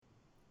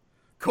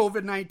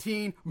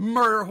COVID-19,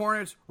 murder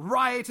hornets,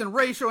 riots, and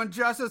racial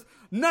injustice.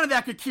 None of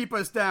that could keep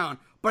us down.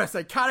 But a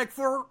psychotic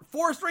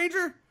forest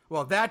ranger?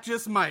 Well, that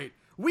just might.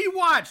 We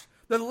watched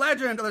The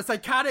Legend of the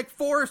Psychotic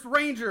Forest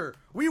Ranger.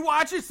 We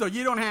watch it so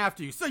you don't have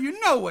to. So you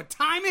know what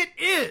time it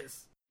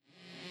is.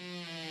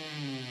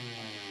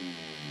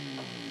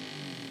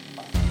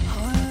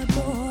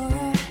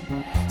 Horror,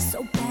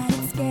 so bad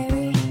and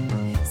scary.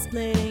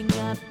 Splitting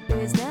up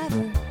is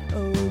never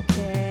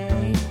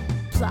okay.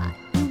 Plot,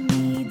 who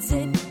needs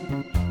it?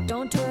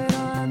 Don't turn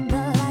on the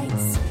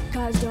lights.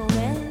 Cars don't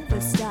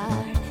ever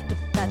start,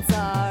 but that's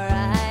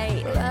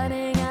alright.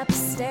 Running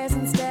upstairs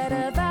instead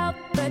of out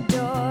the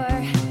door.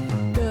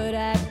 Good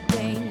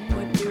acting,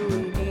 what do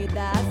we need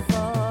that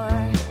for?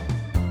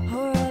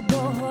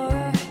 Horrible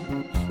horror,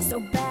 so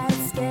bad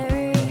and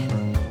scary.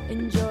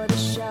 Enjoy the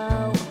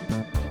show,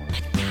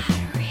 but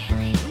not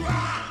really.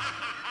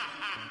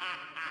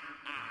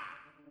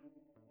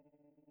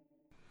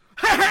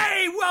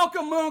 Hey,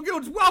 welcome, Moon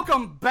Goons.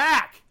 Welcome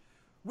back.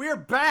 We're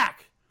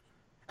back.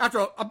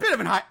 After a bit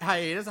of a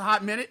hiatus, a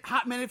hot minute,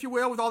 if you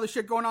will, with all this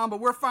shit going on, but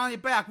we're finally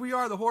back. We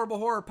are the Horrible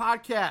Horror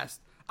Podcast.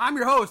 I'm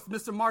your host,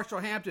 Mr. Marshall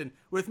Hampton.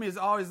 With me, as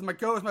always, is my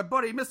co-host, my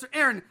buddy, Mr.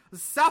 Aaron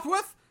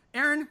Southworth.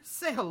 Aaron,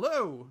 say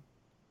hello.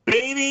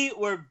 Baby,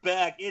 we're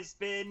back. It's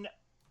been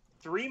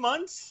 3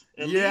 months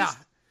at least.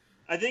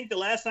 I think the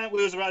last time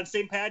was around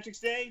St. Patrick's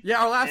Day.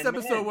 Yeah, our last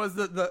episode was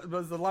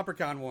the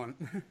Leprechaun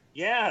one.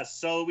 Yeah,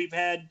 so we've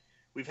had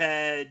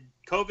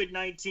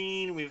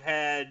COVID-19, we've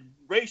had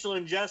racial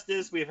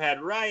injustice, we've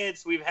had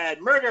riots, we've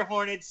had murder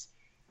hornets,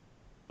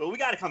 but we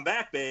got to come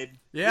back, babe.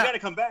 Yeah. We got to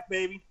come back,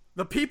 baby.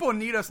 The people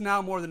need us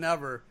now more than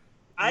ever.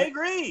 I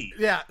agree.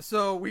 Yeah,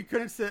 so we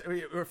couldn't sit.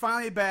 We're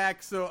finally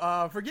back.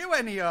 So forget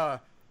any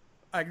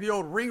like the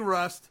old ring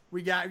rust.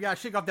 We got to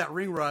shake off that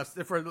ring rust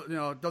if it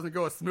doesn't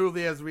go as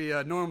smoothly as we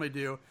normally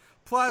do.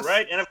 Plus,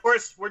 right, and of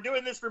course we're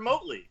doing this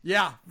remotely.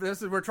 Yeah,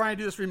 we're trying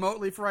to do this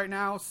remotely for right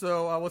now.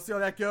 So we'll see how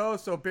that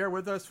goes. So bear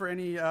with us for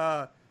any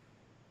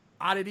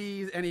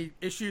oddities, any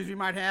issues we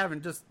might have,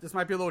 and just this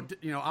might be a little,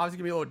 obviously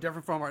gonna be a little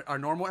different from our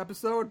normal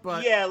episode.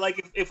 But yeah,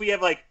 like if we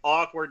have like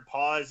awkward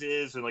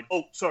pauses and like,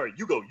 oh, sorry,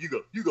 you go,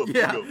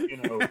 Yeah.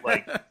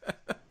 like.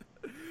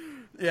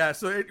 Yeah,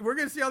 so we're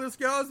gonna see how this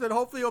goes, and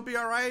hopefully it'll be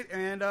all right.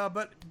 And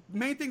but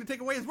main thing to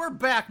take away is we're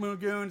back, Moon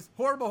Goons.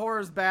 Horrible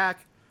Horror's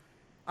back.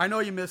 I know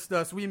you missed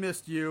us. We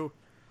missed you.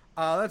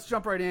 Let's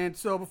jump right in.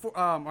 So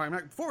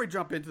before we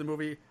jump into the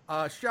movie,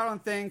 shout out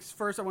and thanks.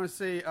 First, I want to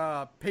say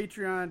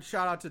Patreon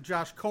shout out to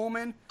Josh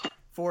Coleman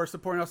for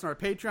supporting us on our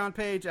Patreon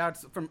page.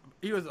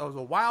 It was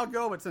a while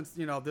ago, but since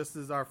this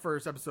is our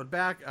first episode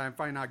back, I'm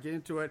finally not getting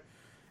into it.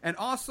 And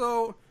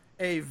also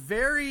a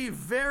very,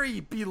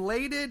 very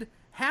belated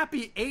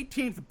happy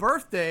 18th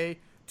birthday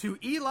to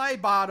Eli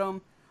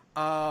Bottom.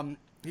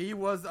 He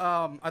was,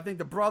 I think,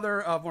 the brother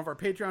of one of our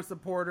Patreon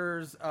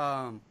supporters,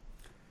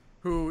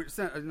 who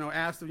sent,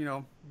 asked to, give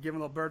him a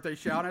little birthday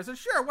shout. And I said,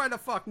 sure, why the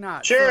fuck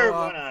not? Sure, So,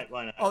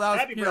 why not? Oh, that was,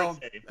 happy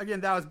birthday. Again,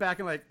 that was back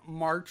in like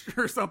March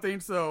or something.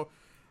 So,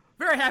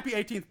 very happy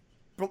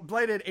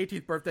belated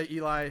 18th birthday,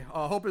 Eli.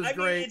 Hope it was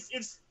great.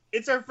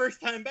 It's our first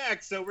time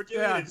back, so we're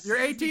doing it. You're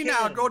 18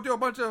 now. Go do a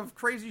bunch of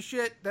crazy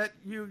shit that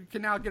you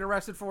can now get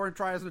arrested for and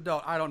try as an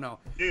adult. I don't know.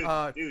 Dude,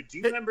 do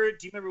you remember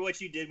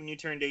what you did when you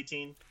turned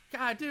 18?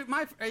 God, dude,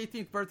 my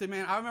 18th birthday,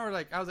 man, I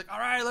remember I was like, all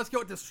right, let's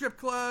go to strip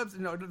clubs.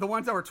 The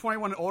ones that were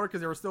 21 and older, because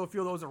there were still a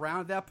few of those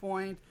around at that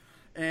point.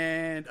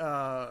 And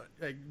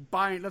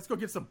let's go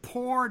get some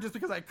porn just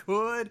because I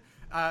could.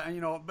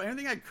 But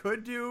anything I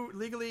could do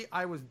legally,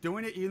 I was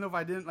doing it, even if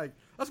I didn't. Like,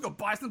 let's go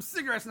buy some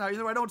cigarettes now, even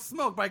though I don't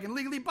smoke, but I can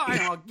legally buy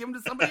them. I'll give them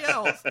to somebody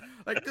else.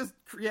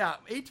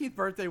 18th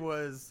birthday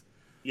was.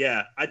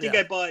 Yeah, I think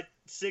I bought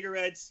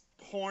cigarettes,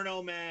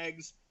 porno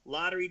mags,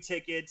 lottery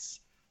tickets.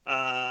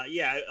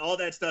 All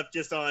that stuff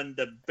just on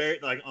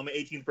on my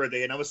 18th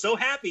birthday, and I was so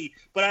happy.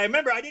 But I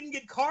remember I didn't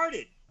get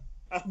carded.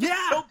 I was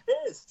so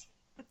pissed.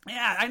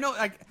 Yeah, I know.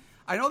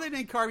 I know they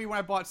didn't card me when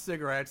I bought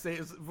cigarettes.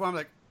 I'm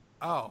like,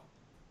 oh.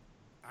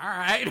 All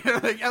right.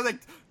 I was like,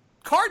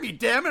 card me,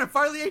 damn it. I'm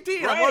finally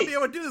 18. Right. I want to be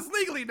able to do this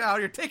legally now.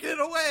 You're taking it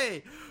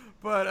away.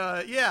 But,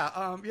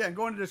 and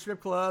going to the strip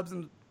clubs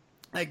and,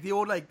 like, the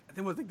old, like, I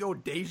think it was like the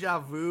old Deja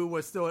Vu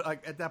was still,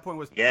 like, at that point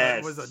was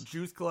a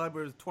juice club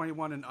where it was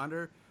 21 and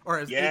under. Or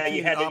as 18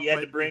 you had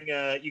to bring,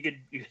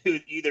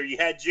 you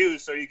had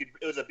juice or it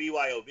was a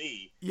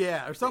BYOB.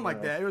 Yeah, or something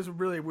like that. It was a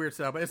really weird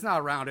setup, but it's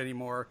not around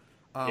anymore.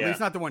 It's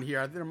not the one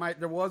here.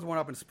 There was one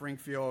up in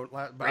Springfield,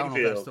 but I don't know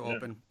if that's still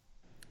open.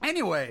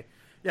 Anyway.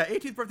 Yeah,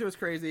 18th birthday was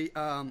crazy.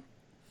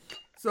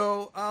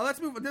 So let's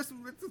move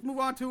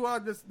on to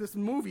this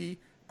movie,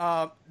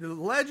 The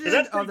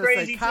Legend of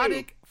the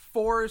Psychotic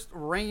Forest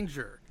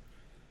Ranger.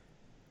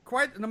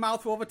 Quite a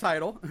mouthful of a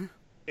title.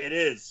 It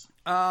is.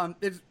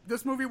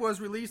 This movie was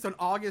released on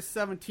August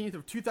 17th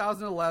of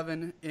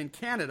 2011 in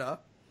Canada.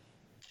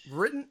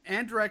 Written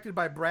and directed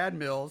by Brad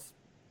Mills.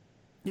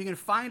 You can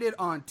find it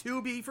on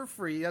Tubi for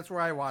free. That's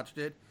where I watched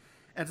it.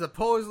 And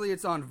supposedly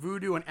it's on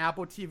Vudu and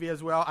Apple TV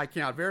as well. I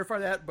cannot verify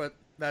that, but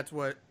that's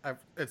what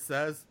it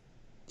says.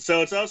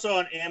 So it's also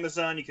on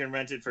Amazon. You can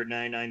rent it for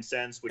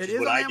 99¢, which It is is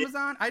what on I did.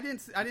 Amazon. I didn't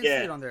see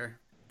Yeah. it on there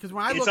because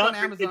when I It's looked on on-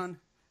 Amazon,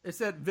 it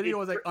said video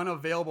was like it's-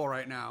 unavailable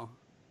right now.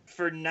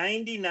 For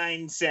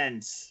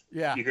 99¢,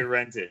 Yeah. you can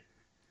rent it.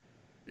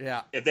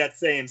 Yeah. If that's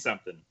saying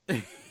something.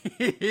 Yeah.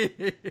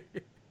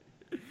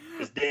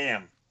 Just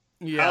damn.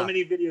 How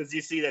many videos do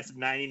you see that's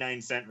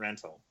 99¢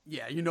 rental?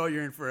 Yeah, you know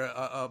you're in for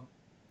a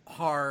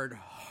hard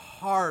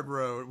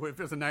road if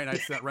it's a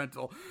 99¢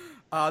 rental.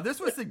 This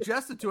was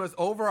suggested to us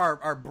over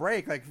our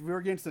break. Like, we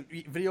were getting some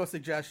video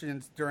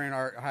suggestions during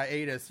our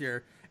hiatus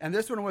here. And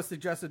this one was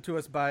suggested to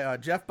us by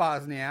Jeff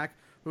Bosniak,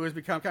 who has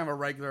become kind of a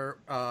regular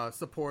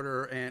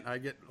supporter, and I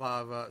get a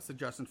lot of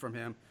suggestions from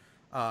him.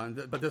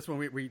 But this one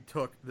we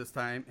took this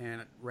time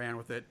and ran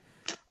with it.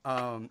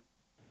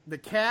 The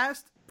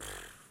cast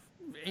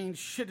ain't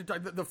shit to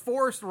talk. The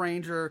Forest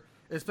Ranger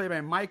is played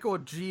by Michael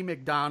G.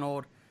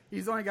 McDonald.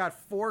 He's only got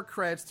 4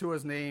 credits to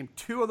his name.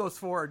 2 of those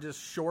 4 are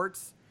just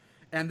shorts,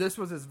 and this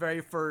was his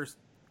very first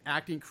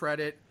acting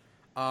credit.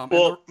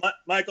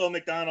 Michael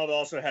McDonald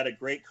also had a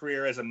great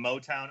career as a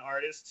Motown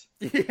artist.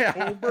 Yeah.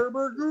 I don't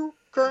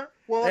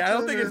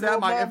think it's that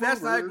Michael. If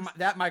that's not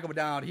that Michael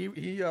McDonald,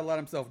 he let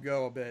himself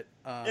go a bit.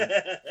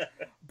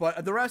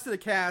 But the rest of the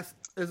cast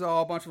is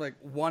all a bunch of like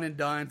one and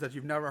dones that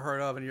you've never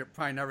heard of and you're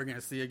probably never going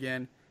to see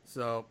again.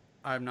 So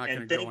I'm not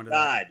going to go into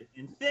that.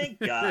 And thank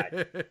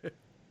God.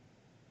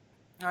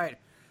 All right.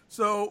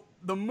 So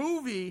the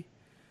movie,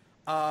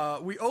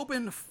 we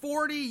opened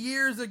 40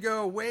 years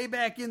ago, way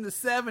back in the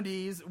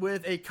 70s,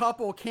 with a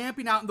couple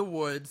camping out in the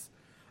woods.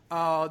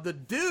 The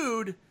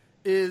dude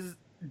is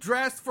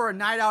dressed for a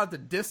night out at the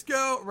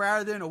disco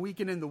rather than a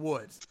weekend in the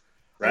woods.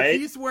 Right.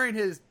 Like, he's wearing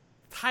his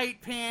tight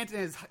pants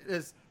and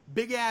his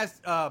big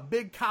ass,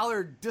 big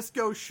collared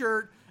disco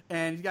shirt,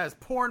 and he's got his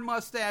porn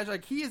mustache.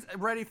 Like, he is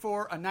ready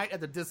for a night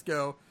at the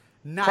disco,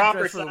 not Proper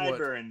dressed for the woods.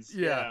 sideburns.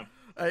 Yeah.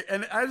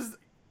 And I just,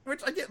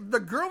 which I get, the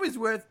girl he's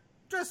with,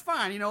 dressed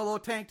fine, you know, a little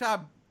tank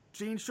top,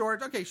 jean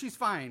shorts. Okay, she's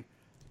fine.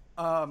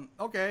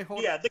 Okay,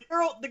 hold on.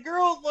 the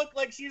girl looked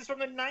like she's from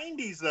the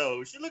 90s,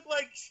 though. She looked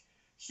like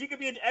she could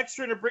be an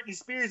extra in a Britney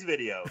Spears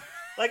video.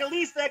 Like, at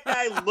least that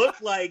guy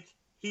looked like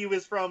he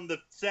was from the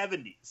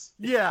 70s.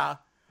 Yeah.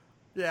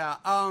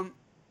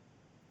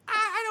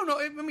 I don't know.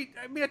 I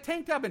mean, a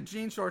tank top and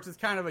jean shorts is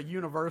kind of a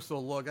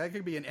universal look. That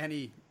could be in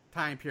any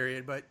time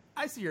period, but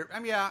I see her. I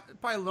mean, yeah,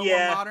 probably a little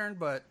more modern,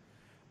 but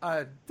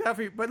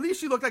definitely. But at least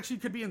she looked like she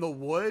could be in the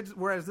woods,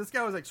 whereas this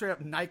guy was like straight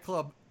up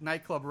nightclub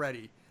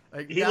ready.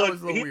 Like, that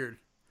was a little weird.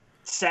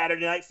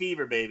 Saturday Night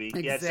Fever, baby.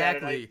 Exactly. Yeah,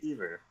 Saturday Night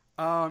Fever.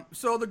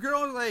 So the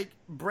girl is like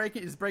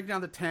breaking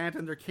down the tent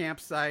and their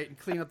campsite and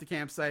cleaning up the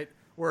campsite.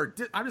 Where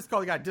I'm just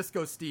calling the guy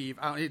Disco Steve.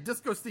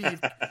 Disco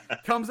Steve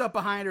comes up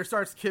behind her,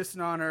 starts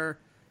kissing on her.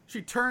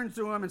 She turns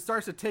to him and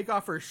starts to take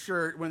off her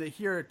shirt when they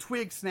hear a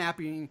twig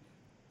snapping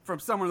from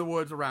somewhere in the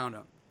woods around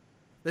them.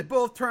 They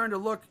both turn to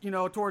look,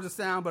 towards the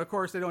sound, but of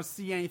course they don't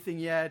see anything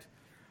yet.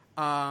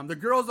 The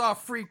girl's all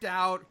freaked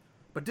out,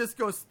 but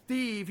Disco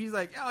Steve, he's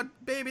like, "Oh,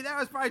 baby, that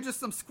was probably just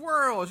some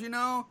squirrels,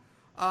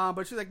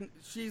 But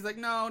she's like,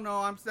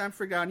 no, I'm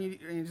freaked out. And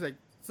he's like,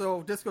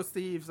 so Disco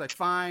Steve's like,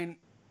 fine,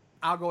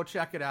 I'll go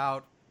check it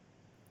out.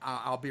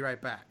 I'll be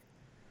right back.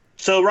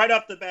 So right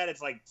off the bat,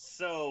 it's like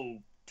so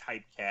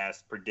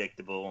typecast,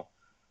 predictable.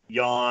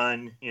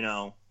 Yawn,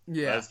 Yeah.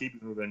 Let's keep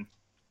moving.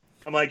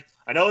 I'm like,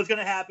 I know it's going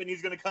to happen.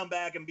 He's going to come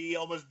back and be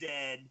almost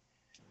dead.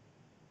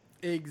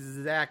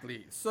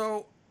 Exactly.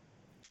 So,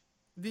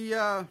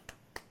 where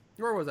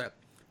was that?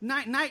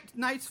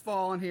 Night's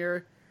falling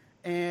here,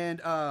 and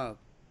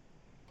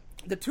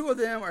the two of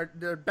them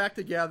they're back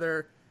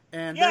together.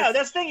 And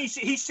that's the thing.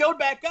 He showed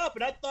back up,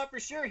 and I thought for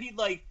sure he'd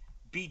like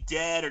be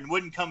dead and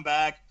wouldn't come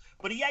back,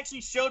 but he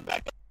actually showed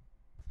back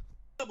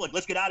up. Like,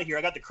 let's get out of here.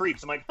 I got the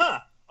creeps. I'm like,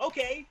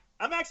 okay.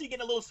 I'm actually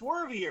getting a little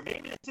swervy here.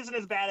 Maybe this isn't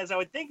as bad as I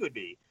would think it would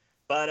be.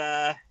 But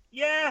that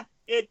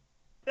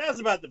was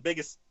about the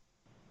biggest,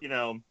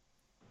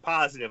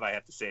 positive I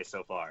have to say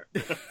so far.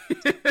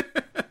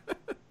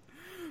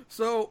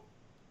 So,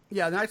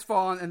 yeah, night's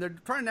falling, and they're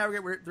trying to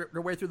navigate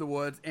their way through the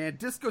woods, and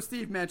Disco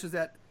Steve mentions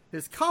that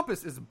his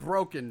compass is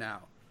broken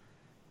now.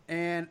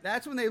 And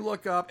that's when they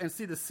look up and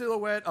see the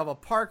silhouette of a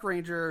park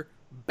ranger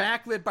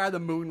backlit by the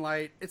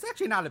moonlight. It's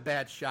actually not a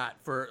bad shot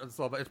for it's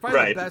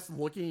probably the best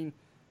looking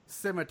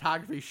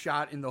cinematography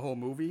shot in the whole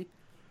movie.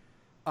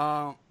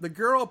 The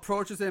girl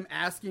approaches him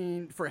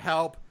asking for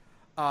help,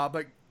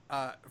 but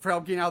for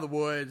help getting out of the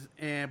woods,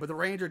 but the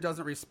ranger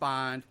doesn't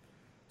respond.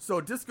 So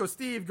Disco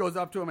Steve goes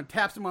up to him and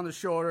taps him on the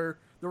shoulder.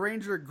 The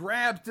ranger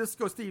grabs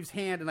Disco Steve's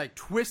hand and like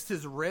twists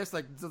his wrist,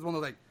 like this is one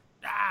of those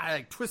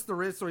like twist the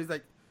wrist, so he's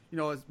like,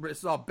 his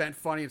wrist is all bent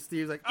funny, and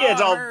Steve's like, it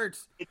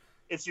hurts.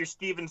 It's your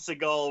Steven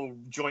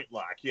Seagal joint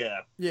lock, yeah.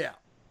 Yeah.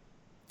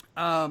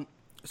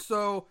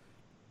 So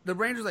the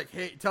ranger's like,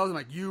 hey, tells him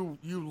like, you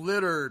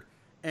littered,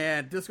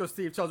 and Disco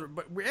Steve tells her,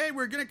 but hey,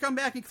 we're gonna come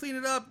back and clean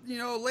it up,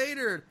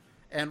 later.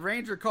 And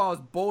Ranger calls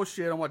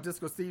bullshit on what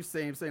Disco Steve's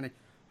saying like,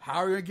 how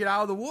are you gonna get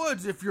out of the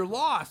woods if you're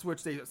lost?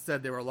 Which they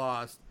said they were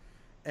lost.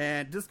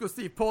 And Disco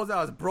Steve pulls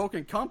out his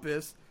broken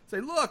compass,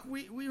 say, look,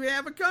 we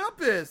have a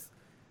compass.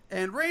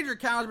 And Ranger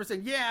counters by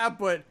saying, yeah,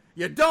 but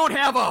you don't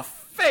have a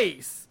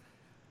face.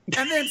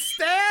 And then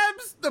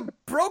stabs the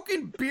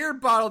broken beer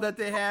bottle that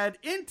they had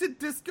into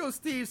Disco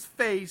Steve's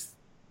face,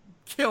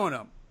 killing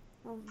him.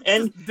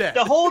 And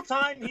the whole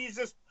time he's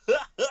just...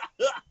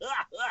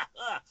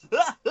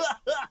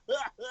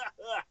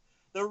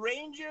 The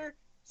Ranger's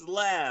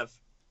laugh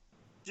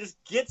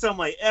just gets on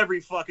my every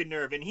fucking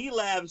nerve, and he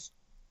laughs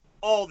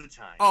all the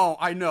time. Oh,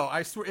 I know.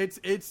 I swear,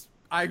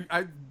 I'm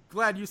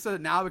glad you said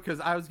it now because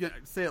I was gonna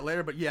say it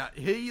later. But yeah,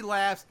 he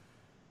laughs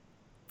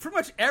pretty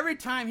much every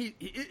time.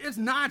 It's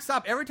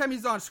nonstop. Every time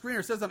he's on screen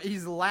or says something,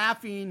 he's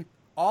laughing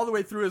all the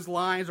way through his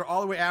lines or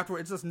all the way afterward.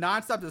 It's just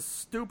nonstop, this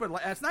stupid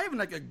laugh. It's not even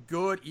like a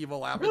good evil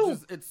laugh. No.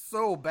 It's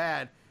so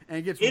bad, and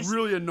it gets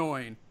really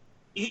annoying.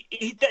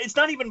 It's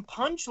not even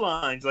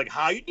punchlines like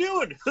 "How you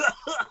doing?"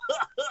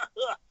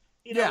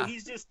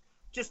 He's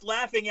just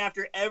laughing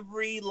after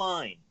every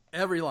line.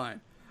 Every line.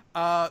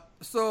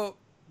 So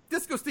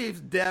Disco Steve's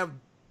dead,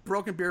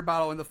 broken beer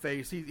bottle in the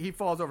face. He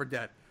falls over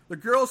dead. The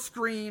girl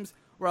screams.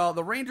 Well,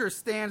 the Ranger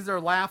stands there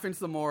laughing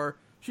some more.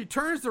 She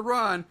turns to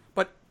run,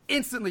 but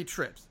instantly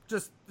trips.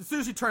 Just as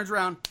soon as she turns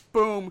around,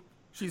 boom,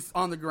 she's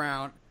on the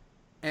ground.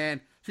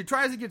 And she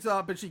tries to get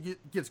up, but she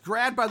gets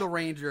grabbed by the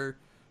Ranger.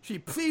 She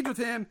pleads with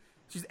him.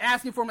 She's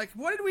asking for him, like,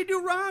 what did we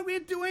do wrong? We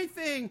didn't do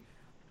anything.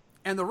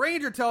 And the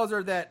Ranger tells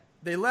her that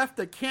they left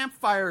the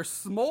campfire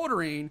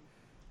smoldering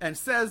and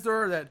says to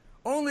her that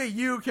only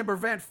you can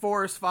prevent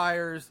forest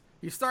fires.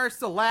 He starts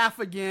to laugh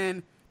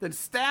again, then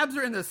stabs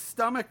her in the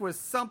stomach with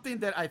something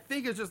that I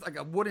think is just like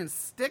a wooden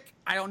stick.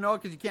 I don't know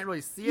because you can't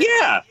really see it.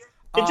 Yeah,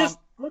 it just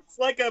looks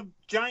like a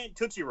giant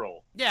Tootsie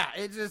Roll. Yeah,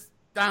 it just,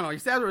 I don't know. He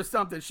stabs her with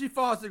something. She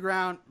falls to the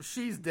ground.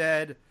 She's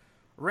dead.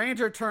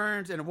 Ranger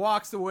turns and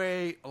walks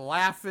away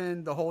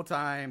laughing the whole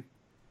time.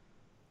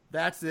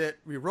 That's it.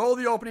 We roll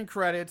the opening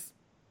credits,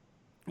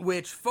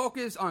 which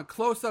focus on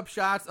close-up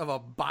shots of a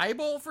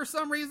Bible for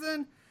some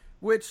reason,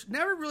 which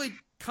never really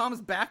comes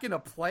back into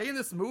play in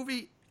this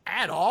movie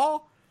at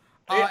all.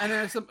 And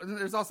then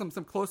there's also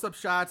some close-up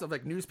shots of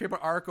like newspaper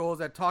articles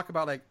that talk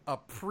about like a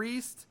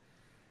priest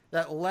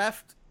that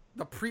left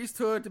the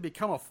priesthood to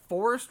become a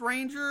forest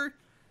ranger.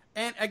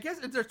 And I guess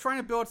they're trying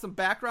to build some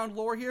background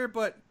lore here,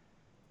 but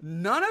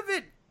none of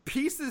it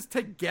pieces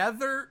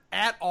together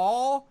at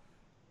all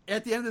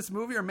at the end of this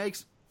movie or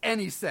makes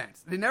any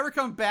sense. They never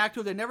come back to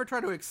it. They never try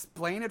to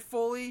explain it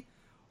fully.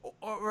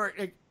 Or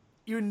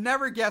you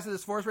never guess that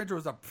this forest ranger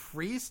was a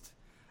priest.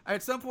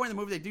 At some point in the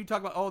movie, they do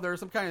talk about, there's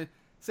some kind of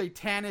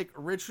satanic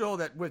ritual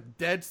that with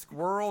dead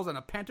squirrels and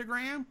a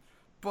pentagram.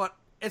 But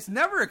it's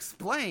never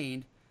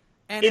explained,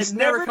 and it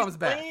never comes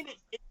back.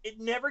 It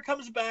never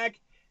comes back,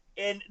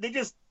 and they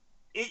just...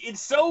 It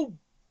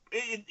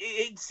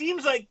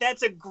seems like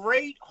that's a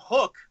great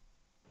hook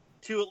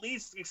to at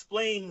least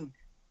explain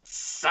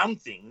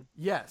something.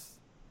 Yes,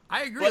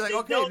 I agree.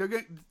 But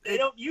they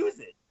don't use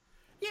it.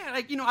 Yeah,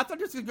 like, I thought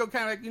this would go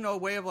kind of like, a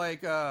way of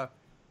like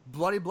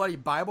Bloody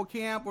Bible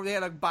Camp where they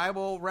had a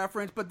Bible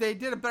reference, but they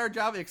did a better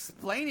job of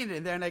explaining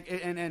it there,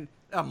 and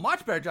a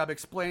much better job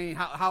explaining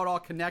how it all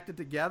connected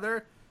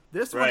together.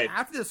 This one,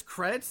 after this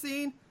credit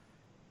scene,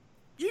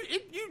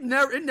 it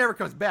never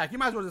comes back. You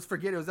might as well just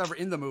forget it was ever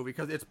in the movie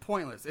because it's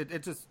pointless.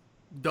 It's just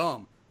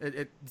dumb.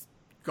 It's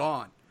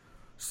gone.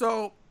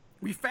 So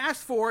we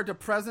fast forward to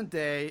present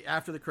day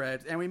after the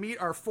credits, and we meet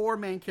our four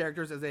main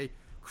characters as they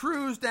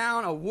cruise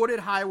down a wooded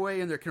highway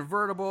in their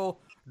convertible,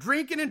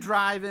 drinking and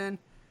driving.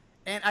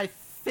 And I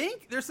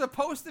think they're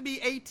supposed to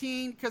be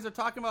 18 because they're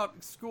talking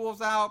about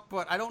school's out,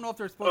 but I don't know if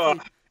they're supposed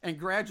to be in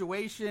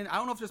graduation. I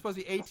don't know if they're supposed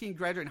to be 18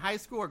 graduating high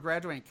school or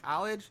graduating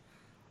college.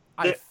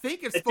 I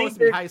think it's supposed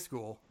to be high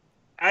school.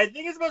 I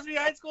think it's supposed to be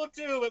high school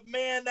too, but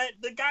man,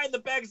 the guy in the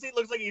back seat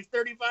looks like he's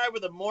 35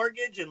 with a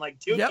mortgage and like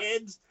two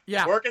kids,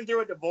 working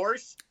through a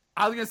divorce.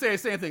 I was gonna say the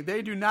same thing.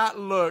 They do not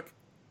look.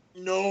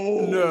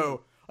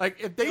 No. Like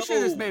if they should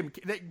have just made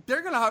them,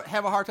 they're gonna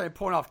have a hard time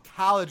pulling off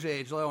college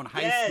age, let alone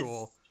high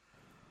school.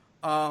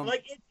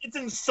 Like it's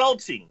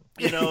insulting,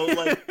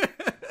 Like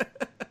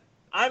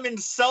I'm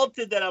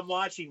insulted that I'm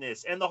watching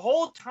this, and the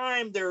whole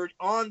time they're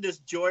on this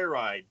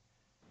joyride,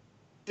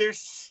 they're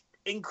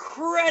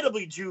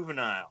incredibly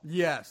juvenile.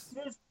 Yes.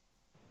 Just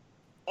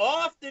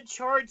off the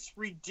charts,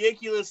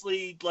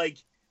 ridiculously, like,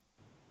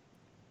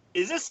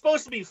 is this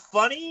supposed to be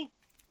funny?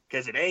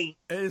 Because it ain't.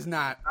 It is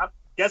not.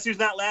 Guess who's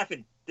not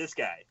laughing? This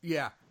guy.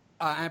 Yeah.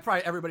 And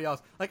probably everybody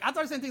else. Like, I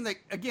thought the same thing.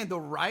 Like, again, the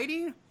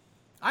writing,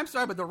 I'm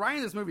sorry, but the writing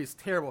in this movie is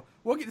terrible.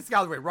 We'll get this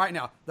out of the way right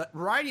now. The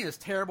writing is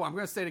terrible. I'm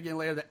going to say it again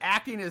later. The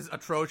acting is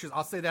atrocious.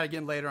 I'll say that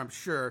again later, I'm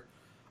sure.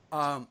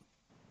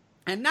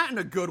 And not in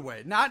a good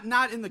way. Not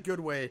in the good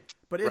way,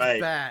 but it's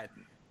bad.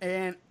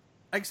 And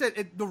like I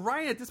said, the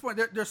writing at this point,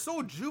 they're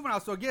so juvenile,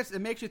 so I guess it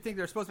makes you think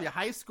they're supposed to be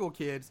high school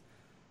kids,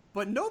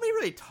 but nobody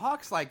really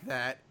talks like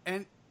that.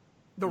 And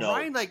the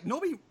writing, like,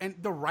 nobody,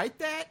 and to write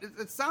that,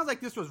 it sounds like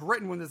this was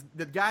written when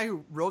the guy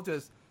who wrote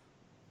this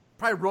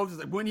probably wrote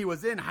this when he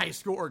was in high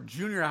school or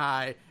junior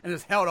high and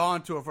just held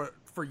on to it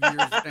for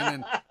years and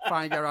then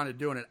finally got around to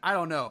doing it. I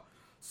don't know.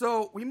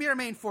 So we meet our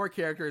main 4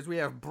 characters. We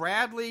have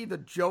Bradley, the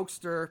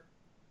jokester.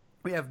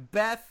 We have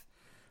Beth,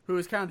 who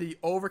is kind of the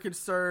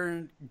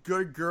overconcerned,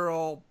 good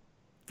girl,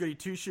 goody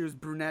two-shoes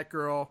brunette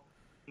girl.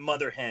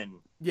 Mother hen.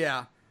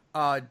 Yeah.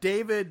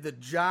 David, the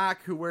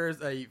jock, who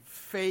wears a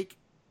fake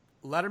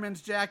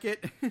Letterman's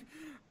jacket.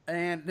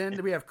 And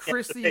then we have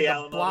Chrissy,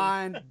 the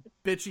blonde,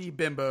 bitchy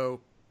bimbo.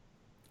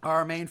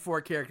 Our main 4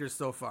 characters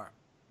so far.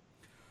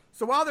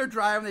 So while they're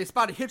driving, they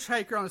spot a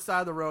hitchhiker on the side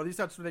of the road. At least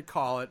that's what they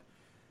call it.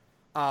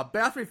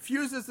 Beth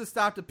refuses to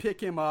stop to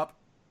pick him up.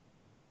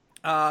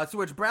 To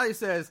which Bradley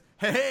says,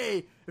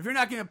 hey, if you're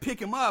not going to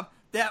pick him up,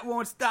 that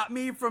won't stop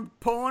me from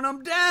pulling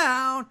him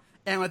down.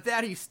 And with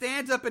that, he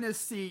stands up in his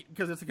seat,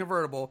 because it's a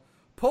convertible,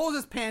 pulls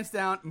his pants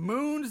down,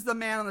 moons the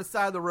man on the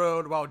side of the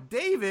road, while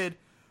David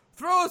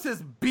throws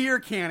his beer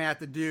can at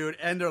the dude,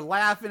 and they're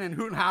laughing and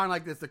hooting and howling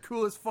like it's the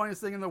coolest,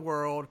 funniest thing in the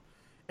world,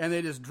 and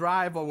they just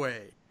drive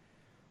away.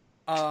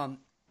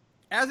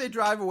 As they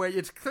drive away,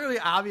 it's clearly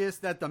obvious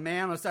that the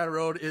man on the side of the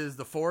road is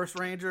the forest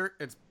ranger.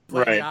 It's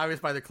plainly obvious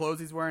by the clothes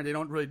he's wearing. They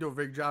don't really do a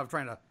very good job of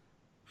trying to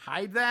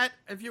hide that,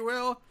 if you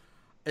will,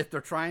 if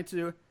they're trying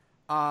to.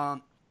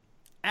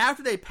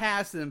 After they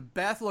pass him,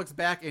 Beth looks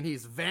back and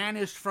he's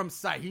vanished from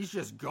sight. He's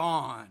just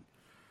gone.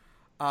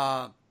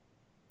 And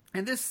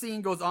this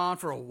scene goes on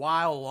for a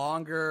while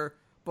longer,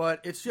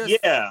 but it's just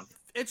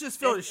it's just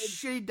filled with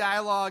shitty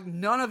dialogue.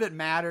 None of it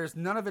matters.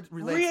 None of it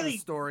relates to the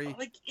story.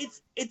 Like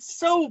it's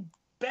so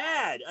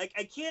bad. Like,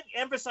 I can't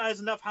emphasize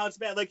enough how it's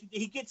bad. Like,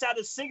 he gets out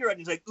a cigarette and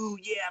he's like, ooh,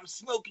 yeah, I'm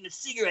smoking a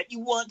cigarette. You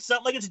want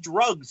something? Like, it's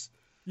drugs.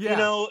 Yeah. You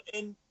know,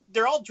 and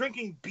they're all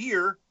drinking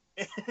beer.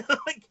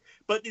 Like,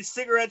 but these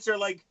cigarettes are,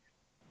 like,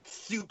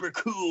 super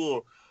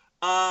cool.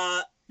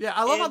 Yeah,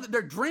 I love how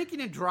they're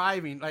drinking and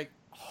driving, like,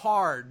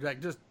 hard.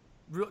 Like, just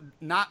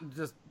not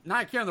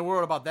caring the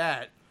world about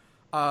that.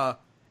 And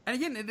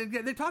again,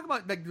 they talk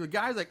about, like, the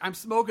guy's like, I'm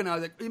smoking now.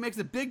 Like, he makes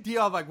a big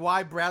deal of, like,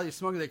 why Bradley's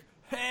smoking. Like,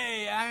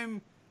 hey,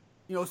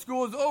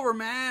 school is over,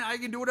 man. I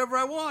can do whatever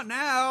I want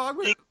now.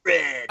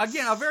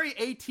 Again, a very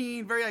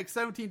 18, very like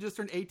 17, just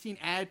turned 18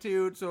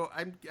 attitude. So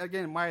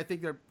why I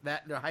think they're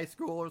high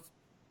schoolers.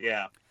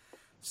 Yeah.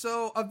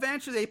 So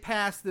eventually they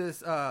pass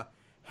this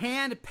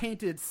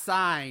hand-painted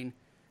sign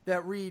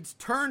that reads,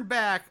 "Turn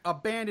back,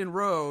 abandoned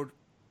road."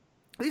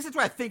 At least that's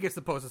what I think it's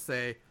supposed to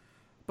say.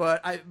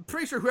 But I'm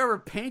pretty sure whoever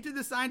painted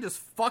the sign just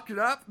fucked it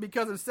up,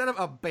 because instead of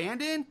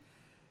abandoned,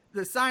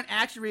 the sign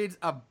actually reads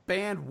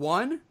 "Aband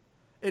 1."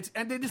 It's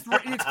clear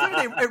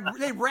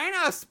they ran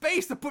out of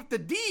space to put the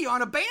D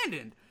on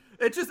abandoned.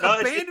 It's just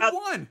abandoned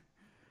 1.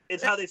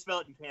 It's how they spell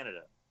it in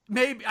Canada.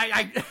 Maybe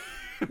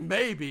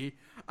maybe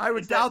I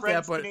would doubt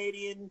that, but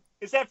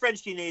it's that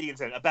French Canadian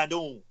saying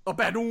abandon.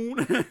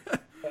 Abandon.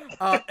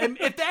 And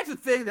if that's the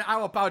thing, then I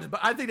will apologize.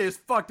 But I think they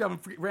just fucked up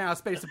and ran out of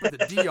space to put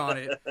the D on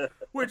it.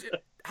 Which,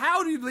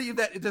 how do you leave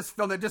that this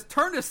film? That just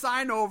turn the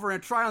sign over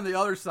and try on the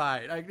other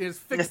side. Like, just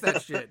fix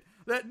that shit.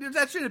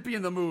 That shouldn't be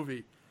in the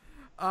movie.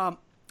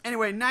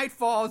 Anyway, night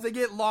falls. They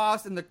get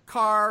lost, and the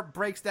car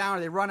breaks down.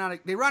 And they run out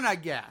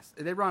of gas.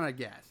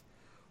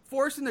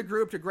 Forcing the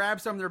group to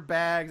grab some of their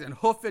bags and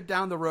hoof it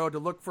down the road to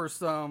look for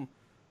somewhere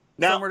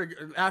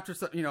to after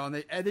some, and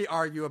they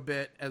argue a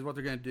bit as what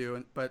they're going to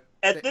do. But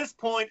at this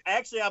point,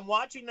 actually, I'm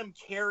watching them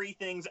carry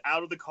things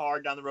out of the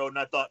car down the road, and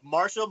I thought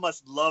Marshall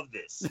must love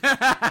this,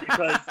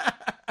 because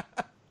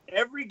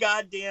every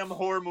goddamn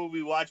horror movie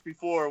we watched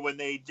before, when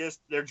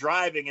they're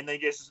driving and they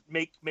just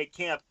make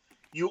camp,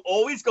 you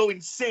always go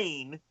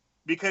insane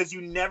because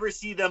you never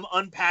see them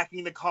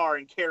unpacking the car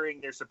and carrying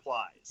their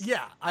supplies.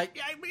 Yeah,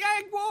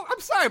 well, I'm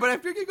sorry, but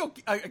if you're gonna go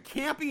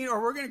camping, or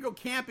we're gonna go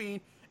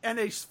camping, and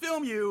they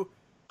film you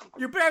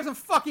better have some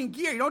fucking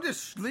gear. You don't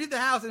just leave the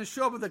house and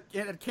show up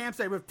at a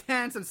campsite with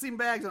tents and sleeping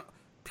bags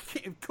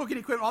and cooking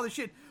equipment, all this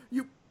shit.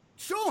 You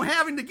show them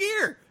having the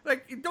gear.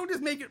 Like, don't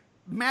just make it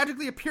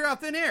magically appear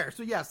out thin air.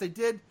 So yes, they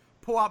did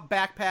pull out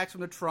backpacks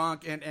from the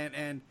trunk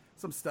and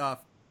some stuff.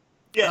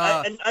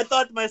 Yeah, and I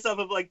thought to myself,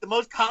 of like, the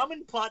most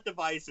common plot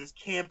device is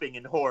camping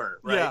in horror,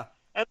 right? Yeah.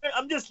 And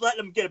I'm just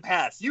letting them get a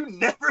pass. You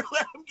never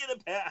let them get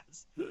a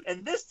pass.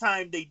 And this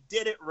time they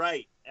did it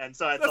right. And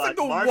so that's like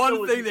the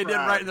one thing they did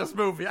right in this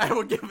movie. I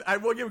will give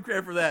them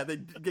credit for that.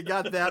 They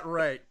got that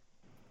right.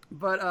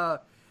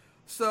 But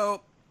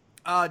so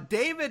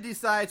David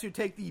decides to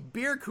take the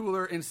beer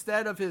cooler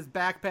instead of his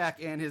backpack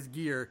and his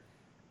gear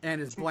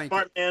and his blanket.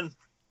 Smart man.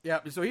 Yeah,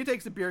 so he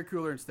takes the beer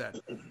cooler instead.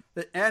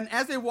 And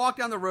as they walk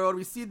down the road,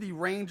 we see the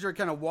ranger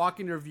kind of walk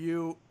in their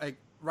view, like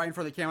right in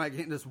front of the camera,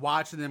 like just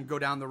watching them go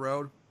down the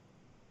road.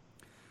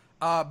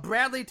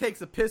 Bradley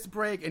takes a piss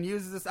break and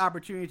uses this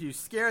opportunity to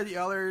scare the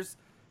others,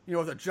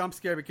 with a jump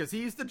scare, because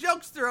he's the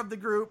jokester of the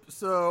group.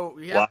 So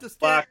you have to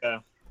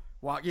scare.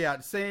 Yeah,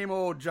 same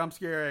old jump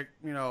scare,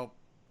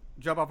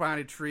 jump up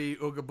behind a tree,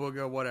 ooga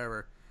booga,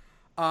 whatever.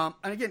 And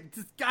again,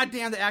 just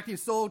goddamn, the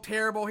acting's so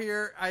terrible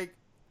here.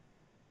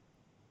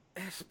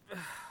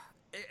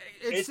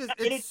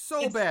 It's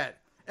so bad.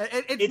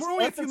 We're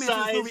only a few minutes in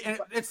this movie, and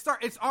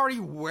it's already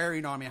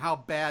wearing on me how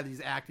bad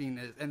these acting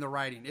is and the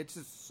writing. It's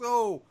just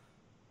so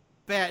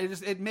bad.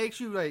 It makes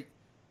you like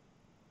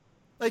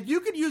Like,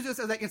 you could use this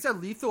as, like, instead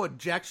of lethal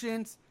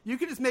injections, you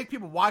could just make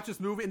people watch this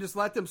movie and just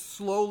let them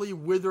slowly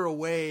wither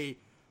away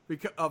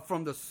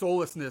from the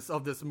soullessness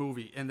of this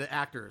movie and the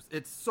actors.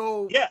 It's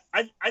so... Yeah,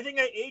 I think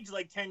I aged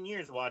like 10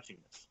 years watching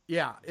this.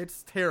 Yeah,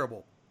 it's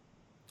terrible.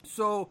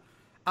 So,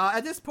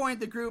 at this point,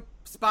 the group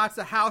spots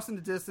a house in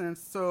the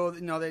distance, so,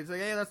 they say,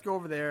 hey, let's go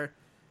over there.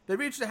 They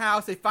reach the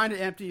house, they find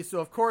it empty, so,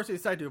 of course, they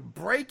decide to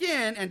break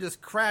in and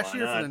just crash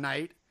here for the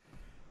night.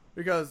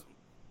 Because,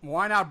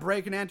 why not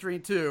break and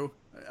entering, too?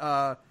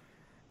 And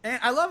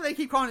I love they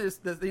keep calling it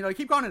this, they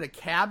keep calling it a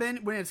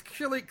cabin when it's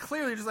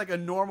clearly just like a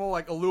normal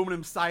like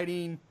aluminum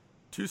siding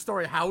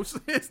 2-story house.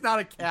 It's not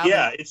a cabin.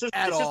 Yeah, it's just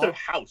a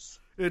house.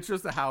 It's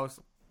just a house.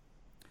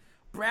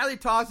 Bradley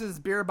tosses his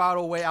beer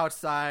bottle away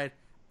outside.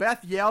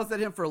 Beth yells at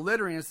him for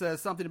littering and says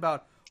something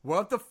about,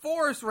 what if the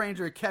forest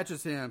ranger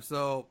catches him?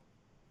 So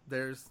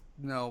there's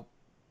no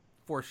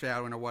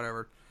foreshadowing or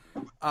whatever.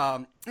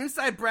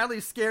 Inside,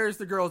 Bradley scares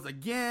the girls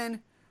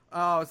again.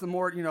 Some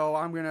more,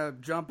 I'm going to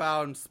jump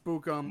out and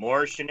spook them.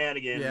 More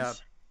shenanigans. Yeah.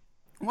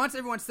 Once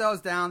everyone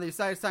settles down, they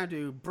decide it's time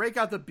to break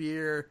out the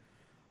beer.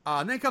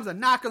 And then comes a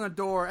knock on the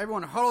door.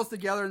 Everyone huddles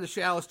together in the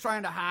shadows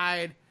trying to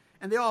hide.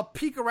 And they all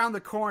peek around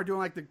the corner doing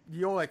like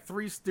the old like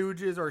Three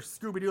Stooges or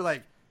Scooby-Doo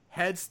like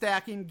head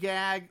stacking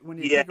gag when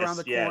you peek around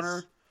the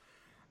corner.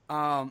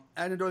 And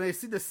then they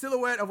see the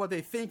silhouette of what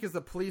they think is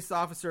the police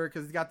officer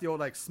because he's got the old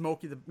like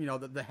smoky,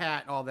 the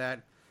hat, all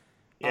that.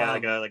 Yeah,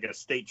 like a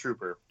state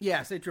trooper.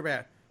 Yeah, state trooper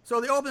hat. So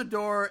they open the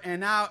door,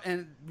 and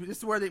this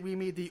is where we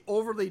meet the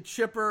overly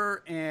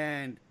chipper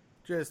and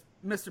just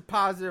Mr.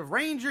 Positive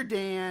Ranger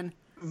Dan.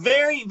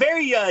 Very,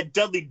 very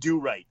Dudley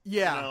Do-Right.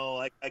 Yeah.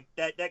 Like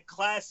that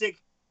classic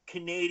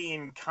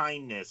Canadian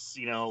kindness,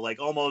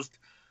 like almost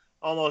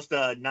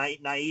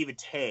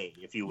naivete,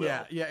 if you will.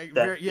 Yeah,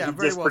 very well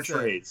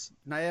portrays. Said.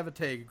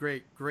 Naivete,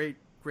 great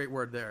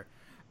word there.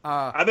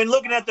 I've been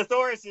looking at the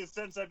thoraceuses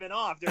since I've been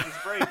off during this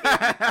break.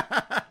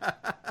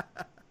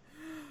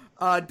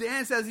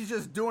 Dan says he's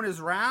just doing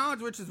his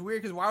rounds, which is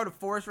weird because why would a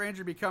forest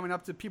ranger be coming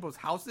up to people's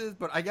houses?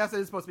 But I guess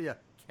it is supposed to be a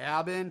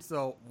cabin,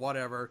 so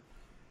whatever.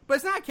 But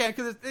it's not a cabin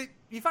because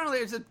you find out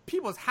later it's a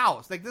people's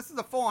house. Like, this is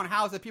a full-on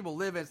house that people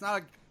live in. It's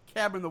not a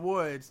cabin in the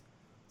woods.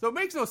 So it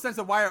makes no sense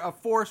of why a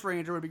forest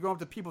ranger would be going up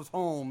to people's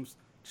homes,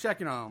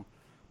 checking on them.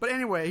 But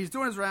anyway, he's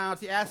doing his rounds.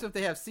 He asks if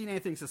they have seen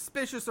anything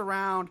suspicious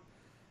around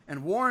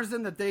and warns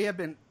them that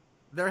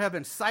there have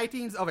been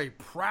sightings of a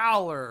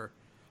prowler.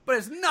 But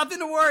it's nothing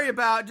to worry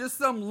about, just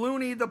some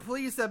loony the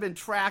police have been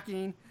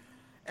tracking.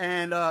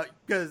 And,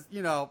 because,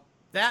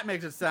 that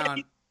makes it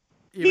sound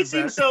even He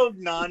seems so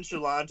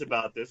nonchalant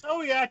about this.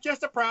 Oh, yeah,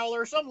 just a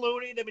prowler, some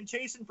loony they've been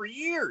chasing for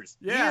years.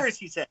 Yeah. Years,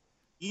 he said.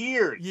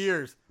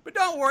 Years. But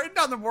don't worry,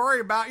 nothing to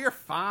worry about. You're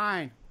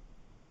fine.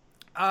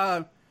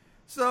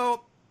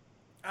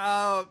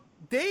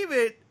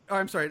 David,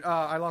 I'm sorry,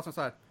 I lost my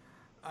slide.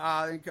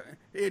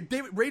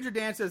 Ranger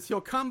Dan says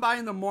he'll come by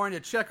in the morning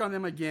to check on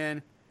them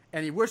again.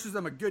 And he wishes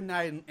them a good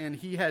night, and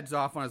he heads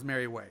off on his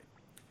merry way.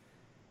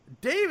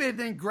 David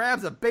then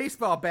grabs a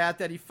baseball bat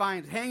that he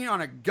finds hanging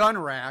on a gun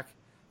rack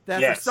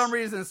that for some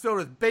reason is filled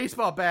with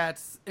baseball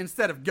bats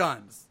instead of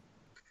guns.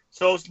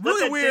 So it's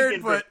really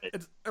weird, but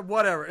it's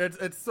whatever.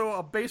 It's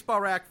a baseball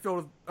rack filled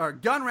with, or a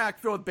gun rack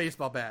filled with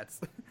baseball bats.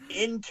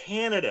 In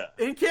Canada.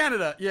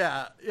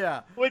 Yeah.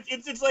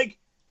 It's like,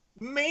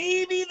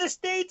 maybe the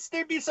States,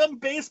 there'd be some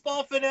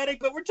baseball fanatic,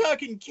 but we're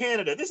talking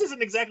Canada. This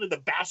isn't exactly the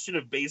bastion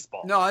of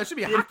baseball. No, there should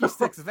be hockey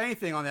sticks, if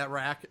anything, on that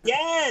rack.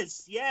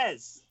 Yes.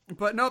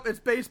 But nope, it's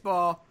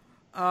baseball.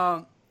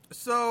 The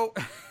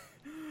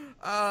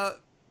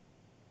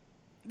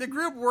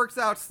group works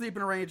out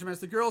sleeping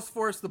arrangements. The girls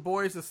force the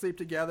boys to sleep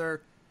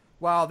together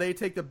while they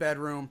take the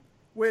bedroom.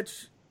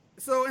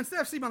 So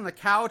instead of sleeping on the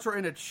couch or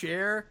in a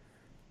chair,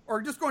 or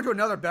just going to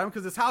another bedroom,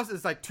 because this house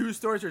is like 2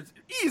 stories, there's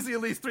easily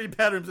at least 3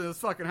 bedrooms in this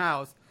fucking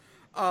house.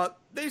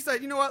 They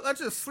said, you know what,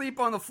 let's just sleep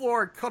on the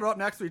floor and cuddle up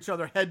next to each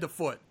other head to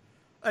foot.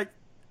 Like,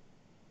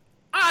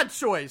 odd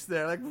choice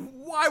there. Like,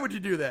 why would you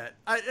do that?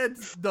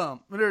 It's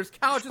dumb. There's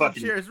couches and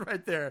chairs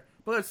right there,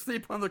 but let's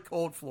sleep on the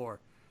cold floor.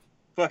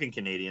 Fucking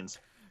Canadians.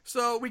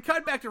 So we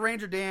cut back to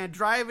Ranger Dan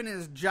driving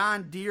his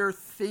John Deere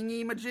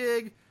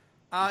thingy-majig. It's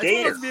one of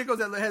those vehicles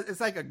that it's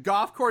like a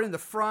golf cart in the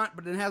front,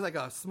 but it has like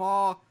a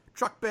small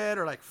truck bed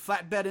or like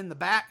flatbed in the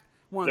back.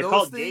 They're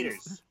called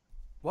Gators.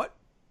 What?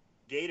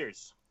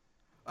 Gators.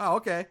 Oh,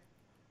 okay.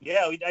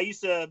 Yeah, I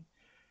used to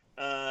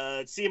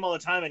see them all the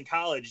time in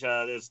college.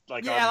 There's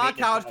like a lot of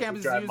college campuses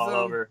use them.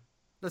 Over.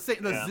 The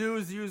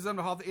zoos use them.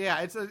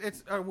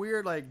 It's a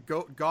weird like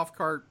golf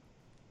cart.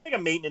 Like a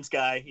maintenance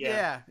guy.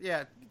 Yeah,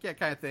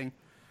 kind of thing.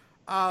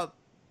 But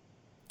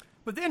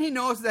then he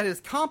notices that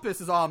his compass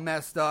is all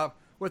messed up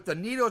with the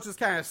needles just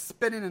kind of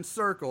spinning in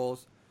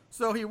circles.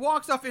 So he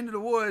walks off into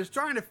the woods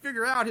trying to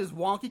figure out his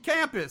wonky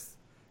compass.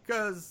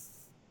 Because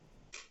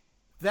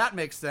that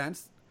makes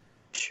sense.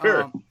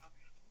 Sure.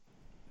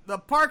 The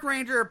park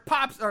ranger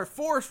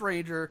forest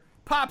ranger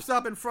pops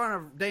up in front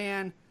of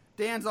Dan.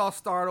 Dan's all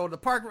startled.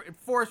 The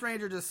forest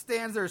ranger just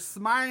stands there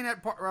smiling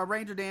at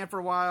Ranger Dan for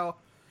a while.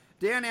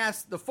 Dan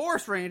asks the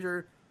forest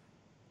ranger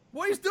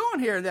what he's doing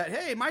here. That,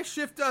 hey, my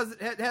shift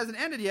hasn't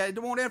ended yet.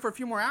 It won't end for a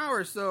few more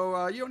hours,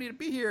 so you don't need to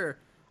be here.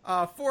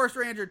 Forest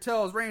Ranger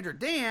tells Ranger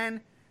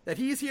Dan that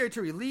he's here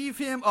to relieve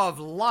him of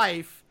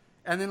life,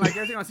 and then like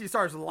everything else, he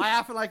starts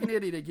laughing like an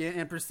idiot again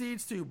and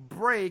proceeds to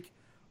break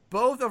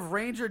both of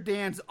Ranger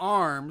Dan's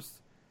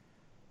arms.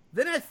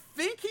 Then I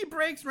think he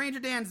breaks Ranger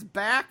Dan's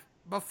back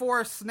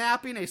before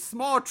snapping a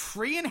small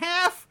tree in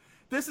half.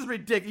 This is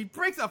ridiculous.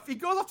 He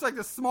goes up to like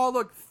this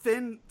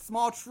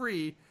small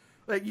tree.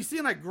 Like you see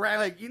him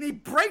and he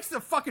breaks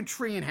the fucking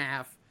tree in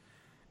half.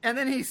 And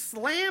then he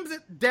slams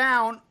it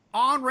down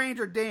on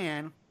Ranger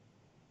Dan.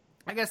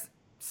 I guess,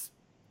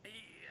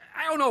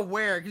 I don't know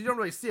where, because you don't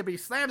really see it, but he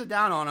slams it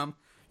down on him.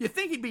 You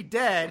think he'd be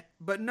dead,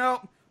 but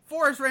no.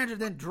 Forest Ranger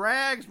then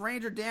drags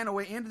Ranger Dan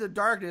away into the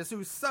darkness,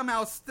 who's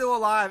somehow still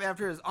alive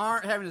after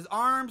having his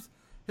arms,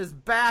 his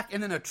back,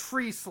 and then a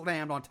tree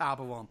slammed on top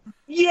of him.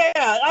 Yeah,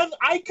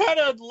 I kind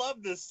of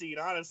love this scene,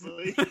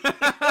 honestly.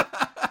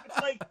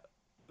 It's like,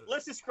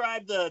 let's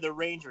describe the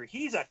Ranger.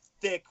 He's a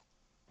thick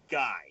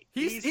guy.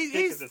 He's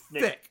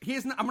thick.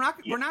 He's not,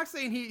 we're not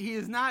saying he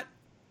is not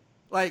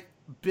like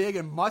big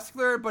and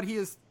muscular, but he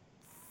is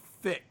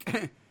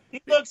thick.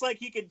 He looks like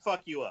he could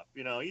fuck you up.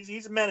 You know,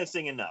 he's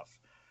menacing enough.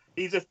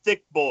 He's a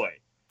thick boy.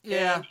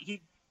 Yeah. And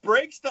he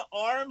breaks the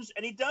arms,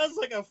 and he does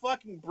like a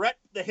fucking Bret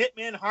the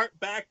Hitman Hart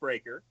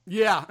backbreaker.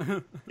 Yeah.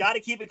 Got to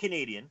keep it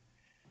Canadian.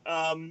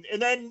 And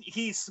then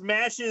he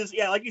smashes,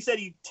 like you said,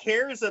 he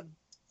tears a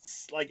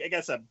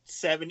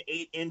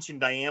 7-8 inch in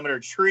diameter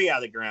tree out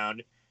of the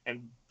ground,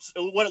 and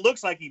what it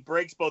looks like, he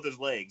breaks both his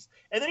legs.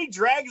 And then he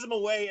drags him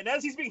away, and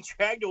as he's being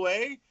dragged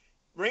away,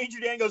 Ranger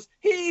Dan goes,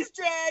 "He's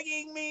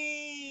dragging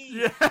me!"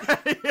 Yeah.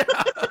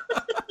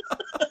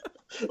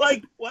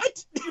 Like,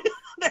 what?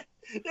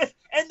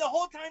 And the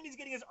whole time he's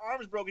getting his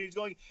arms broken, he's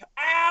going,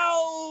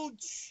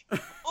 "Ouch!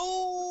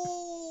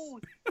 Oh,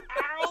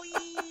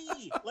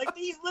 owie!" Like,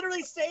 he's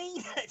literally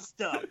saying that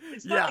stuff.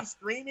 It's not like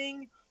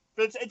screaming,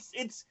 but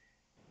it's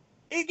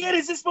again,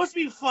 is this supposed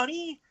to be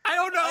funny? I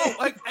don't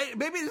know.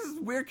 Maybe this is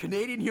weird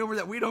Canadian humor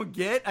that we don't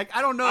get.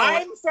 I don't know.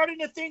 I'm starting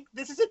to think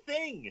this is a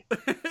thing.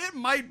 It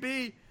might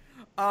be.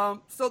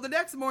 So the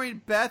next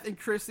morning, Beth and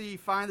Chrissy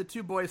find the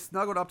two boys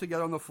snuggled up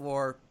together on the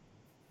floor,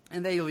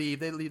 and they leave.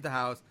 They leave the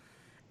house.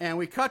 And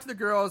we cut to the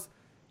girls,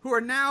 who are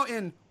now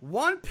in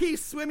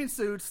one-piece swimming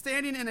suits,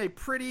 standing in a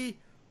pretty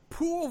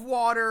pool of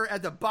water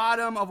at the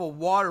bottom of a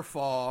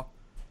waterfall.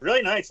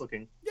 Really nice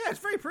looking. Yeah, it's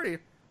very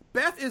pretty.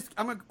 Beth is,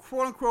 I'm going to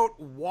quote-unquote,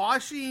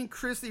 washing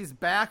Chrissy's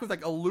back with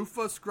like a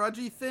loofah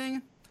scrudgy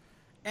thing.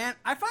 And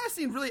I find this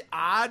scene really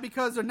odd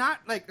because they're not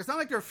like, it's not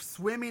like they're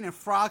swimming and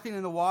frolicking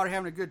in the water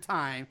having a good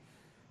time.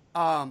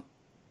 But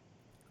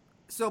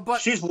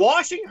she's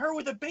washing her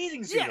with a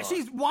bathing suit on. That's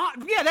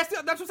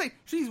what I'm saying.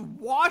 She's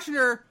washing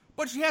her,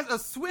 but she has a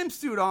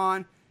swimsuit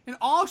on, and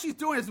all she's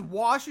doing is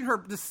washing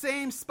the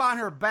same spot on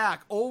her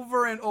back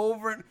over and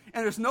over, and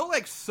there's no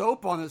like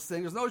soap on this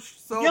thing. There's no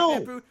soap.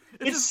 Yo,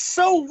 it's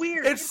so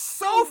weird. It's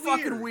so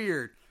fucking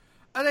weird.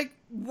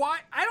 Why?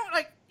 I don't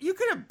like. You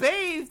could have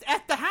bathed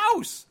at the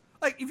house.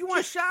 Like, if you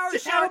want to shower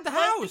at the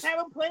house. Just have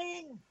them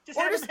playing. Just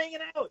have them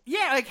hanging out.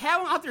 Yeah, like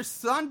have them out there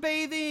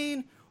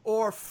sunbathing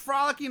or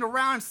frolicking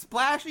around,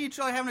 splashing each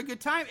other, having a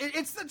good time.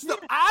 It's such the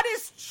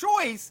oddest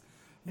choice.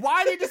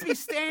 Why they just be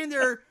standing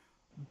there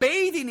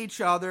bathing each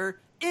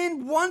other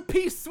in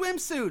one-piece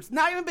swimsuits,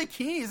 not even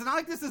bikinis? It's not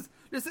like this is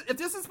if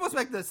this is supposed to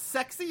be like the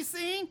sexy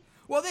scene.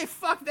 Well, they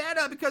fucked that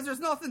up because there's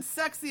nothing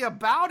sexy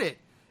about it.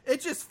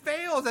 It just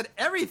fails at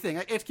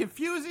everything. It's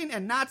confusing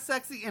and not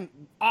sexy and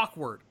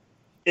awkward.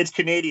 It's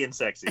Canadian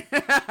sexy.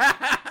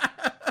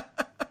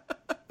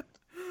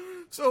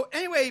 So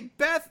anyway,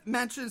 Beth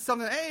mentions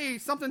something. Hey,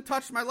 something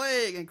touched my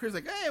leg, and Chris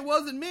like, hey, it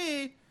wasn't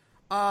me.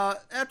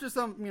 After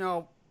some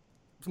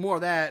more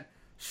of that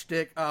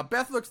shtick,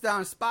 Beth looks down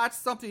and spots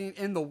something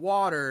in the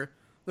water.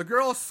 The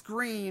girls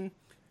scream.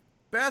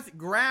 Beth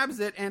grabs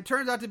it, and it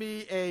turns out to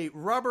be a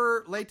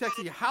rubber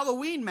latexy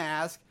Halloween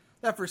mask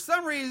that for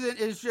some reason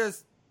is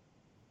just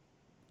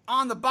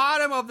on the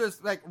bottom of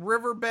this like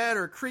riverbed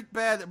or creek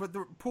bed with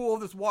the pool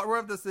of this water,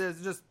 wherever this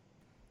is. It's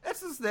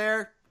just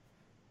there.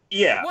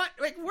 Yeah. What?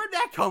 Like, where'd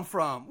that come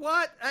from?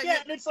 What?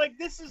 And it's like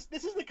this is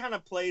the kind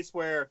of place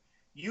where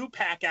you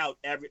pack out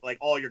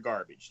all your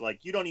garbage.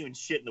 Like, you don't even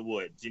shit in the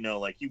woods.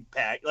 Like you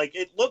pack. Like,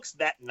 it looks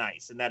that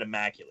nice and that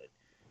immaculate.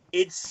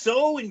 It's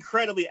so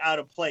incredibly out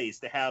of place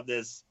to have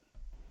this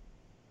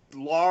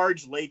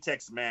large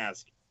latex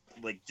mask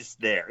like just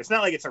there. It's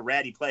not like it's a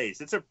ratty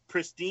place. It's a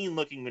pristine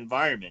looking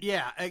environment.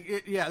 Yeah.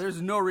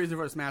 There's no reason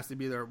for this mask to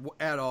be there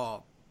at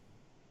all.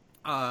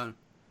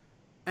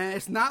 And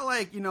it's not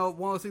like, one of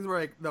those things where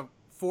like the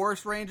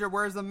forest ranger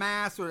wears the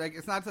mask, or like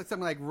it's not like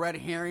something like red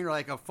herring or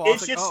like a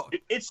false.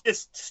 It's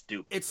just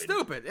stupid. It's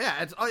stupid.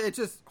 Yeah, it's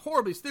just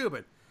horribly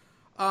stupid.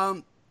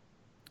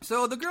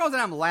 So the girls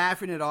and I'm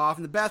laughing it off,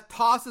 and Beth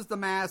tosses the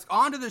mask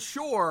onto the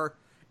shore,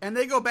 and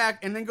they go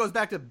back, and then goes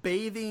back to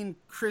bathing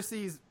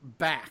Chrissy's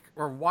back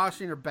or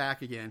washing her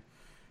back again.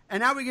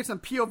 And now we get some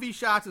POV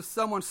shots of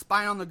someone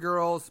spying on the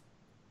girls.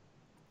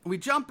 We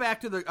jump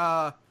back to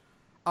the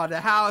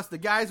the house. The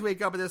guys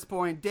wake up at this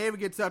point. David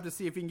gets up to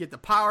see if he can get the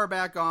power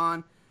back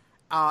on.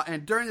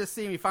 And during this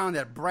scene, we found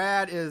that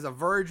Brad is a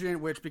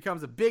virgin, which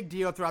becomes a big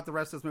deal throughout the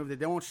rest of this movie.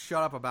 They don't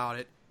shut up about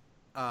it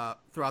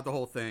throughout the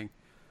whole thing.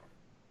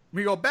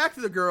 We go back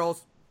to the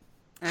girls,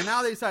 and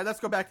now they decide, let's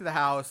go back to the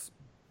house.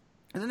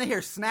 And then they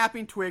hear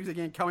snapping twigs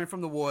again coming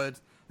from the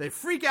woods. They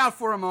freak out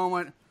for a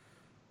moment,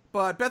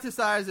 but Beth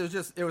decides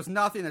it was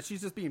nothing, that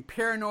she's just being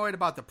paranoid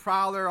about the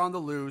prowler on the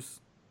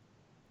loose.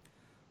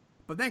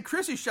 But then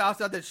Chrissy shouts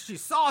out that she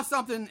saw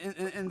something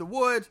in the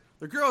woods.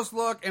 The girls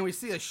look, and we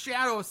see a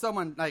shadow of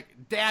someone,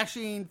 like,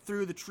 dashing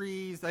through the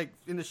trees, like,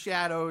 in the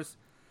shadows.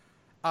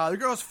 The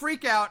girls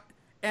freak out,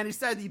 and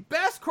decide the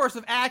best course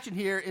of action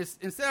here is,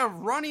 instead of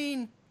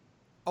running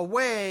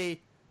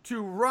away,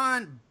 to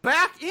run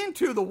back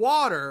into the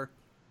water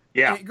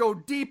and go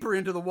deeper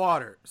into the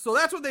water. So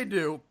that's what they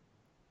do.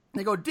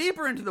 They go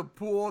deeper into the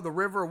pool, the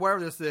river, wherever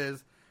this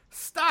is,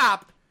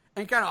 stop,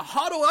 and kind of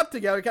huddle up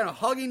together, kind of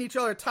hugging each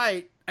other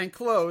tight and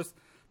close.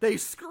 They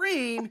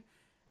scream,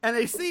 and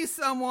they see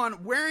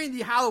someone wearing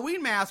the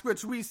Halloween mask,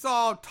 which we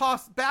saw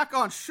tossed back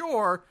on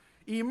shore,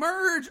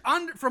 emerge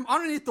from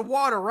underneath the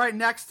water right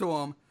next to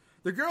him.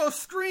 The girls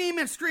scream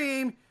and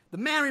scream. The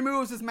man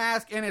removes his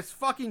mask, and it's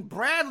fucking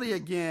Bradley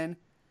again.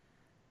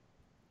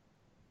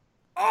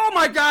 Oh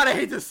my god, I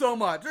hate this so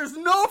much. There's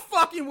no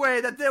fucking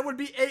way that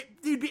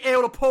he'd be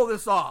able to pull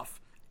this off.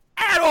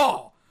 At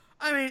all.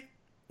 I mean,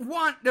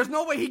 there's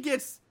no way he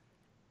gets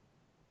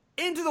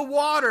into the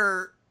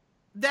water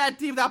that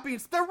deep without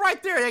being... They're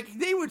right there. Like,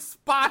 they would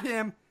spot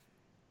him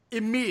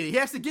immediately. He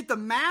has to get the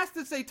mask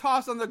that they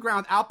toss on the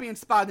ground without being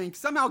spotted, and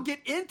somehow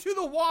get into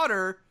the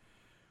water,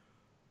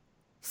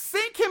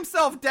 sink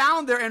himself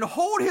down there, and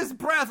hold his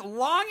breath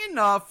long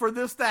enough for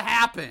this to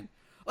happen.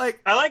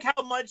 Like, I like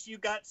how much you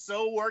got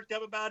so worked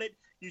up about it.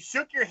 You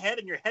shook your head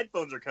and your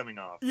headphones are coming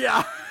off.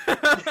 Yeah.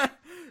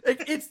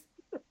 It's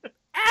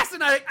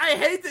asinine. I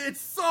hate it. It's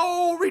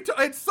so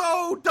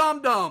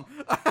dumb.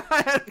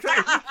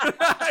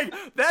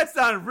 That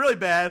sounded really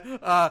bad.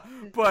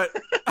 But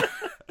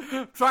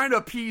trying to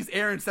appease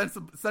Aaron's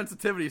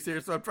sensitivities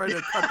here, so I'm trying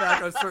to cut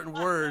back on a certain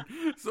word.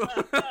 So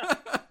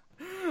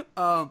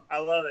I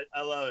love it.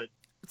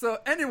 So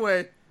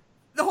anyway,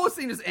 the whole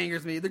scene just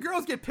angers me. The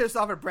girls get pissed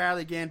off at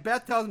Bradley again.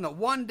 Beth tells them that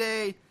one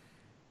day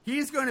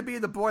he's going to be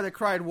the boy that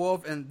cried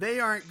wolf, and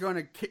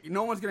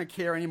no one's going to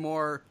care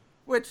anymore.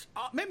 Which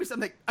maybe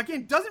something,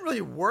 again, doesn't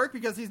really work,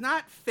 because he's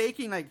not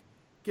faking, like,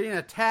 getting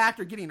attacked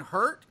or getting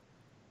hurt.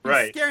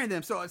 He's scaring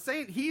them. So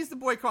saying he's the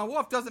boy crying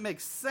wolf doesn't make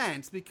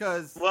sense,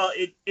 because... Well,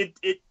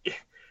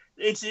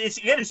 it's just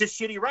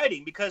shitty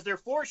writing, because they're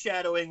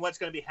foreshadowing what's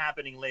going to be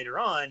happening later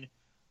on,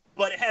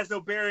 but it has no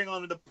bearing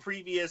on the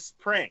previous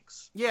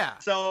pranks. Yeah.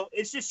 So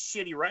it's just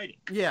shitty writing.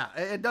 Yeah,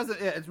 it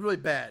doesn't. It's really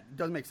bad. It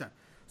doesn't make sense.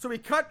 So we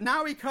cut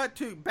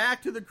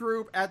back to the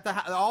group at the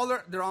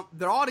house.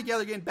 They're all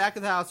together again, back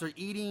at the house. They're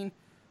eating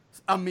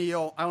a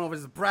meal. I don't know if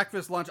it's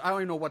breakfast, lunch. I don't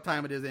even know what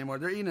time it is anymore.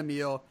 They're eating a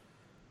meal.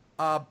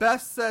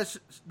 Beth says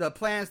the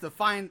plan is to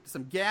find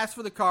some gas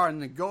for the car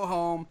and then go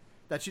home.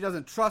 That she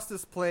doesn't trust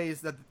this place.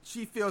 That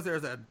she feels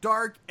there's a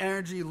dark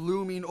energy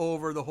looming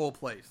over the whole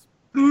place.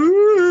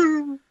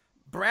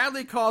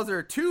 Bradley calls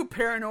her too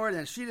paranoid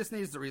and she just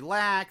needs to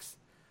relax.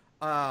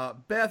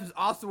 Beth is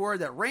also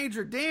worried that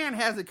Ranger Dan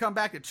hasn't come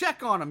back to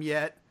check on him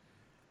yet.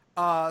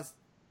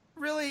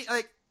 Really,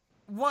 like,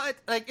 what?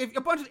 Like, if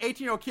a bunch of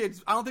 18-year-old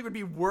kids, I don't think would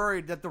be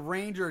worried that the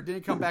Ranger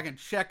didn't come back and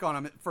check on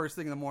him at first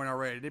thing in the morning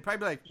already. They'd probably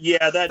be like,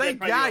 yeah, thank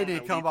God he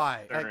didn't come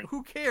by. Like,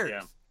 who cares?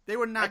 Yeah. They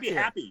would not I'd be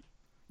care. happy.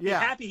 Yeah.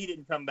 Be happy he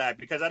didn't come back,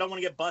 because I don't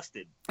want to get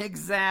busted.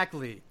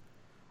 Exactly.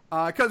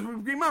 Because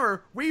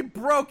remember, we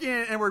broke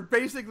in and we're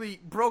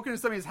basically broken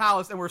into somebody's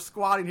house and we're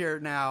squatting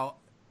here now.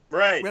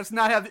 Right. Let's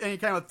not have any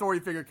kind of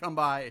authority figure come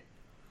by.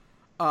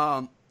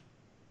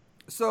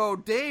 So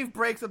Dave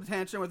breaks up the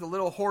tension with a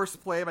little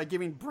horseplay by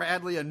giving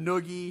Bradley a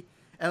noogie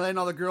and letting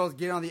all the girls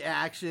get on the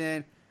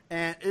action.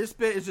 And this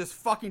bit is just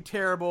fucking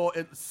terrible.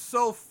 It's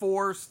so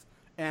forced.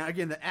 And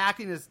again, the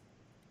acting is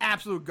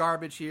absolute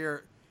garbage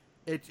here.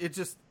 It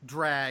just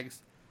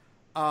drags.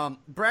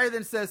 Bradley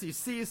then says he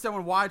sees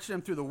someone watching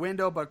him through the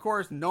window, but of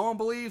course no one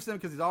believes him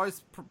because he's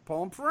always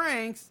pulling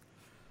pranks.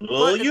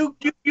 Well, you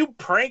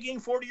pranking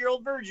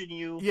 40-year-old virgin,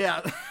 you.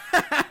 Yeah.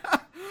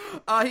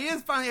 He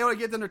is finally able to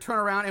get them to turn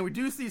around, and we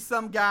do see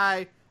some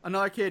guy,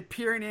 another kid,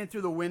 peering in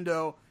through the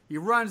window. He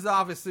runs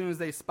off as soon as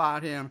they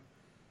spot him.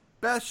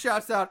 Beth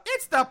shouts out,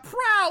 "It's the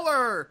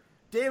Prowler!"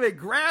 David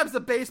grabs the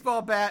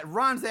baseball bat,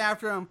 runs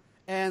after him,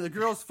 and the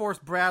girls force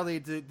Bradley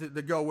to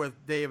go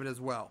with David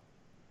as well.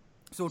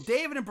 So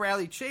David and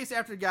Bradley chase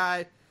after the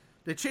guy.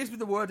 They chase through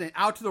the woods and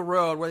out to the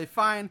road, where they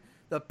find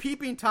the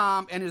Peeping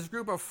Tom and his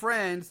group of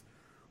friends,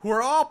 who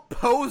are all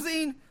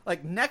posing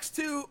like next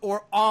to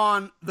or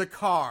on the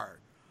car.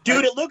 Dude,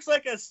 like, it looks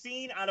like a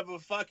scene out of a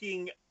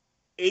fucking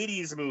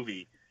 80s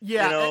movie.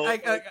 Yeah, you know?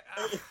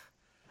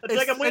 It's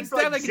like I'm waiting for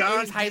like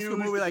John high school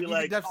movie,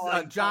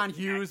 like John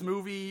Hughes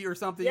movie or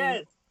something.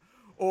 Yes.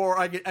 Or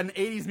like an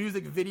 80s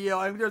music video.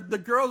 I mean, the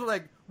girls are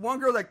like, one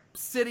girl like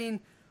sitting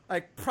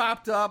like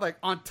propped up, like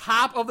on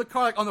top of the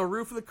car, like on the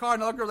roof of the car.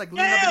 Another girl like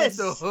leaning up against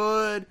the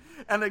hood,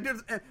 and like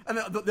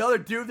the other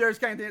dude there's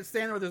kind of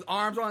standing with his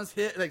arms on his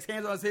hip, like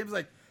hands on his hips,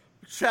 like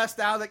chest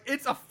out. Like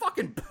it's a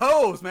fucking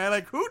pose, man.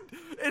 Like who?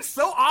 It's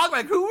so odd.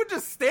 Like who would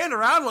just stand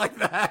around like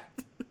that?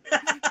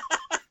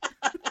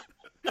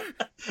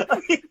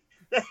 I mean,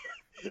 and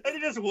they're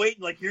just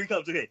waiting. Like here he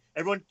comes. Okay,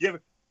 everyone,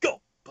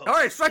 go. Pose. All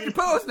right, strike your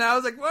pose now. I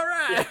was like, all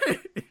right.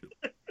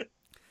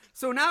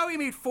 So now we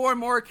meet 4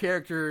 more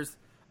characters.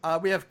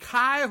 We have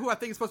Kyle, who I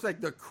think is supposed to be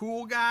like the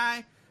cool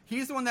guy.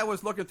 He's the one that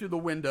was looking through the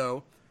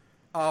window.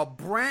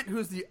 Brent,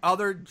 who's the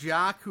other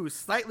jock, who's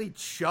slightly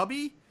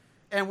chubby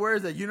and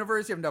wears a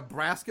University of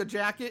Nebraska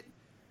jacket.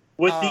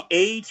 With the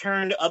A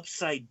turned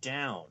upside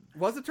down.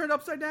 Was it turned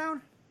upside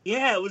down?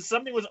 Yeah, it was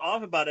something was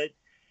off about it.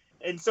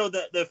 And so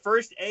the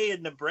first A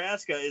in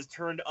Nebraska is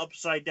turned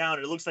upside down.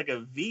 It looks like a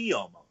V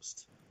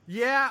almost.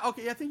 Yeah,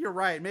 okay, I think you're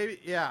right. Maybe,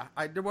 yeah.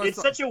 It's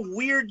such a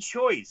weird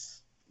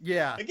choice.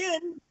 Yeah.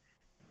 Again,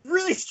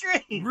 really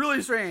strange.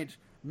 Really strange.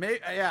 Maybe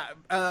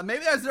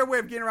that's their way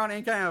of getting around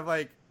any kind of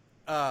like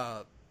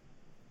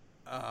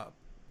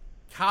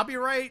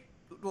copyright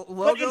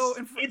logo.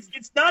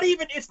 It's not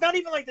even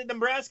like the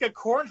Nebraska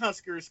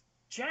Cornhuskers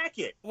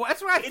jacket. Well,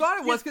 that's what I thought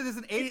it was because it's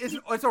an 80.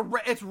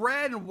 It's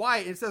red and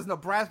white. It says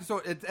Nebraska, so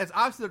it's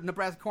obviously the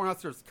Nebraska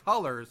Cornhuskers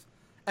colors.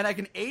 And like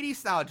an 80s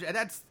style,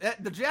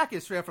 the jacket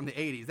is straight up from the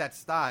 80s, that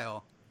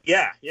style.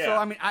 Yeah. So,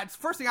 I mean,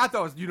 first thing I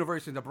thought was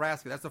University of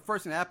Nebraska. That's the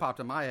first thing that popped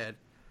in my head.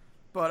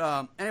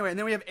 But anyway, and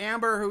then we have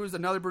Amber, who's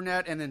another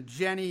brunette, and then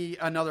Jenny,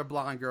 another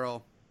blonde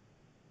girl.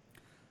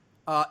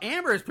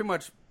 Amber is pretty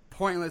much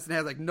pointless and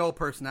has like no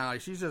personality.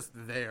 She's just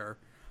there.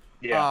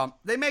 Yeah.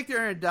 They make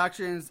their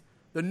introductions.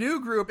 The new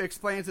group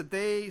explains that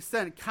they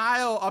sent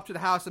Kyle up to the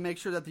house to make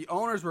sure that the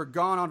owners were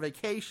gone on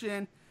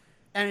vacation.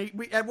 And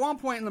at one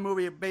point in the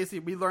movie, basically,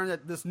 we learned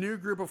that this new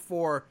group of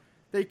 4,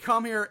 they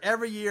come here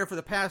every year for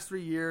the past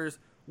 3 years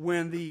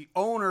when the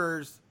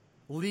owners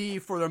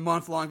leave for their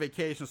month-long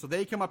vacation. So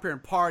they come up here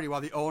and party while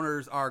the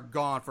owners are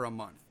gone for a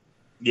month.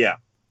 Yeah.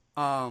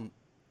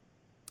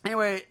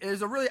 Anyway,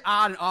 there's a really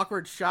odd and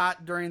awkward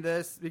shot during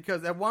this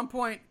because at one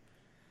point,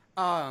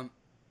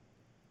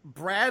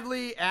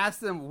 Bradley asks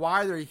them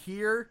why they're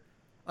here.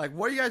 Like,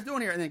 what are you guys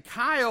doing here? And then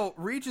Kyle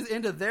reaches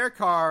into their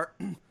car.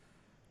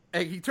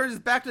 And he turns his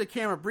back to the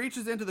camera,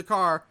 reaches into the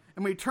car,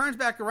 and when he turns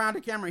back around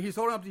to camera, he's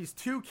holding up these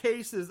 2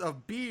 cases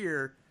of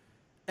beer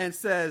and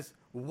says,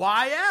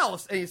 "Why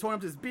else?" And he's holding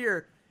up this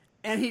beer,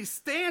 and he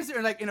stands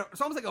there like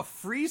it's almost like a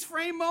freeze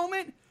frame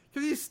moment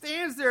because he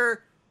stands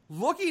there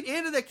looking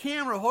into the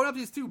camera, holding up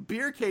these 2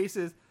 beer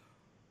cases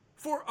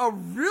for a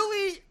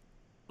really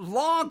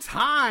long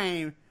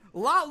time, a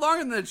lot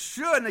longer than it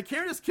should, and the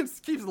camera just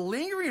keeps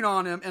lingering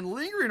on him and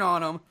lingering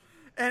on him.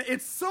 And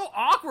it's so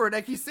awkward.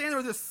 Like, he's standing there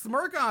with this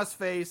smirk on his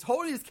face,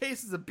 holding these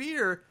cases of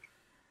beer.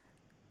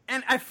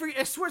 And I swear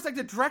it's like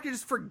the director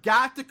just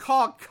forgot to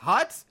call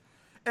cut.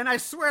 And I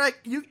swear,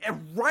 like,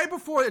 right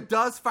before it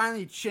does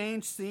finally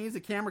change scenes, the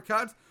camera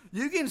cuts,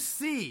 you can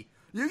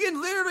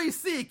literally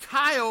see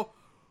Kyle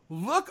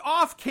look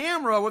off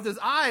camera with his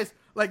eyes,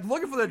 like,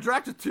 looking for the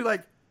director to,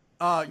 like,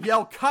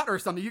 yell cut or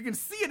something. You can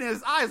see it in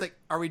his eyes, like,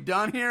 are we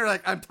done here?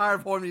 Like, I'm tired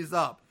of holding these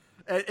up.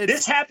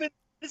 This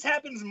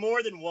happens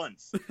more than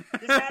once.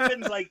 This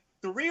happens like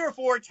 3 or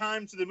 4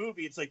 times in the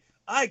movie. It's like,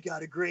 I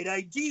got a great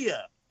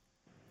idea.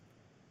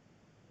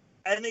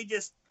 And they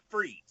just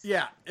freeze.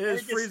 Yeah,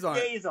 it freeze on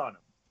stays on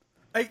them.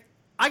 Like,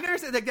 I gotta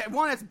say, like,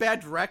 one, that's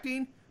bad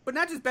directing, but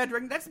not just bad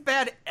directing, that's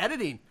bad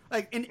editing.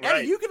 Like, in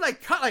editing, you could,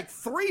 like, cut, like,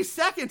 3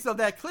 seconds of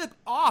that clip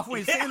off when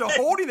he's standing there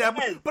holding them.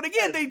 But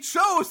again, they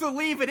chose to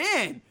leave it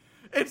in.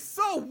 It's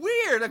so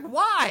weird. Like,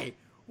 why?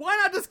 Why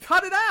not just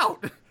cut it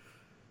out?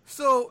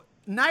 So,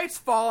 night's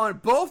fallen.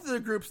 Both of the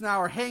groups now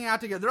are hanging out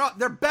together.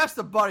 They're best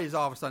of buddies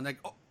all of a sudden. Like,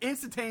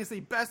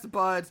 instantaneously, best of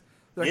buds.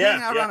 They're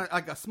hanging out around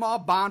a small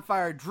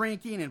bonfire,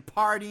 drinking and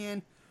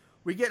partying.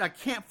 We get a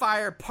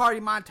campfire party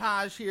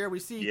montage here. We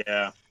see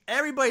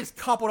everybody's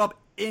coupled up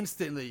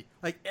instantly.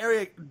 Like,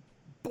 every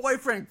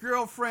boyfriend,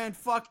 girlfriend,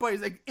 fuck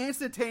buddies. Like,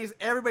 instantaneous.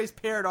 Everybody's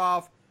paired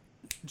off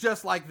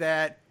just like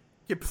that.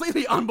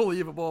 Completely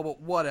unbelievable,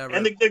 but whatever.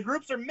 And the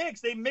groups are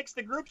mixed. They mix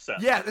the groups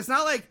up. Yeah, it's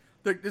not like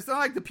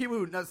the people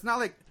who. It's not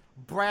like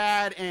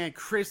Brad and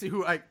Chrissy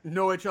who like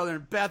know each other,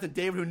 and Beth and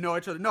David who know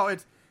each other. No,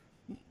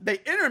 they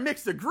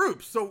intermix the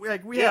groups. So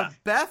like we have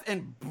Beth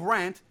and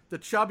Brent, the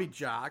chubby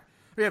jock.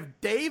 We have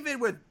David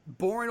with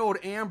boring old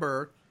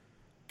Amber,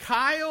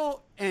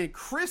 Kyle and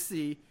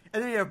Chrissy,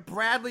 and then you have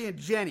Bradley and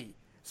Jenny.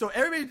 So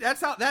everybody,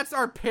 that's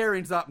our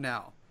pairings up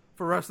now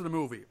for the rest of the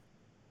movie.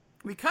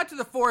 We cut to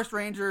the Forest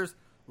Ranger's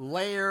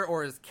lair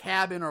or his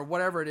cabin or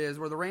whatever it is,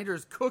 where the ranger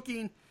is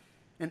cooking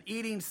and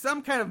eating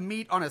some kind of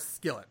meat on a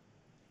skillet.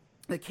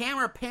 The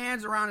camera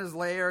pans around his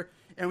lair,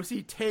 and we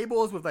see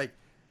tables with like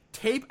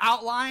tape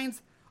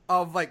outlines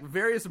of like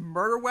various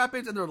murder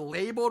weapons, and they're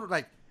labeled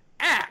like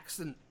axe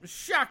and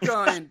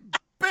shotgun and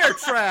bear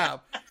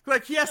trap.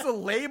 Like he has to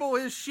label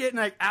his shit and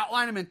like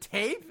outline them in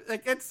tape.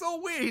 Like it's so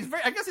weird.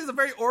 I guess he's a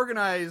very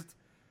organized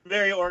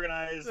Very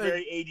organized,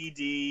 very ADD,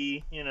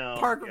 you know.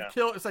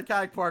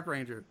 Psychotic park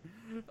ranger.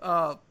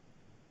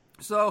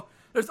 So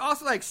there's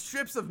also like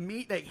strips of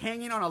meat like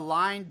hanging on a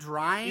line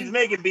drying. He's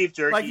making beef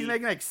jerky. Like he's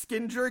making like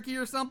skin jerky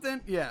or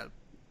something. Yeah.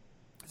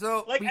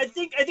 So like I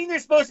think they're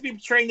supposed to be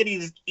portraying that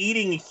he's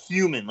eating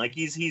human, like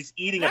he's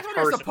eating a person. That's what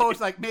they're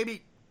supposed, like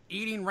maybe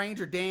eating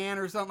Ranger Dan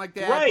or something like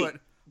that. Right.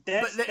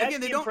 But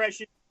again, the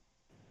impression.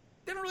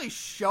 They don't really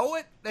show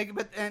it,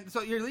 and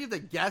so you leave the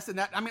guess, and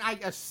that, I mean, I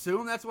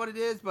assume that's what it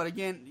is, but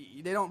again,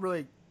 they don't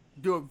really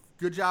do a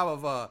good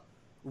job of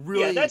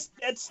really. Yeah, that's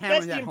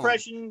the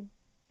impression. Home.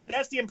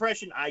 That's the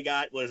impression I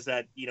got, was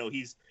that, you know,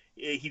 he's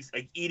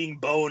like eating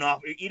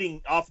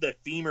off the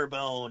femur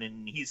bone,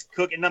 and he's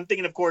cooking. And I'm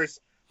thinking, of course,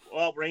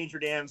 well, Ranger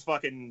Dan's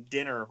fucking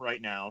dinner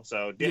right now,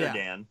 so dinner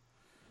Dan.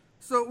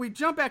 So we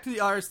jump back to the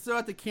others, still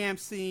at the camp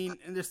scene,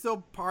 and they're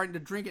still partying to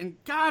drink, and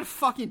god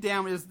fucking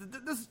damn it,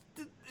 this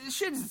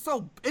shit is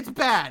it's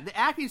bad. The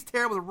acting's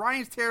terrible, the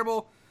writing's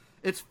terrible,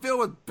 it's filled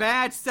with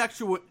bad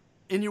sexual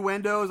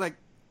innuendos, like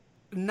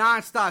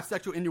non-stop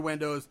sexual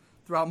innuendos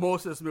throughout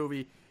most of this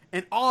movie,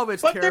 and all of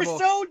it's terrible. But they're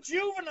so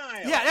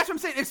juvenile! Yeah, that's what I'm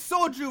saying, it's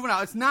so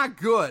juvenile, it's not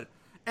good.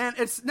 And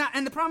it's not,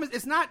 and the problem is,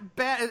 it's not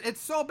bad,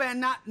 it's so bad,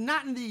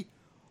 not in the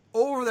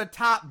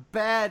over-the-top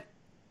bad,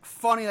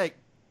 funny, like,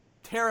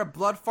 Tara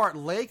Bloodfart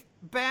Lake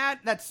bad,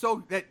 that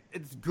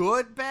it's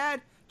good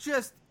bad,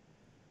 just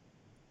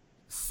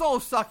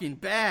soul-sucking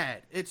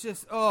bad. It's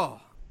just, I'm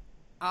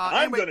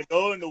gonna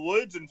go in the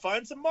woods and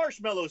find some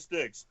marshmallow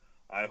sticks.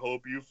 I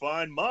hope you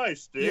find my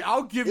stick. Yeah,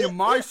 I'll give you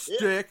my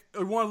stick.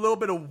 I want a little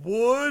bit of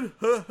wood.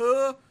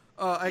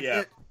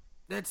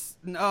 It's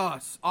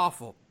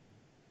awful.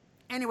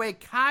 Anyway,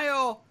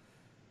 Kyle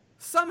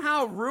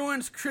somehow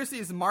ruins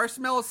Chrissy's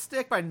marshmallow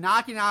stick by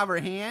knocking it out of her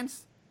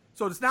hands.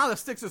 So it's now the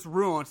stick's just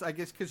ruined, I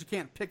guess, because you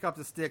can't pick up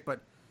the stick.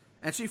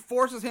 And she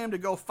forces him to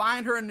go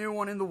find her a new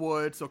one in the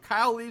woods. So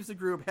Kyle leaves the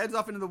group, heads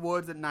off into the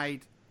woods at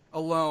night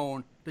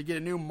alone to get a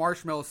new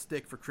marshmallow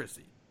stick for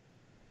Chrissy.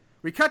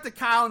 We cut to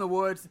Kyle in the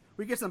woods.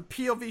 We get some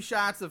POV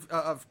shots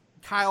of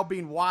Kyle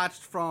being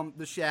watched from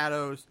the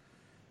shadows.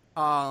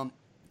 Kyle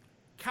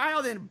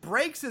then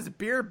breaks his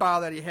beer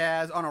bottle that he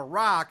has on a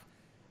rock,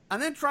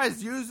 and then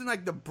tries using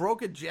like the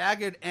broken,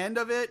 jagged end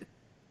of it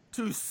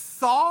to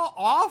saw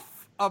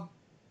off a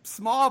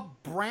small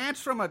branch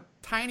from a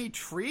tiny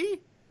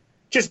tree.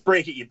 Just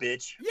break it, you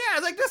bitch. Yeah,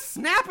 like just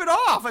snap it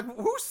off. Like,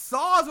 who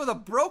saws with a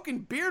broken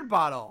beer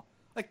bottle?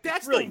 Like,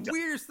 that's really the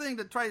weirdest thing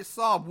to try to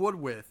saw wood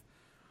with.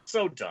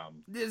 So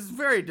dumb. It's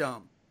very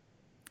dumb.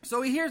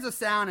 So he hears a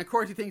sound, and of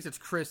course he thinks it's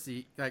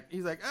Chrissy. Like,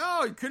 he's like,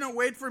 oh, you couldn't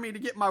wait for me to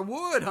get my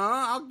wood,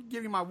 huh? I'll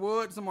give you my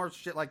wood, some more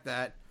shit like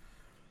that.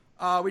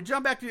 We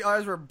jump back to the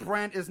others where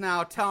Brent is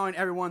now telling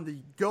everyone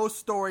the ghost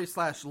story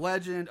 /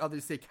 legend of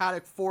the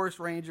psychotic forest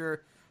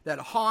ranger that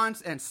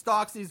haunts and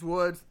stalks these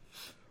woods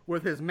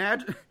with his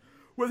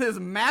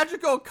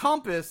magical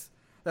compass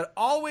that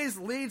always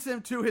leads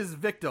him to his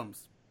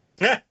victims.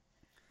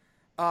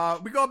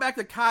 We go back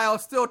to Kyle,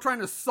 still trying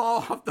to saw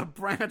off the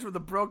branch with a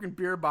broken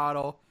beer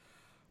bottle.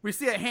 We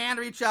see a hand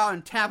reach out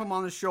and tap him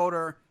on the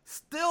shoulder.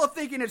 Still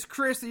thinking it's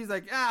Chris. He's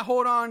like,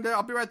 hold on,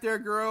 I'll be right there,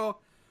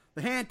 girl.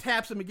 The hand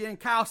taps him again.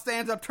 Kyle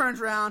stands up, turns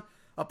around.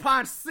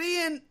 Upon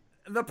seeing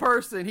the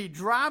person, he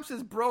drops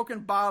his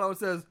broken bottle and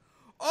says,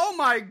 oh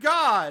my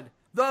God,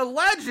 the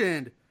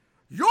legend.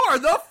 You're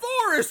the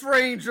Forest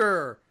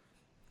Ranger.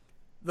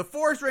 The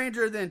Forest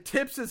Ranger then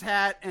tips his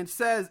hat and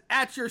says,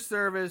 at your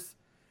service.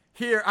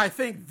 Here, I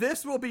think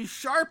this will be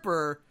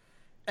sharper.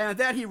 And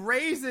that he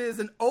raises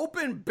an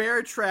open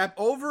bear trap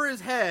over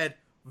his head,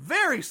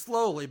 very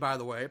slowly, by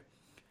the way.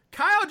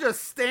 Kyle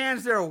just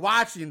stands there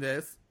watching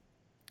this.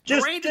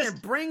 Ranger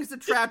brings the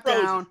trap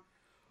down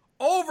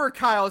over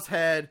Kyle's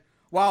head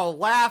while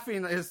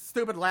laughing his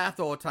stupid laugh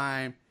the whole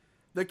time.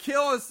 The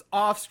kill is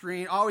off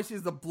screen. Always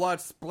sees the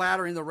blood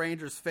splattering the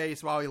Ranger's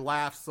face while he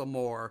laughs some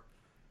more.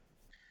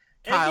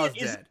 Kyle is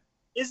dead.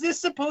 Is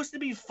this supposed to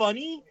be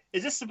funny?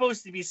 Is this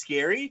supposed to be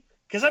scary?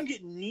 Because I'm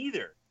getting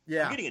neither.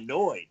 Yeah. I'm getting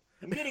annoyed.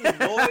 And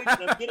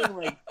I'm getting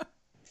like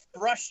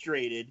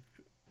frustrated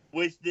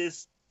with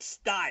this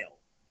style.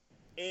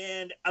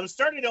 And I'm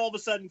starting to all of a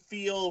sudden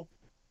feel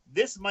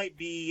this might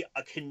be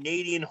a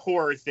Canadian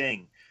horror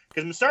thing.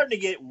 Because I'm starting to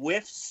get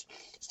whiffs,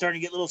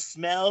 starting to get a little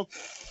smell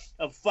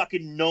of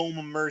fucking No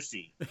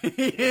Mercy.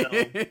 You know?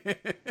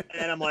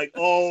 And I'm like,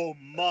 oh,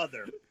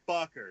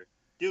 motherfucker.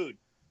 Dude,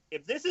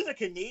 if this is a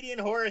Canadian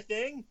horror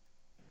thing,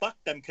 fuck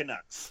them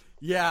Canucks.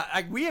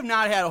 Yeah, we have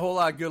not had a whole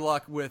lot of good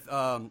luck with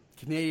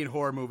Canadian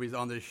horror movies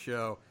on this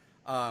show.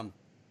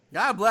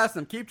 God bless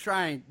them. Keep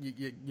trying,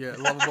 you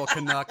lovable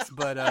Canucks,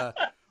 but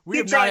we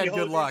have not had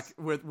good luck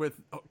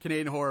with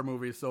Canadian horror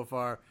movies so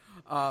far.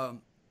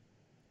 And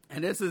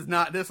this was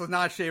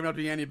not shaping up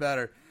to be any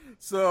better.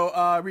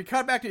 So we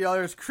cut back to the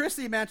others.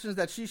 Chrissy mentions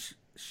that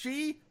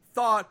she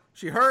thought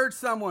she heard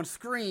someone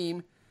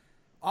scream.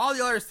 All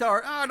the others tell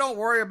her, oh, don't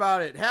worry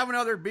about it. Have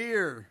another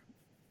beer.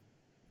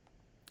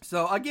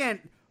 So again,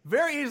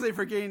 very easily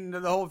forgetting the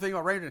whole thing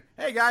about Ranger.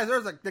 Hey guys,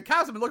 the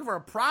cops have been looking for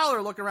a prowler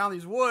looking around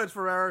these woods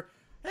forever.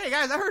 Hey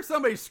guys, I heard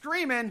somebody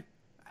screaming.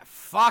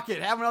 fuck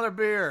it, have another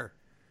beer.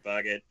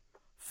 Fuck it.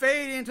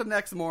 Fade into the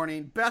next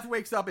morning. Beth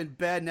wakes up in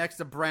bed next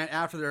to Brent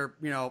after their,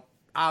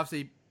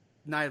 obviously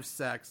night of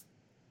sex.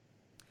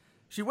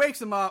 She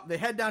wakes him up. They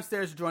head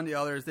downstairs to join the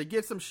others. They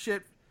get some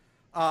shit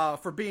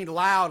for being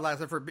loud last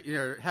night, for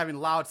having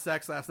loud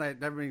sex last night.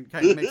 Everybody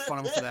kind of makes fun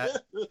of him for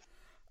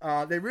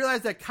that. They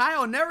realize that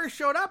Kyle never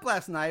showed up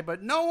last night,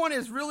 but no one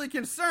is really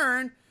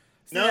concerned.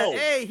 So No. that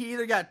A, he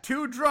either got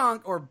too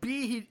drunk, or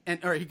B,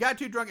 he got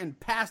too drunk and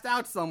passed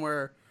out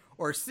somewhere,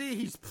 or C,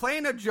 he's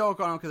playing a joke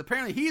on him because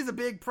apparently he's a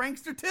big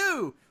prankster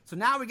too. So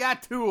now we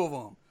got two of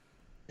them.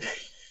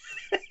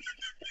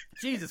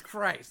 Jesus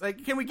Christ!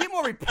 Like, can we get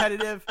more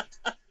repetitive?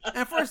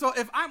 And first of all,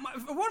 if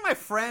one of my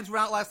friends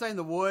went out last night in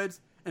the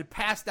woods and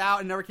passed out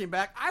and never came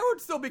back, I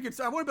would still be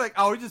concerned. I wouldn't be like,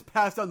 oh, he just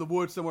passed out in the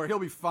woods somewhere. He'll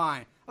be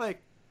fine.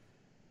 Like,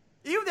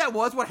 even if that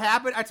was what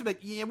happened, I'd be like,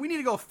 yeah, we need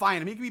to go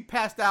find him. He could be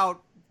passed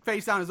out,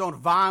 face down his own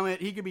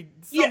vomit. He could be,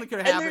 something could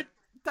have happened.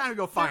 Time to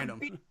go find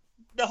him.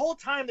 The whole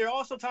time they're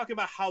also talking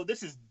about how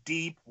this is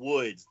deep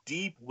woods,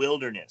 deep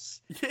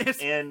wilderness. Yes.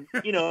 And,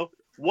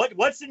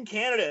 what's in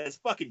Canada is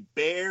fucking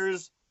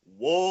bears,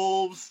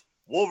 wolves,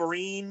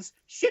 wolverines,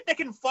 shit that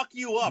can fuck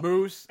you up.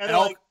 Moose, and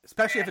elk,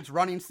 especially if it's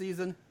running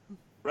season.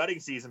 Running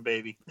season,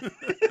 baby.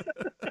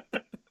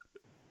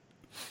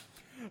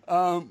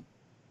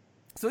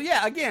 So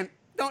yeah, again,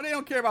 they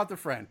don't care about their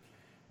friend.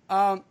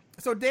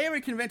 So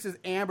David convinces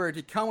Amber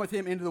to come with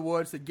him into the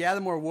woods to gather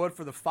more wood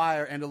for the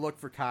fire and to look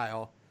for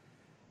Kyle.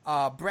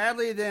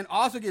 Bradley then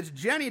also gets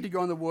Jenny to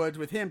go in the woods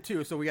with him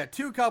too. So we got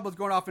two couples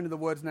going off into the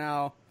woods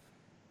now.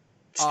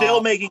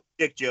 Still making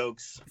dick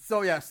jokes.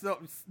 So yeah, still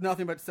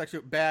nothing but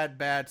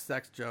bad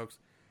sex jokes.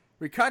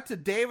 We cut to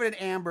David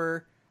and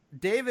Amber.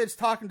 David's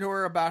talking to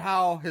her about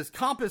how his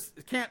compass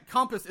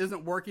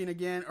isn't working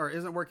again, or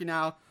isn't working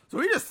now. So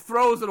he just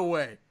throws it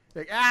away.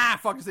 Like,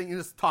 fuck this thing, and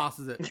just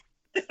tosses it.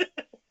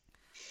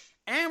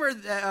 Amber,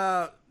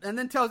 and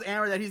then tells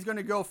Amber that he's going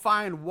to go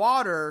find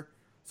water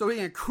so he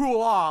can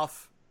cool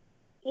off.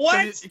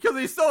 What? Because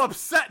he's so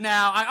upset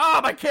now.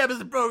 My campus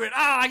is broken.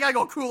 I gotta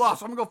go cool off,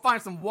 so I'm gonna go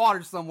find some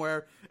water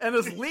somewhere. And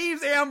just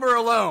leaves Amber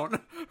alone.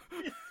 What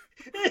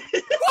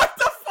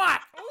the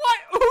fuck? What?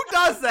 Who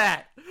does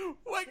that?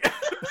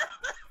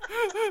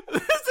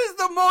 This is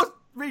the most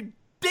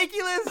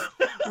ridiculous,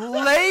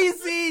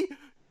 lazy,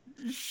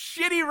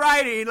 shitty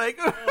writing. Like,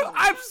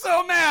 I'm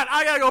so mad.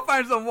 I gotta go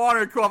find some water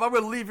and cool off. I'm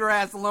gonna leave your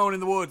ass alone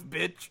in the woods,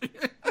 bitch.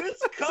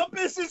 This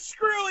compass is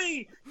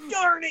screwy.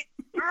 Darn it.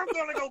 I'm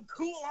gonna go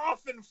cool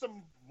off in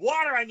some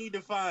water I need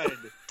to find.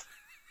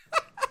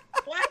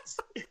 What?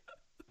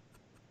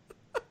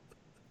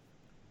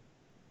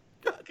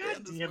 God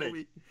damn this it.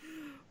 movie.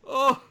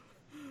 Oh,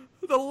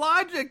 the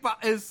logic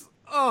is,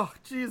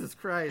 Jesus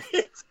Christ.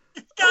 It's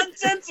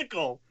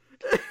nonsensical.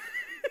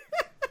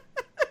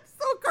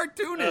 So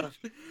cartoonish.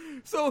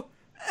 So,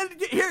 and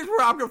here's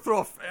where I'm going to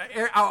throw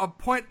a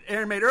point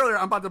Aaron made earlier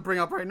I'm about to bring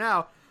up right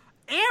now.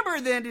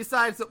 Amber then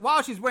decides that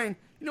while she's waiting,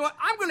 you know what,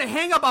 I'm going to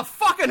hang up a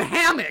fucking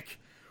hammock.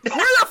 Where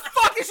the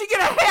fuck did she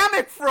get a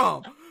hammock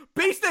from?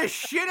 Beats the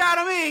shit out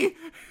of me.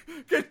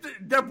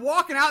 They're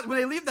walking out. When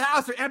they leave the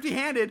house, they're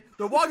empty-handed.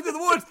 They're walking through the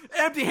woods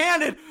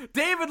empty-handed.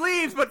 David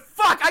leaves, but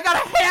fuck, I got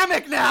a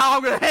hammock now.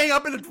 I'm going to hang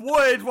up in the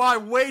woods while I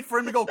wait for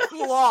him to go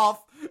cool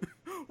off.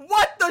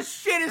 What the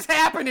shit is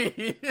happening?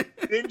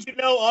 Didn't you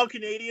know all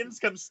Canadians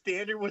come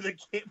standard with a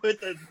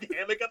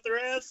hammock up their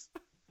ass?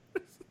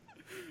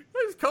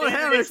 It's called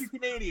Hammock hammocks. makes you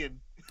Canadian.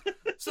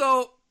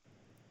 So,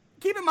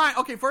 keep in mind,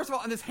 okay, first of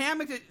all, in this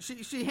hammock,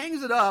 she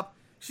hangs it up.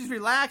 She's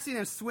relaxing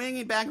and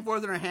swinging back and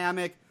forth in her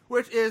hammock,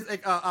 which is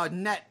a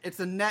net.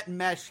 It's a net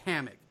mesh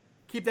hammock.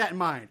 Keep that in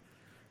mind.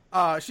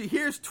 She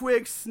hears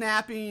twigs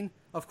snapping.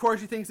 Of course,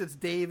 she thinks it's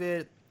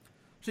David.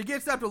 She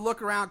gets up to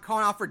look around,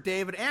 calling out for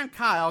David and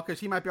Kyle,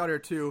 because he might be out here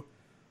too.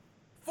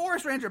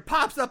 Forest Ranger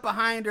pops up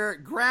behind her,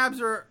 grabs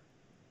her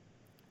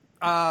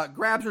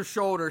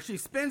shoulder. She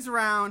spins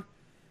around,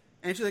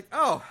 and she's like,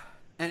 oh.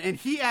 And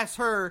he asks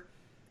her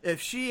if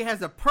she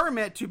has a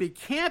permit to be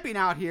camping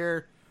out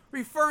here,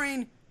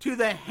 referring to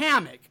the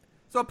hammock.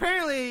 So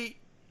apparently,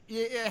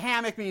 a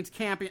hammock means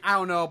camping. I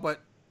don't know,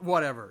 but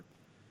whatever.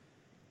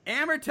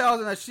 Amber tells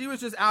him that she was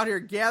just out here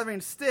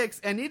gathering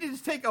sticks and needed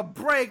to take a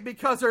break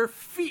because her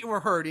feet were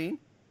hurting.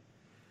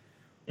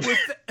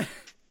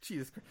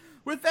 Jesus Christ.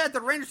 With that,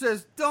 the ranger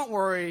says, don't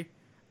worry,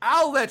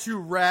 I'll let you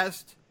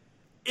rest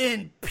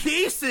in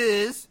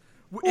pieces.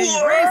 And he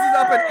raises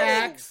up an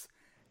axe.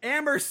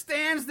 Amber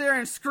stands there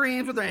and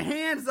screams with her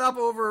hands up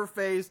over her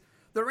face.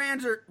 The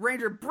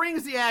ranger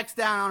brings the axe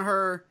down on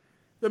her.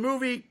 The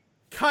movie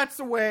cuts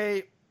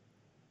away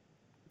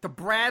to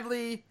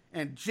Bradley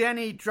and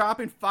Jenny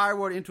dropping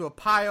firewood into a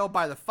pile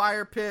by the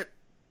fire pit.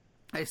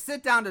 They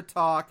sit down to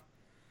talk.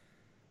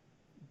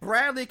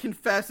 Bradley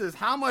confesses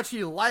how much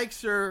he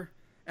likes her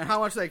and how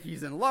much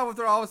he's in love with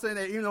her all of a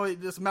sudden, even though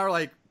it just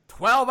met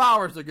 12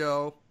 hours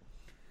ago.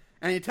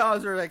 And he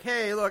tells her,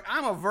 hey, look,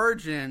 I'm a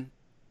virgin.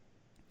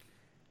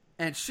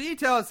 And she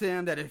tells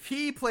him that if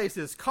he plays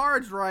his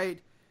cards right,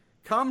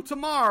 come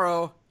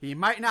tomorrow, he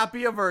might not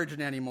be a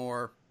virgin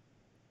anymore.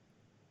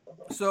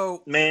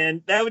 So,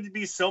 man, that would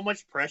be so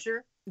much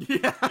pressure.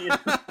 Yeah. You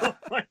know?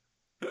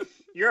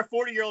 You're a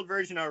 40-year-old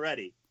virgin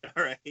already.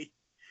 All right.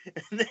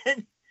 And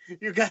then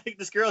you got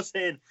this girl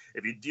saying,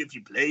 if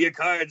you play your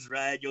cards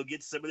right, you'll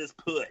get some of this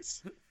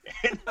puss.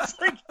 And it's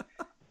like,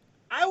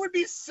 I would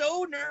be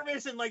so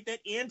nervous, and like that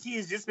ante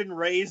has just been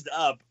raised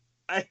up.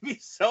 I'd be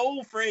so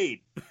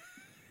afraid.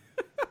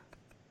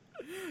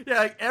 Yeah,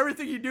 like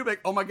everything you do,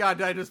 like, oh my god,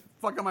 did I just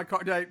fuck up my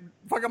card? Did I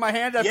fuck up my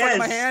hand? Did I fuck up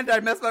my hand? Did I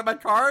mess up my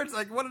cards?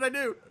 Like, what did I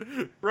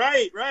do?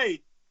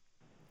 Right.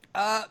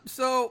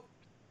 So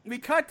we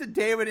cut to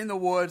David in the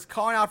woods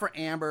calling out for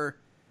Amber.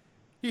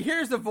 He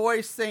hears the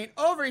voice saying,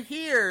 over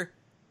here.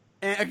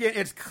 And again,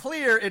 it's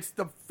clear it's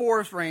the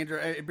forest ranger.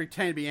 It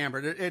pretended to be Amber.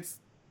 It's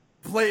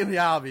blatantly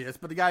obvious,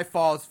 but the guy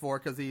falls for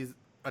it because he's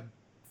a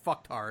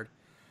fucktard.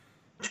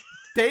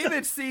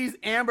 David sees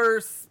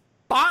Amber's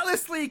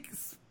spotlessly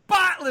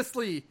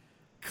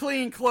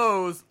clean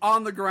clothes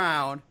on the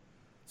ground.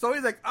 So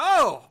he's like,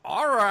 oh,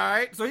 all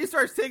right. So he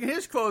starts taking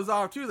his clothes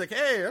off too. He's like,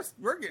 hey,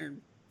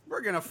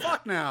 we're gonna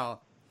fuck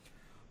now.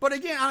 But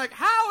again, I'm like,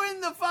 how in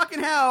the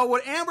fucking hell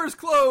would Amber's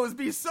clothes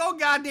be so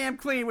goddamn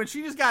clean when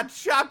she just got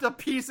chopped to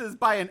pieces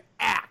by an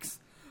axe?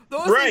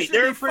 Those things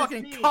should be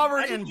fucking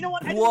covered in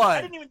blood.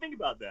 I didn't even think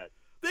about that.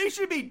 They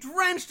should be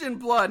drenched in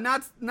blood,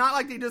 not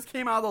like they just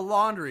came out of the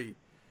laundry.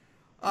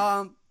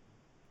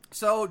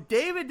 So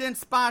David then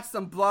spots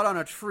some blood on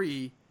a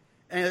tree,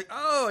 and like,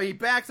 oh, he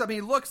backs up and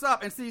he looks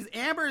up and sees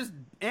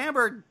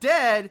Amber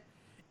dead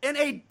in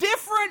a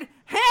different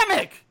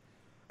hammock.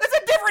 It's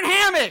a different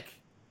hammock.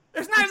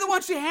 It's not even the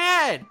one she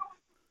had.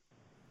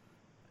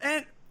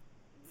 And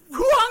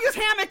who hung this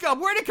hammock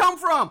up? Where'd it come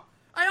from?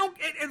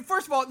 And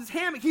first of all, this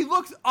hammock, he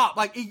looks up,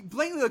 like he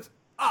blatantly looks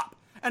up.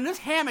 And this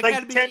hammock like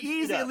had to be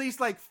easily at least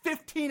like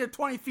 15 to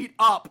 20 feet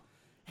up,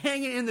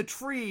 hanging in the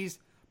trees,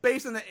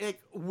 based on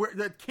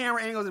the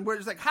camera angles, and we're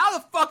just like, how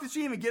the fuck did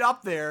she even get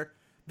up there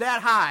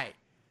that high?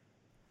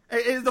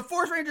 Is the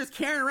Forest Rangers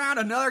carrying around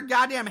another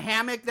goddamn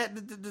hammock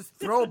that just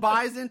throw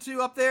buys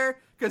into up there?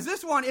 Because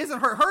this one isn't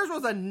hers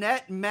was a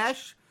net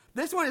mesh.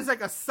 This one is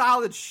like a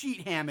solid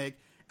sheet hammock.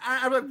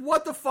 I'm like,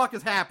 what the fuck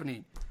is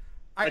happening?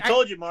 I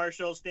told you,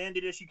 Marshall,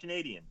 standard issue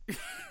Canadian.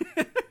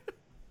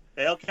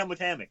 They all come with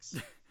hammocks.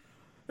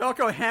 They all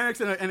come with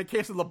hammocks and a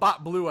case of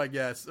Labatt Blue, I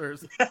guess. Or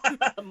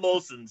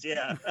Molson's,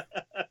 yeah.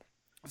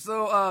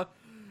 So,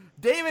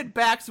 David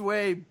backs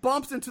away,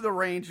 bumps into the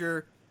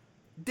Ranger.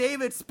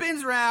 David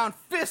spins around,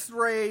 fist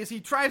raised. He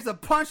tries to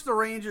punch the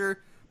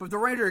Ranger, but the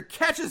Ranger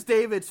catches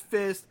David's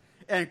fist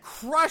and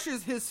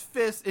crushes his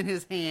fist in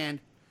his hand,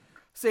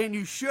 saying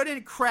you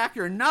shouldn't crack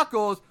your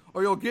knuckles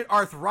or you'll get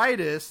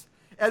arthritis,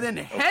 and then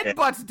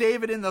headbutts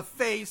David in the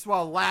face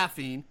while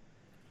laughing.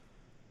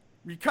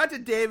 We cut to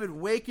David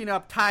waking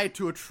up tied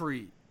to a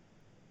tree.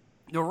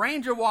 The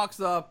Ranger walks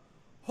up,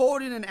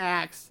 holding an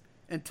axe,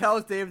 and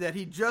tells David that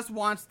he just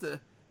wants to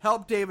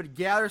help David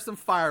gather some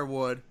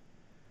firewood.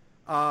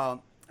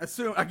 I'm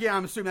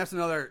assuming that's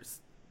another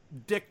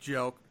dick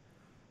joke.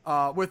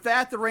 With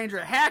that, the Ranger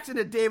hacks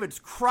into David's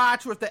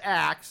crotch with the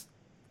axe.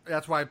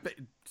 That's why I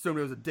assumed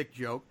it was a dick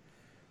joke.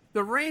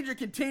 The Ranger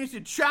continues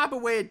to chop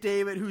away at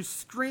David, who's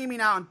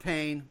screaming out in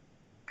pain.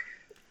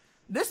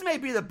 This may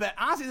be the best.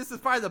 Honestly, this is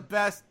probably the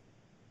best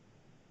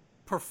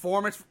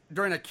performance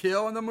during a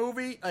kill in the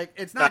movie. Like,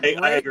 it's not great,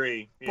 I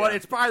agree. Yeah. But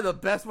it's probably the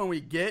best one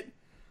we get.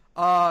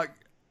 So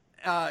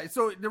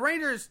the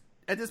Rangers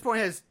at this point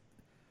has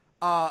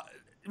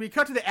we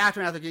cut to the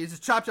aftermath. Okay, he's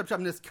just chop,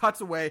 and this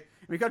cuts away.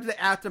 And we cut to the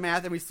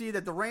aftermath, and we see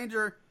that the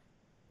Ranger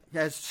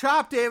has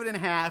chopped David in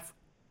half.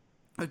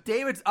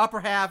 David's upper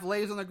half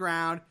lays on the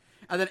ground,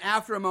 and then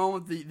after a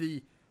moment,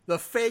 the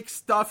fake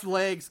stuffed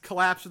legs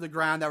collapse to the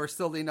ground that were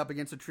still leaning up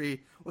against a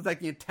tree with like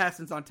the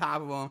intestines on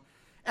top of them.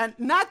 And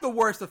not the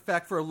worst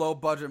effect for a low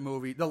budget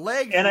movie. The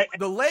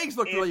legs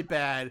look really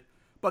bad,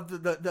 but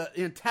the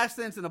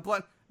intestines and the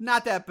blood,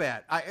 not that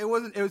bad.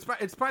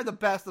 It's probably the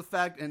best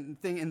effect and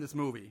thing in this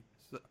movie.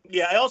 So.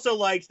 Yeah, I also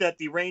liked that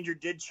the Ranger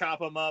did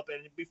chop him up,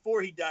 and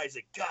before he dies,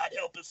 like, God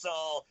help us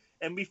all.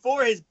 And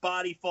before his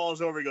body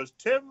falls over, he goes,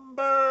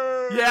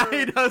 timber. Yeah,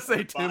 he does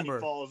say his timber.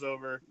 Body falls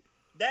over.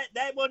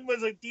 That one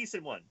was a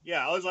decent one.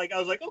 Yeah, I was like,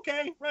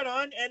 okay, right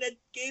on, and it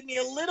gave me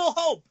a little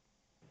hope,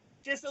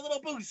 just a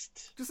little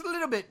boost, just a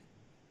little bit,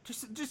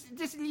 just a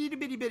little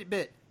bitty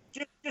bit,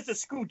 just a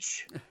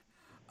scooch.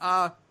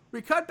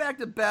 We cut back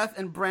to Beth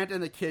and Brent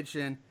in the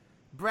kitchen.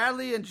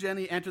 Bradley and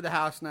Jenny enter the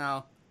house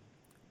now.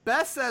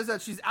 Beth says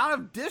that she's out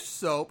of dish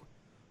soap,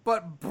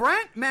 but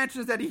Brent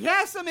mentions that he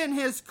has some in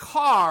his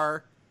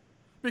car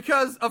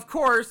because, of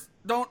course,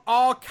 don't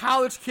all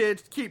college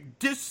kids keep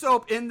dish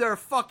soap in their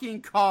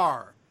fucking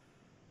car?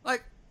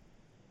 Like,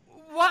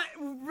 what?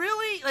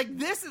 Really? Like,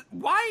 this is...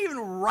 Why even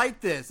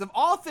write this? Of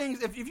all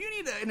things, if you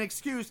need an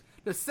excuse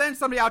to send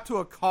somebody out to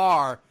a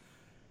car,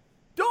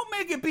 don't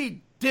make it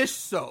be dish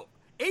soap.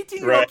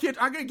 18-year-old kids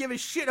aren't going to give a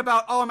shit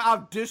about, oh, I'm out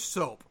of dish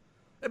soap.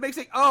 It makes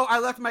it, oh, I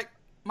left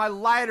my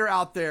lighter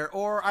out there,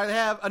 or I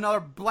have another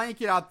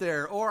blanket out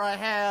there, or I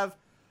have,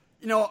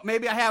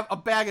 maybe I have a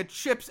bag of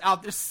chips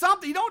out there.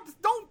 Something.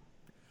 Don't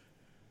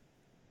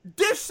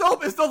dish dish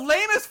soap is the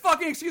lamest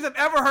fucking excuse I've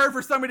ever heard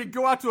for somebody to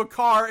go out to a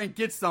car and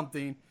get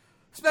something.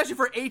 Especially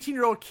for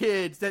 18-year-old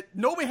kids that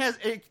nobody has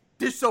a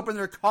dish soap in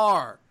their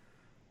car.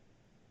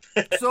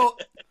 So,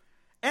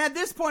 and at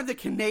this point, the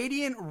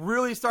Canadian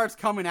really starts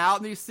coming out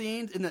in these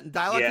scenes in the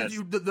dialect.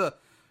 Yes.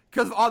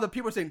 Because of all the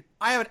people saying,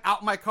 I have it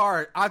out in my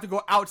car. I have to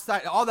go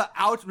outside. All the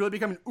outs really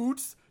becoming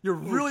oots. You're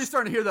really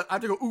starting to hear that I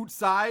have to go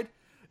outside.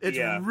 It's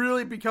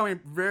really becoming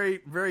very,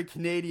 very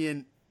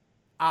Canadian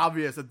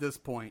obvious at this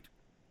point.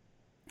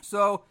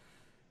 So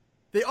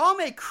they all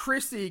make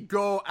Chrissy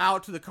go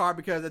out to the car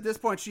because at this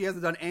point she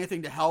hasn't done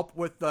anything to help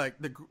with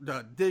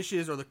the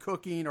dishes or the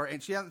cooking,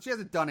 and she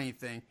hasn't done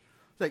anything.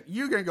 It's like,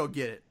 you're going to go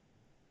get it.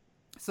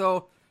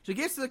 So she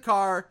gets to the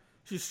car.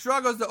 She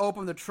struggles to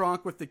open the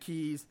trunk with the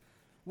keys.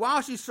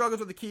 While she struggles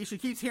with the keys, she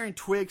keeps hearing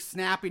twigs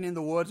snapping in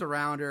the woods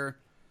around her.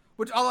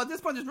 Which, although at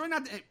this point there's really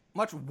not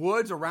much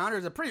woods around her.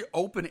 It's a pretty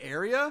open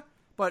area.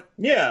 But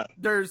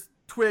there's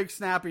twigs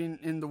snapping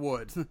in the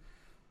woods.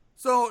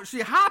 So she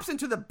hops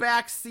into the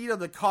back seat of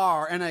the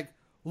car and like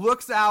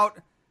looks out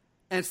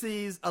and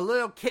sees a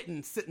little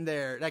kitten sitting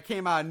there that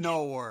came out of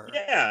nowhere.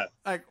 Yeah.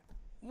 Like,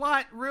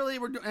 what? Really?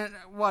 We're doing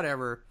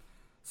whatever.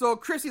 So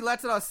Chrissy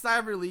lets out a sigh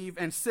of relief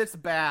and sits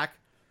back.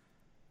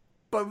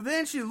 But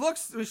then she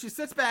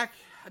sits back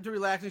to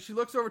relax and she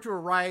looks over to her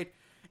right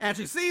and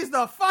she sees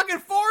the fucking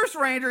forest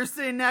ranger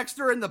sitting next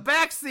to her in the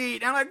back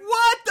seat. And I'm like,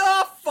 what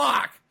the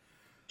fuck?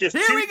 Just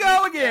here we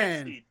go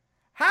again.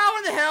 How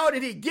in the hell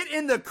did he get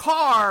in the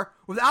car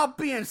without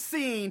being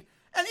seen?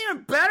 And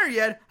even better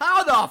yet,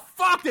 how the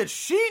fuck did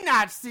she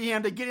not see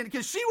him to get in?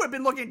 Because she would have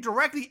been looking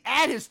directly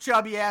at his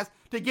chubby ass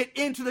to get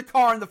into the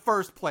car in the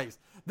first place.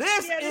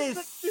 This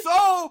is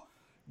so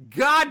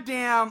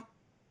goddamn...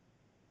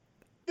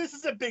 This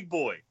is a big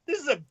boy. This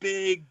is a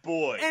big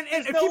boy. And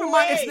keep in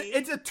mind,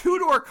 it's a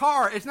two-door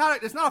car. It's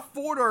not a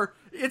four-door.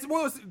 It's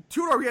one of those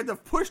two-door where you have to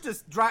push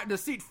the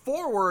seat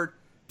forward,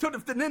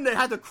 and then they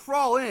had to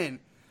crawl in.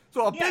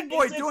 So a big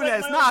boy doing that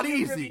is not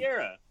easy.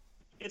 Riviera.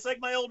 It's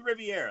like my old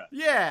Riviera.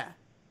 Yeah.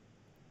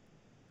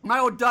 My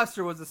old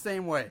Duster was the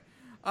same way.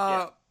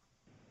 You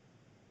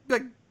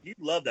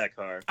love that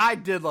car. I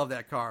did love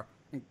that car.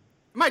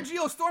 My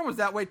Geostorm was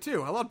that way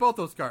too. I love both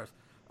those cars.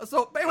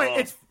 So anyway,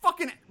 it's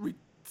fucking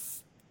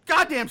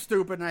goddamn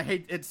stupid, and I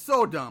hate it's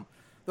so dumb.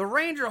 The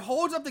Ranger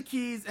holds up the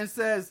keys and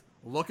says,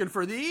 "Looking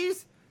for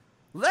these?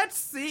 Let's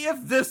see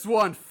if this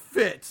one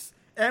fits."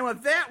 And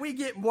with that, we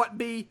get what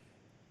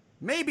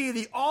maybe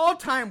the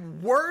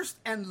all-time worst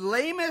and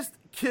lamest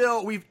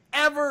kill we've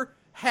ever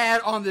had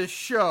on this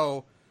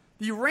show.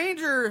 The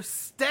Ranger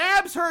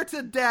stabs her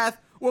to death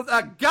with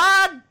a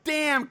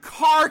goddamn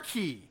car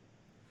key.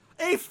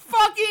 A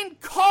fucking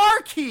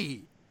car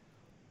key!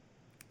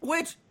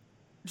 Which,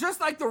 just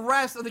like the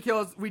rest of the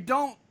kills, we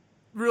don't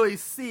really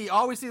see.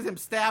 All we see is him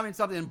stabbing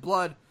something and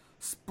blood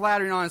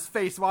splattering on his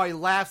face while he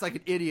laughs like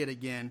an idiot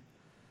again.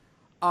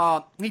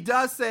 He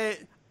does say,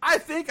 "I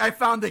think I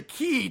found the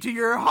key to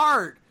your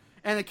heart."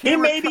 And the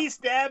camera he maybe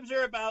stabs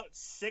her about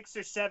 6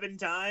 or 7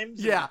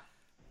 times. Yeah.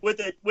 With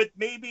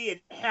maybe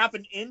a half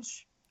an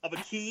inch of a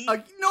key.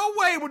 No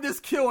way would this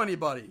kill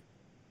anybody.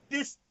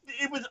 I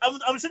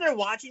was sitting there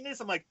watching this.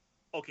 I'm like,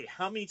 okay,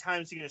 how many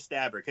times is he going to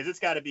stab her? Because it's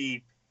got to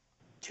be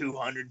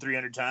 200,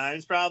 300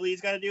 times probably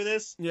he's got to do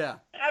this. Yeah.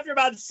 After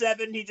about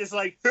 7, he just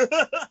like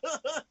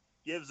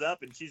gives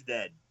up and she's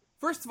dead.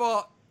 First of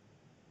all,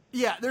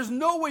 yeah, there's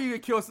no way you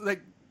could kill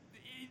like.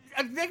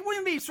 They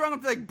wouldn't be strong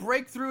enough to like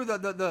break through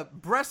the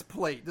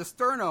breastplate, the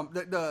sternum,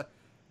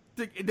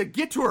 to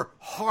get to her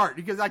heart,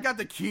 because I got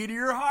the key to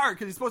your heart,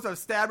 because he's supposed to have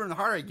stabbed her in the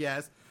heart, I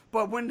guess.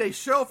 But when they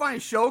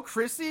finally show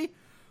Chrissy,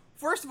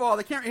 first of all,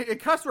 it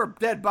cuts to her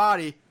dead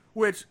body,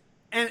 and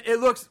it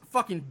looks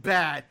fucking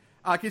bad.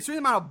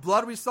 Considering the amount of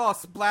blood we saw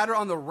splatter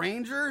on the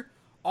Ranger,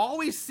 all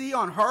we see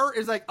on her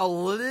is like a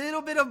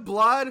little bit of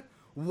blood,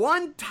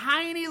 one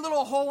tiny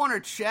little hole on her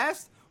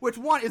chest, which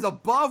one is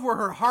above where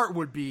her heart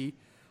would be.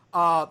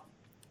 I'm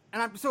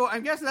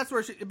guessing that's where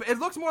it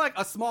looks more like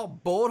a small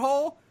bullet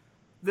hole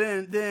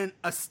than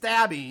a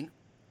stabbing.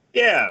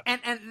 Yeah. And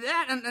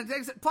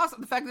plus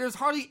the fact that there's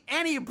hardly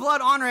any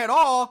blood on her at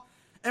all,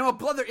 and what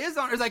blood there is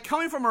on her is like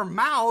coming from her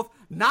mouth,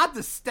 not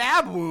the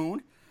stab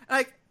wound.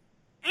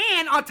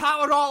 And on top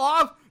of it all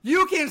off,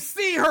 you can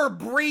see her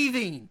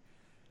breathing.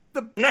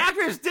 The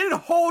actress didn't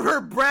hold her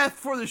breath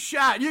for the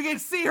shot. You can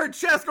see her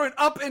chest going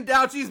up and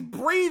down. She's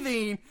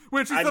breathing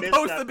when she's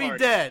supposed to be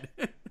dead.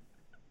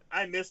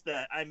 I missed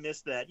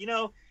that. You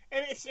know,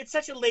 and it's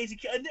such a lazy.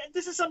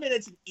 This is something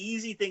that's an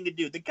easy thing to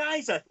do. The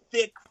guy's a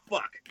thick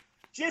fuck.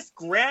 Just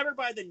grab her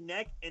by the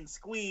neck and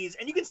squeeze,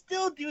 and you can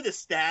still do the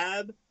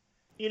stab.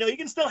 You know, you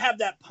can still have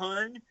that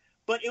pun,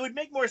 but it would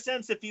make more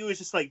sense if he was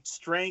just like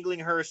strangling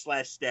her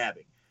 /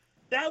 stabbing.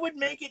 That would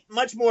make it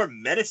much more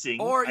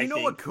menacing. Or you know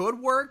what could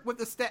work with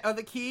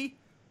the key?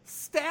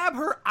 Stab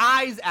her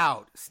eyes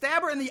out.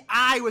 Stab her in the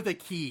eye with a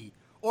key.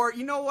 Or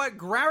you know what?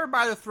 Grab her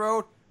by the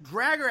throat,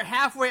 drag her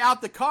halfway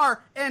out the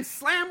car, and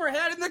slam her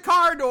head in the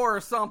car door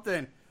or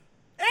something.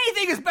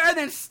 Anything is better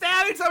than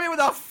stabbing somebody with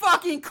a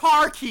fucking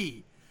car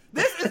key.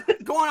 This is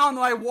going on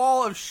my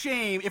wall of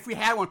shame if we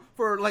had one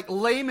for, like,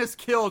 lamest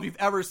kills we've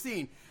ever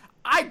seen.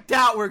 I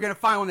doubt we're going to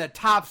find one that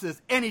tops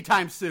this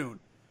anytime soon.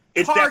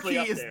 It's Car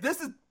definitely key up there.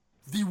 This is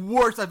the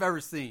worst I've ever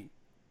seen.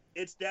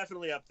 It's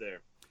definitely up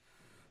there.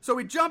 So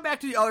we jump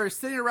back to the others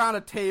sitting around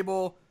a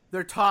table.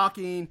 They're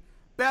talking.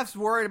 Beth's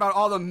worried about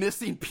all the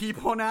missing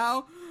people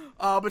now.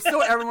 But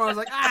still everyone was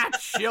like,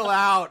 chill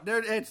out.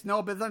 It's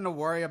nothing to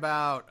worry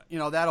about. You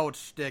know, that old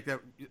shtick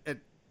that,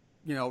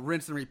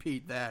 rinse and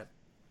repeat that.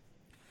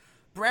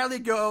 Bradley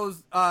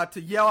goes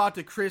to yell out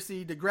to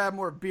Chrissy to grab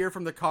more beer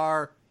from the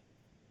car.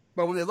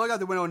 But when they look out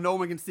the window, no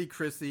one can see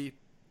Chrissy.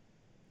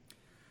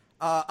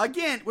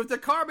 Again, with the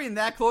car being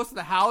that close to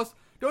the house,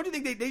 don't you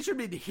think they should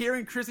be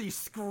hearing Chrissy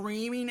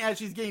screaming as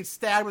she's getting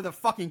stabbed with a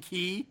fucking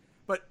key?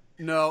 But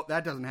no,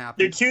 that doesn't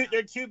happen.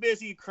 They're too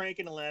busy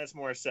cranking Alanis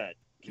Morissette.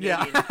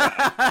 Yeah.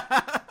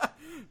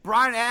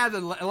 Bryan Adams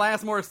and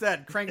Alanis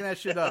Morissette cranking that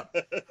shit up.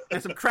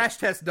 And some crash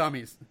test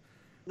dummies.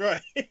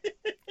 Right.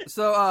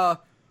 So,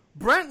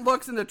 Brent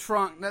looks in the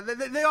trunk. Now,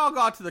 they all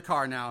got to the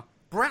car now.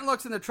 Brent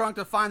looks in the trunk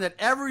to find that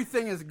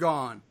everything is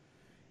gone.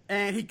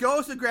 And he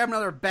goes to grab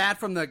another bat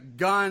from the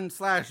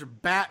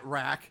gun/bat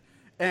rack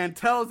and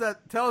tells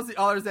the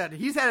others that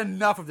he's had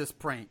enough of this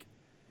prank.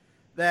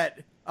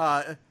 That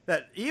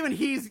even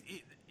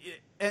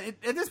and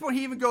at this point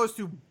he even goes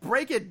to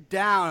break it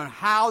down on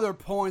how they're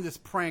pulling this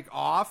prank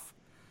off,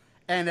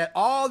 and that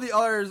all the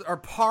others are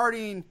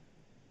partying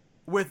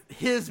with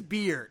his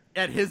beer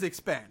at his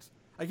expense.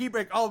 Like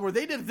where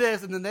they did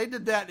this and then they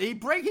did that. He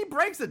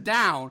breaks it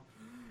down,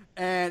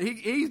 and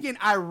he's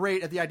getting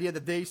irate at the idea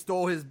that they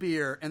stole his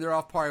beer and they're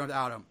off partying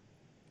without him.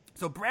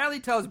 So Bradley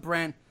tells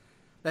Brent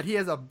that he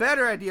has a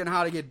better idea on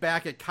how to get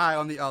back at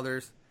Kyle and the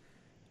others,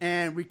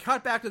 and we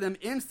cut back to them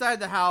inside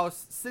the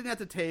house, sitting at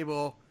the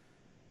table.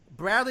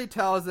 Bradley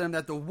tells them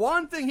that the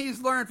one thing he's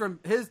learned from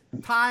his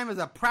time as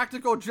a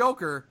practical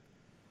joker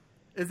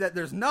is that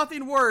there's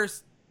nothing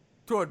worse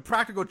to a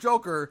practical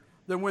joker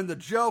than when the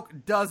joke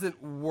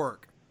doesn't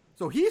work.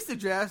 So he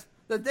suggests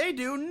that they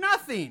do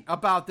nothing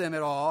about them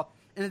at all,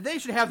 and that they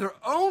should have their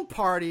own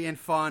party and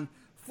fun,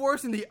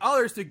 forcing the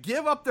others to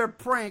give up their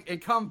prank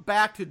and come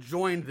back to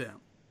join them.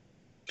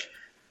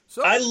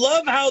 So I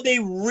love how they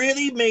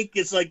really make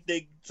it's like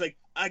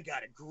I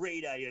got a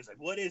great idea. It's like,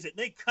 what is it? And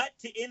they cut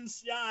to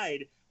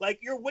inside. Like,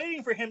 you're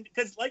waiting for him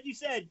because, like you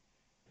said,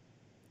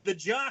 the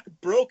jock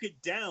broke it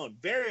down.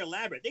 Very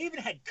elaborate. They even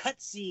had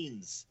cut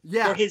scenes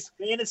for his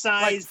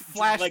fantasized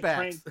like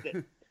flashbacks.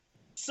 Prank.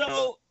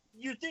 So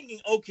you're thinking,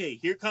 okay,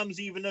 here comes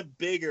even a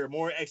bigger,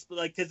 more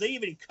because they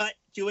even cut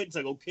to it. It's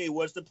like, okay,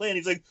 what's the plan?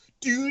 He's like,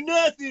 do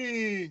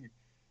nothing.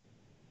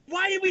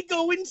 Why did we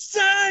go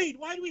inside?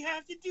 Why do we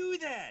have to do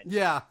that?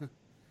 Yeah,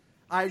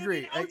 I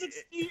agree. I was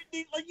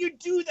like, you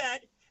do that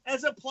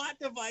as a plot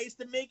device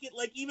to make it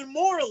like even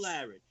more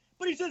elaborate.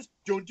 But he says,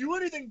 "Don't do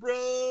anything,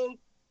 bro."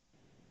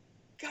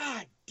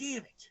 God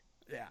damn it!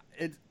 Yeah,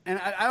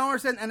 I don't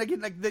understand. And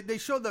again, like they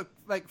show the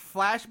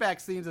flashback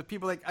scenes of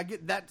people. Like, I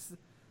get that's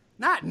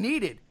not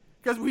needed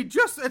because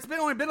it's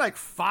only been like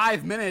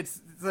 5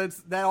 minutes since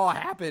that all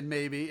happened.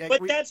 Maybe,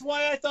 but that's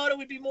why I thought it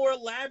would be more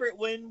elaborate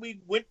when we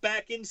went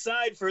back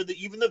inside for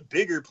even the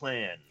bigger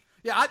plan.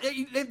 Yeah,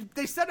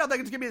 they set up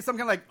like it's gonna be some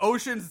kind of like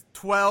Ocean's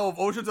 12,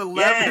 Ocean's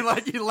 11,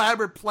 like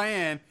elaborate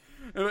plan.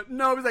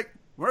 No, it's like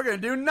we're gonna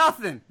do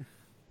nothing.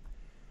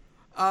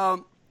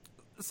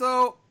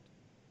 So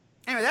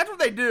anyway, that's what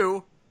they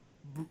do.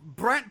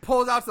 Brent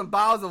pulls out some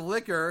bottles of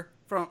liquor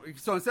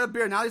so instead of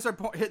beer, now they start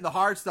hitting the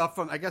hard stuff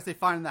from I guess they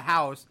find in the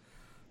house.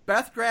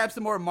 Beth grabs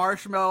some more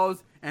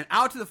marshmallows and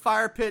out to the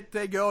fire pit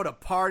they go to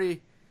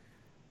party.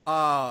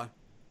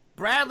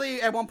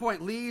 Bradley at one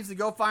point leaves to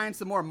go find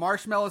some more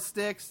marshmallow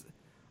sticks.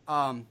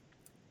 In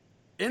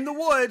the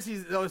woods,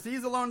 he's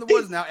alone in the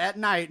woods now at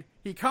night.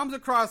 He comes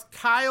across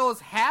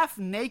Kyle's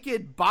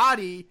half-naked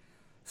body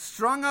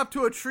strung up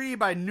to a tree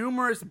by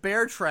numerous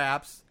bear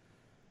traps,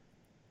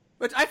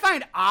 which I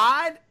find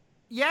odd.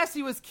 Yes,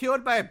 he was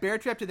killed by a bear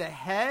trap to the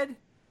head,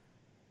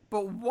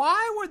 but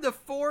why would the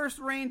forest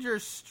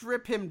rangers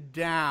strip him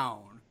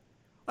down?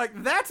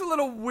 Like, that's a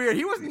little weird.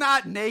 He was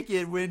not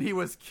naked when he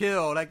was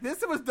killed. Like,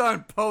 this was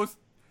done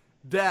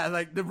post-death.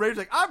 Like, the ranger's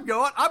like, I'm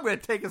going to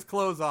take his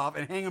clothes off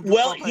and hang him from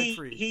a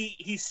tree.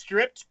 He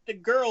stripped the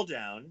girl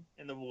down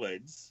in the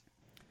woods.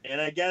 And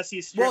I guess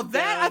he stripped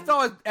I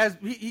thought as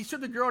he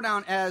stripped the girl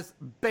down as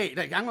bait.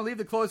 Like, I'm going to leave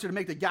the clothes here to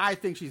make the guy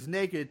think she's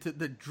naked to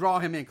draw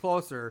him in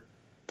closer.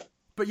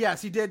 But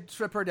yes, he did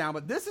strip her down.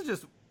 But this is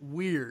just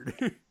weird.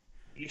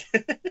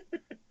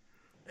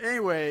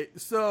 Anyway,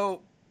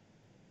 so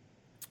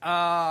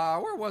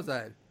where was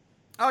I?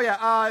 Oh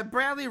yeah,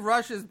 Bradley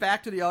rushes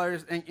back to the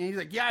others, and he's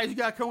like, "Guys, you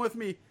gotta come with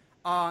me."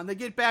 And they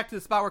get back to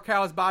the spot where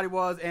Kyle's body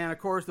was, and of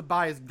course, the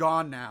body is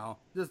gone now.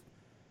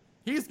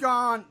 He's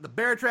gone. The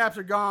bear traps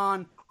are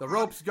gone. The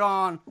rope's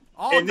gone.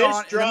 All and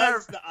gone. This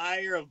draws the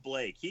ire of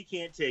Blake. He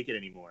can't take it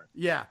anymore.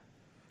 Yeah,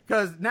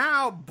 because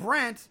now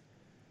Brent,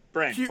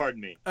 pardon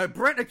me.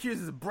 Brent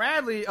accuses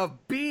Bradley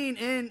of being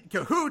in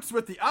cahoots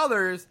with the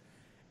others,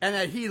 and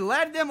that he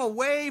led them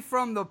away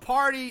from the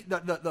party,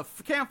 the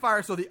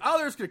campfire, so the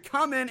others could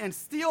come in and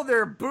steal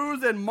their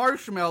booze and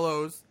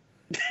marshmallows.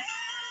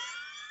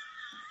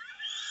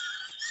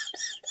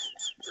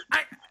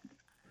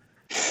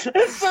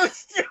 That's so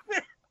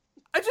stupid.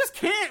 I just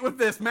can't with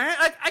this, man.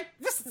 I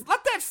just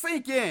let that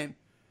sink in.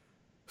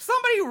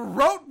 Somebody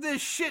wrote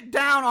this shit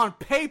down on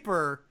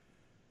paper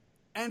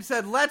and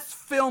said, "Let's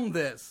film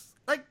this."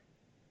 Like,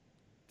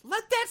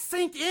 let that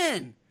sink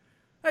in.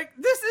 Like,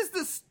 this is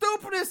the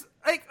stupidest.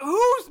 Like,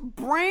 whose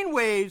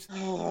brainwaves?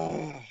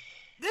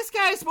 This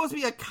guy is supposed to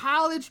be a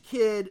college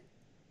kid,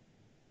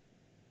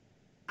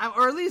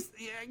 or at least,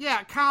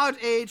 yeah, college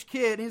age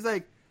kid. And he's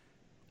like,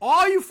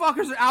 all you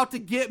fuckers are out to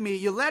get me.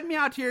 You led me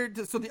out here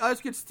so the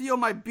others could steal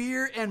my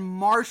beer and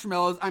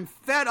marshmallows. I'm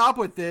fed up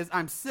with this.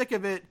 I'm sick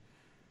of it.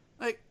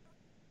 Like,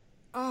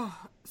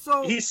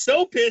 so he's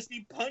so pissed.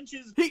 He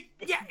punches.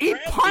 He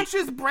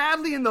punches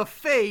Bradley in the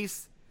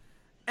face,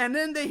 and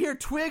then they hear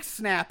twigs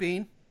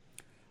snapping.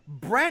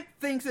 Brent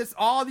thinks it's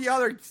all the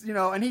other,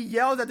 and he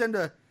yells at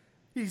them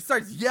he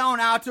starts yelling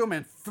out to them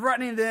and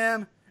threatening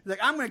them. He's like,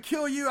 "I'm going to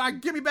kill you.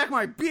 Give me back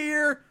my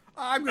beer.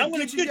 I'm going to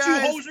get you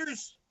guys. You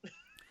hosers."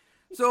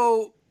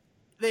 So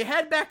they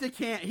head back to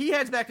camp. He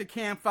heads back to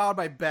camp, followed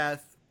by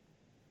Beth.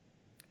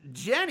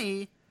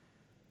 Jenny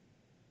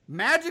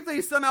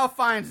magically somehow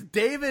finds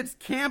David's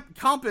camp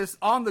compass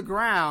on the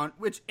ground,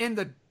 which in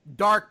the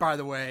dark, by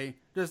the way,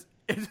 just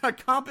it's a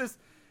compass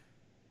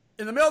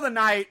in the middle of the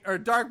night or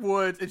dark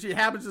woods, and she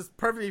happens to just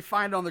perfectly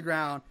find it on the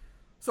ground.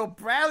 So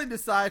Bradley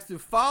decides to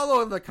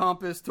follow the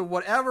compass to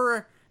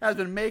whatever has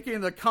been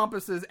making the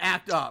compasses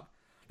act up.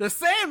 The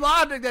same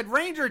logic that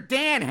Ranger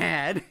Dan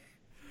had.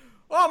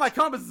 Oh, my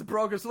compass is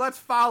broken, so let's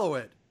follow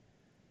it.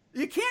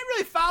 You can't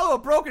really follow a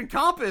broken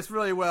compass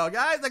really well,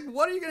 guys. Like,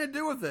 what are you going to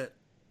do with it?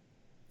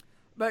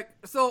 But,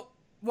 so,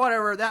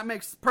 whatever. That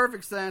makes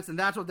perfect sense, and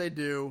that's what they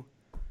do.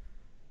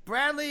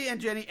 Bradley and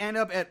Jenny end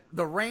up at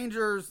the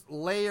Ranger's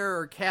lair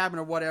or cabin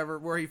or whatever,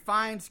 where he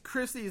finds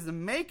Chrissy's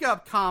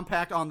makeup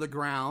compact on the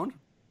ground.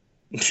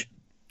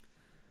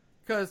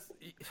 Because,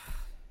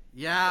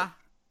 yeah,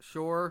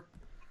 sure.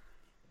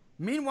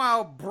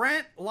 Meanwhile,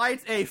 Brent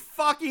lights a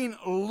fucking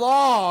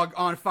log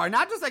on fire.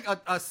 Not just like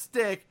a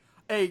stick,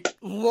 a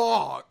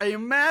log. A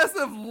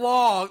massive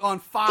log on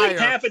fire. Like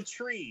half a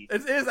tree.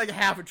 It is like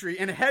half a tree.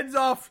 And heads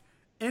off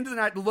into the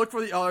night to look for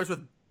the others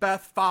with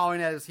Beth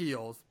following at his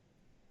heels.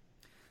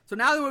 So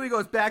now the movie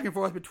goes back and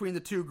forth between the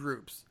two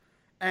groups.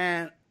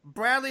 And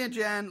Bradley and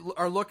Jen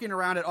are looking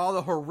around at all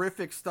the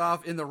horrific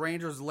stuff in the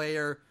Ranger's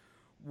lair,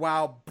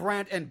 while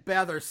Brent and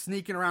Beth are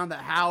sneaking around the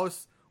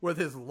house with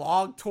his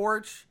log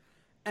torch.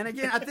 And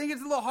again, I think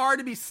it's a little hard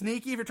to be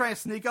sneaky if you're trying to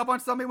sneak up on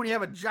somebody when you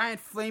have a giant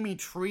flaming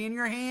tree in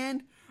your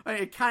hand. I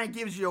mean, it kind of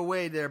gives you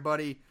away there,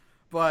 buddy.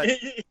 But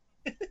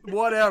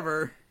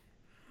whatever.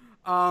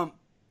 So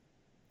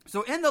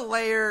in the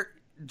lair,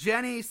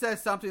 Jenny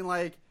says something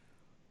like,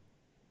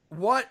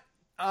 what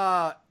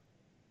if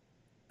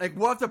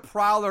the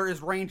Prowler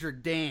is Ranger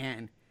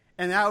Dan?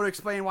 And that would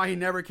explain why he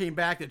never came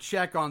back to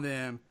check on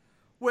them.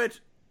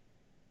 Which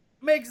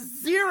makes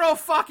zero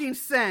fucking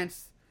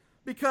sense.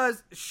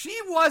 Because she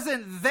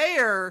wasn't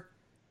there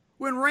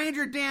when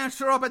Ranger Dan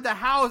showed up at the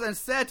house and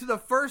said to the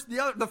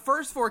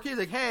first four kids,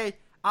 like, "Hey,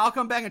 I'll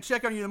come back and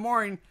check on you in the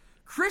morning."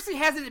 Chrissy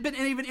hasn't been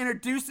even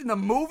introduced in the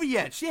movie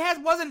yet. She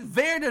wasn't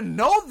there to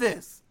know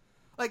this.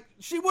 Like,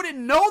 she wouldn't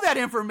know that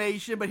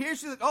information, but here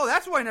she's like, "Oh,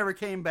 that's why I never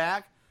came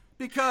back."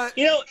 Because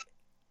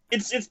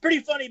it's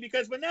pretty funny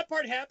because when that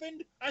part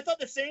happened, I thought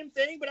the same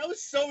thing, but I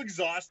was so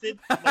exhausted.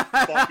 I'm like,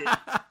 fuck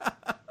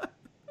it.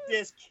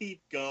 Just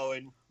keep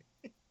going.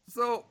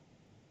 So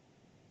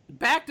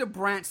back to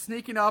Brent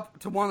sneaking up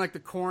to one of the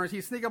corners.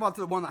 He's sneaking up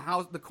to the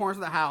corners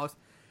of the house,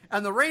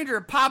 and the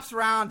Ranger pops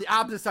around the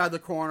opposite side of the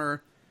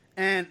corner,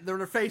 and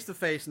they're face to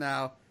face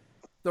now.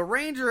 The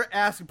Ranger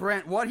asks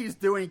Brent what he's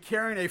doing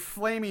carrying a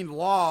flaming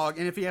log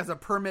and if he has a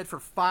permit for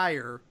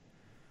fire.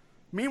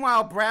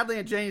 Meanwhile, Bradley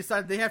and Jenny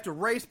decide they have to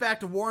race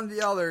back to warn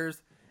the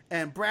others,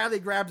 and Bradley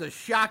grabs a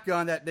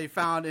shotgun that they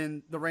found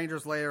in the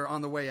Ranger's lair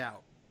on the way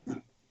out.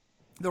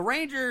 The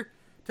Ranger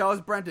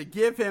tells Brent to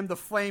give him the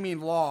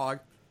flaming log,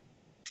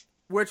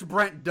 which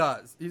Brent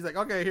does. He's like,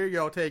 "Okay, here you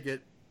go, take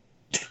it."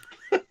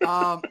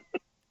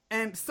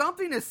 And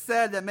something is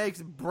said that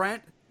makes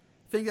Brent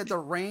think that the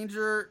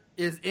Ranger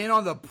is in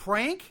on the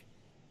prank.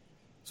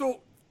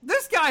 So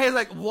this guy has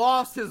like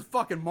lost his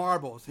fucking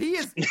marbles.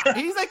 He's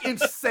like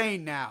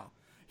insane now.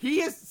 He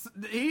has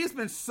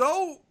been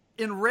so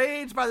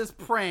enraged by this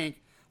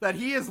prank that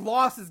he has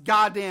lost his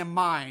goddamn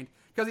mind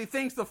because he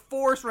thinks the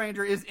Forest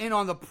Ranger is in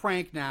on the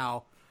prank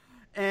now.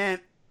 And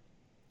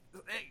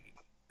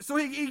so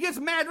he gets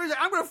mad. He's like,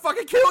 "I'm going to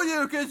fucking kill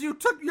you because you're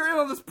in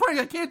on this prank.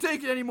 I can't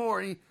take it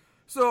anymore."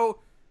 So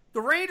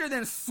the Ranger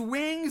then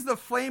swings the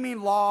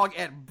flaming log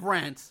at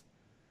Brent.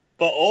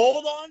 But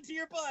hold on to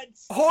your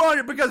butts. Hold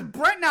on, because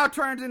Brent now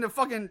turns into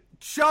fucking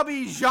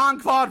chubby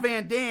Jean-Claude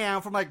Van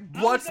Damme from like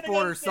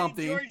Bloodsport or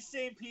something. George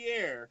St.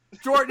 Pierre.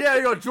 There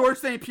you go. George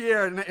St.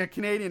 Pierre, a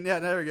Canadian. Yeah,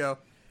 there we go.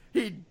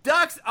 He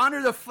ducks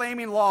under the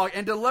flaming log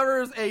and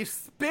delivers a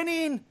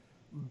spinning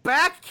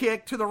back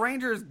kick to the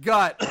Ranger's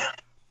gut.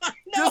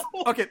 No.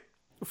 Okay,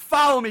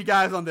 follow me,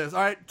 guys, on this.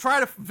 All right, try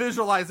to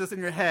visualize this in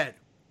your head.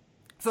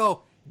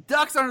 So,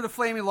 ducks under the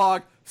flaming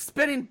log,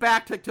 spinning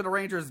back kick to the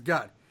Ranger's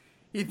gut.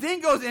 He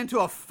then goes into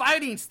a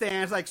fighting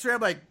stance, like straight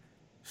up like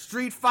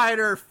Street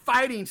Fighter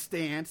fighting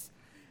stance,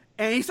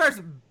 and he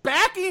starts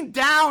backing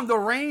down the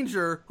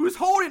Ranger, who's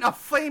holding a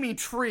flaming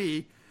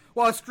tree,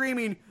 while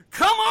screaming,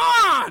 "Come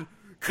on!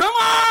 Come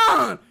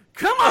on!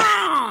 Come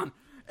on!"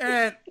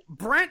 And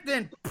Brent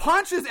then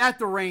punches at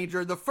the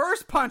Ranger. The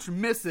first punch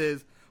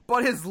misses,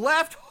 but his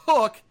left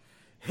hook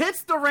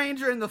hits the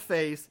Ranger in the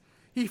face.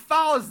 He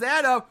follows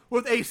that up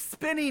with a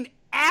spinning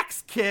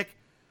axe kick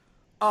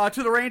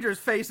to the Ranger's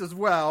face as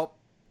well.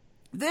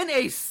 Then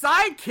a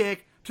side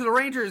kick to the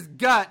Ranger's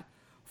gut,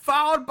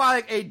 followed by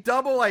like a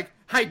double like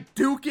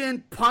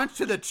Hadouken punch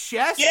to the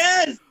chest.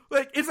 Yes!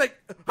 Like it's like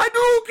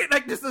Hadouken,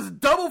 like this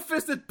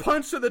double-fisted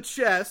punch to the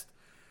chest.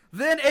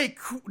 Then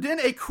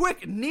a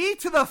quick knee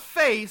to the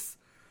face,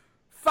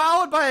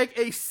 followed by like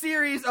a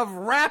series of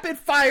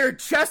rapid-fire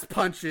chest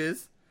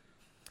punches.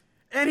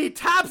 And he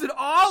tops it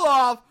all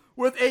off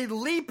with a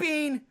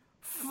leaping,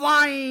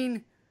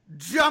 flying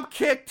jump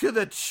kick to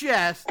the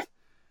chest.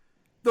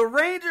 The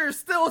Ranger is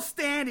still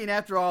standing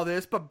after all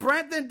this, but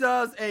Brent then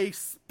does a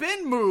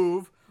spin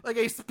move, like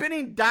a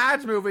spinning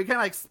dodge move. He kind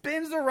of like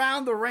spins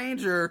around the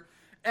Ranger,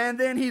 and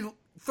then he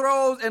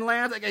throws and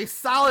lands like a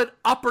solid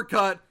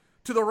uppercut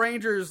to the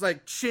Ranger's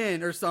like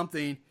chin or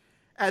something.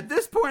 At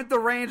this point, the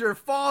Ranger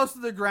falls to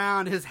the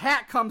ground. His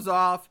hat comes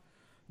off.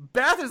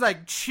 Beth is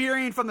like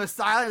cheering from the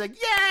sideline, like,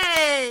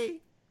 "Yay!"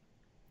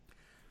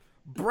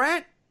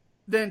 Brent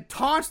then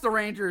taunts the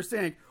Ranger,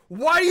 saying,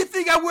 "Why do you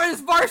think I wear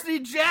this varsity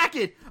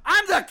jacket?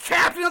 I'm the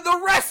captain of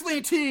the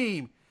wrestling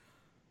team!"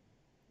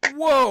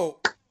 Whoa.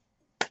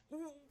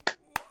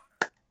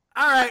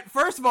 Alright,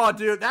 first of all,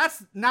 dude,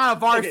 that's not a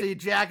varsity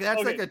jacket.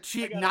 That's like a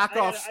cheap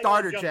knockoff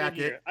starter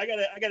jacket. I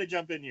gotta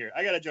jump in here.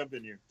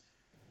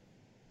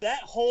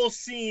 That whole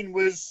scene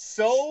was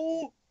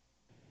so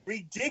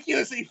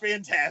ridiculously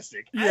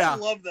fantastic. Yeah. I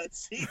love that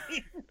scene.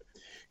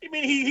 I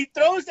mean, he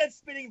throws that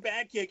spinning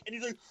back kick, and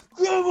he's like,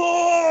 "Come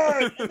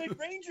on!" And the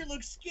Ranger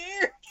looks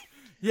scared.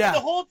 Yeah. And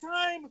the whole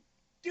time,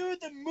 dude,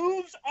 the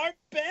moves aren't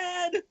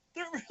bad.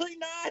 They're really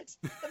not.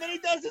 And then he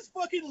does this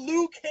fucking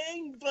Liu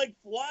Kang, like,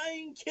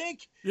 flying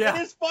kick. Yeah. And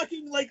his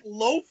fucking, like,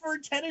 loafer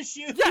tennis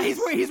shoes. Yeah, he's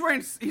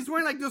wearing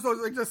like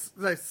this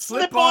like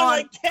slip-on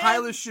like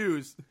Tyler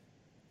shoes.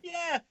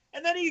 Yeah,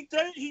 and then he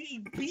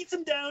beats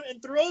him down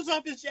and throws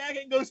off his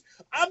jacket and goes,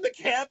 "I'm the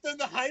captain of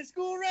the high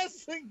school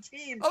wrestling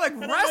team." Oh, like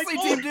and wrestling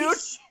I'm team, dude.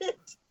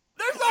 Shit.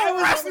 There's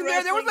no wrestling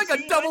there. There was like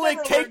a double leg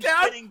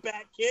takedown.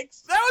 Back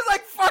kicks. That was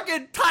like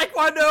fucking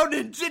Taekwondo,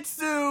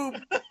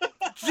 Ninjutsu,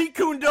 Jeet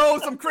Kune Do,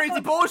 some crazy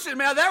bullshit,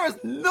 man. There was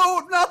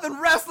nothing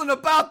wrestling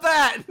about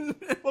that.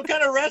 What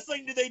kind of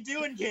wrestling do they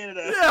do in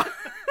Canada? Yeah.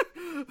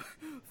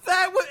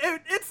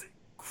 It's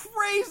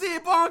crazy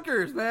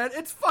bonkers, man.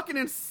 It's fucking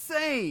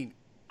insane.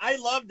 I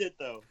loved it,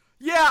 though.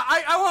 Yeah,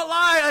 I won't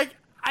lie. Like,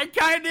 I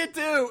kind of did,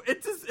 too.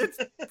 It's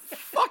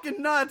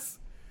fucking nuts.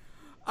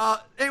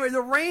 Anyway,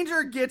 the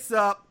Ranger gets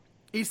up.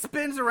 He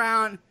spins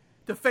around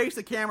to face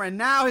the camera, and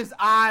now his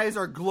eyes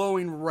are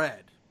glowing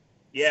red.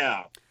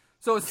 Yeah.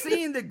 So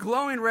seeing the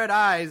glowing red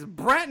eyes,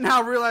 Brent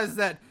now realizes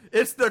that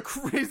it's the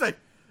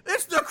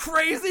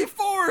crazy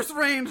Forest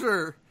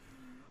Ranger.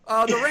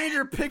 The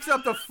Ranger picks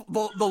up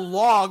the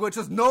log, which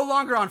is no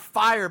longer on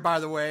fire,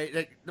 by the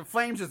way. The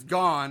flame's just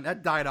gone.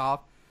 That died off.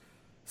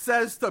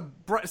 Says to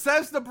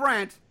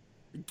Brent,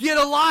 "Get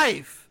a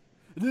life."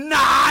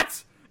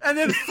 Not! And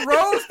then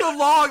throws the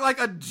log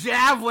like a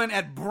javelin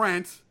at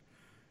Brent.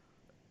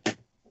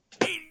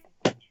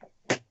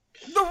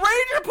 The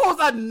Ranger pulls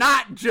a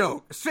not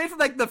joke straight from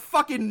like the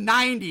fucking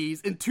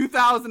 90s in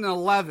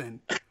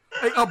 2011.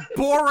 Like a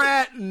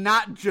Borat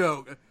not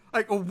joke.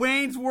 Like a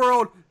Wayne's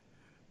World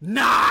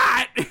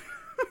not.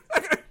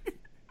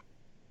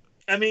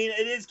 I mean,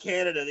 it is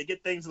Canada. They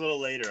get things a little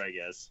later, I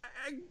guess.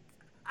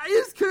 I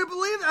just couldn't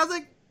believe it. I was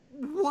like,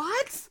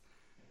 what?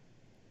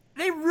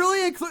 They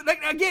really include,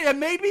 like, again, it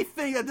made me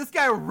think that this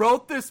guy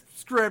wrote this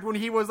script when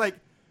he was like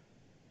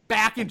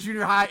back in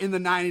junior high in the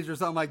 90s or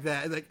something like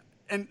that. Like,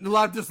 and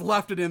just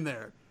left it in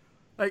there.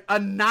 Like, a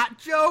not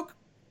joke?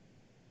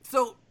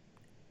 So,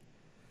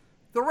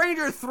 the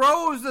Ranger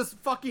throws this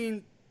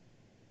fucking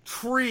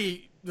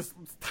tree, this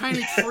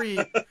tiny tree,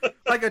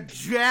 like a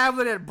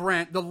javelin at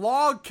Brent. The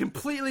log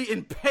completely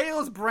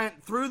impales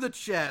Brent through the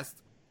chest.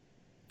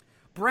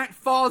 Brent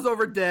falls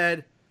over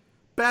dead.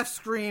 Beth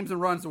screams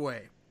and runs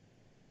away.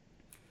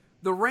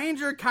 The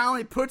Ranger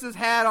kindly puts his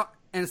hat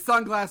and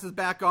sunglasses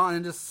back on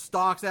and just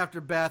stalks after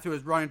Beth, who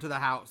is running to the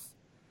house.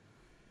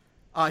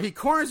 He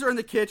corners her in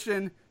the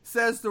kitchen,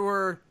 says to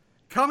her,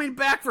 "Coming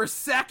back for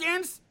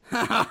seconds?"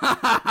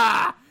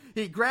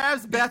 He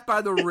grabs Beth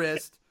by the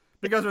wrist,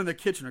 because they're in the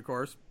kitchen, of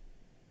course.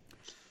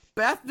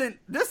 Beth then,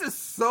 this is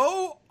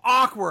so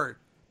awkward.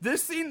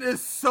 This scene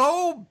is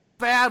so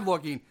bad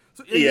looking.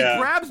 So he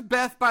grabs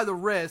Beth by the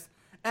wrist,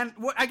 And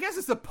what I guess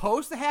is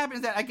supposed to happen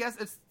is that I guess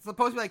it's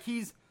supposed to be like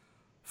he's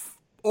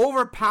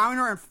overpowering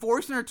her and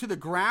forcing her to the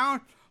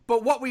ground.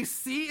 But what we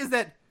see is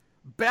that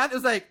Beth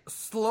is like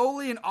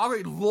slowly and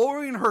awkwardly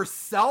lowering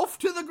herself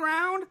to the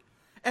ground.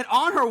 And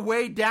on her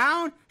way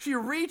down, she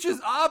reaches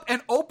up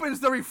and opens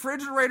the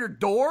refrigerator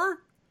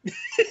door.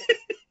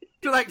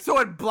 So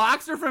it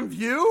blocks her from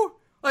view.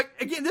 Like,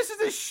 again, this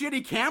is a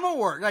shitty camera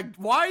work. Like,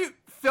 why are you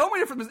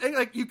filming it from this?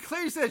 Like, you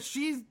clearly said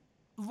she's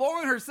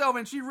lowering herself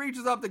and she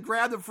reaches up to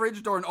grab the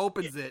fridge door and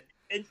opens it.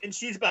 And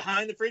she's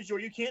behind the fridge door.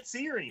 You can't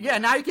see her anymore. Yeah,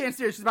 now you can't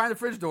see her. She's behind the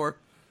fridge door.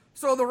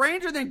 So the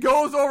ranger then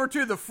goes over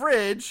to the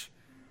fridge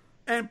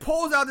and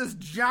pulls out this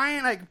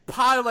giant, like,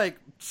 pot of, like,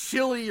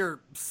 chili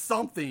or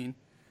something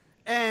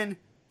and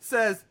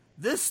says,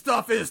 "This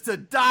stuff is to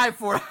die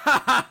for."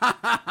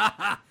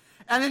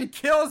 And then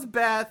kills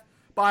Beth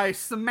by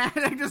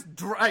smashing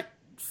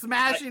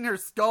her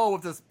skull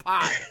with this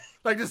pot.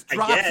 Like, just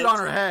drops it on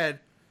her head.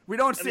 We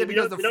don't see it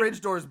because the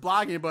fridge door is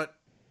blocking it, but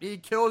he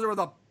kills her with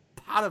a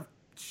pot of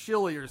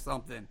chili or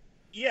something.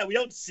 Yeah, we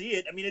don't see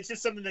it. I mean, it's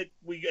just something that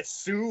we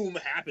assume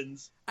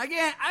happens.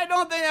 Again, I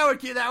don't think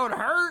that would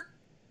hurt.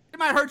 It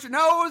might hurt your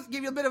nose,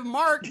 give you a bit of a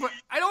mark, but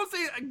I don't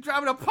see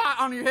dropping a pot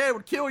on your head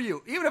would kill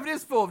you, even if it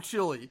is full of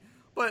chili.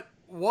 But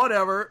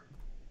whatever.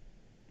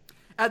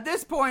 At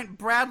this point,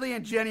 Bradley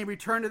and Jenny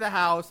return to the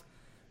house.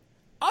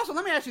 Also,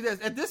 let me ask you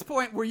this. At this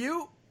point, were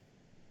you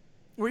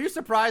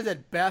surprised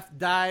that Beth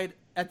died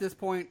at this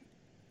point?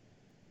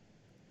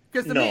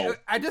 Because to me,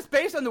 I just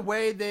based on the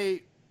way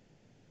the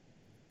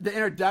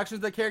introductions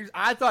of the characters,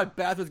 I thought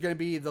Beth was going to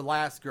be the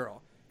last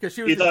girl.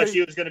 You thought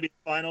she was going to be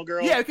the final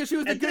girl? Yeah, because she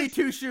was the goody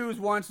two shoes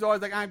once, so I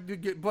was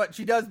like, but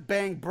she does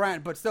bang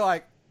Brent, but still,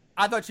 like,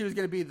 I thought she was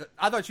going to be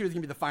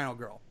the final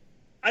girl.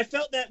 I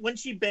felt that when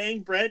she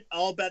banged Brent,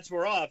 all bets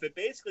were off. It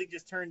basically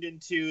just turned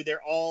into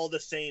they're all the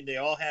same. They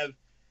all have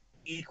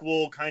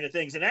equal kind of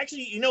things. And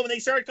actually, when they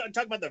started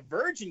talking about the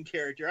virgin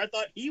character, I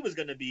thought he was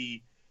going to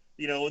be,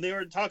 when they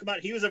were talking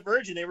about he was a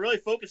virgin, they were really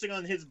focusing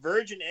on his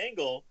virgin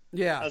angle.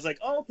 Yeah. I was like,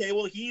 oh, okay,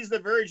 well, he's the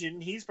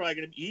virgin. He's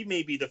probably he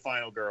may be the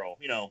final girl,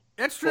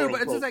 That's true,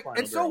 but it's just like,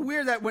 it's so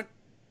weird that when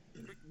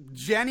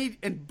Jenny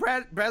and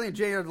Bradley and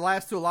Jay are the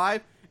last two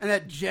alive, and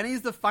that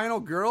Jenny's the final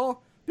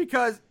girl,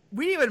 because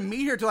we didn't even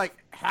meet her till like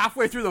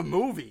halfway through the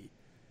movie,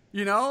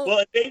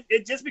 Well,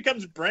 it just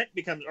becomes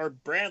Bradley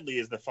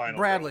is the final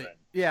Bradley. girl then.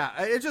 Yeah,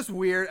 it's just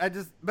weird.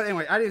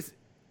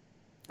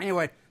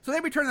 Anyway, so they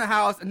return to the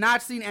house and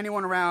not seeing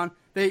anyone around.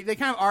 They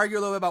kind of argue a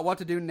little bit about what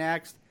to do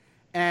next,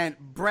 and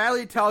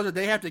Bradley tells her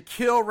they have to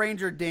kill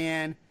Ranger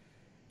Dan,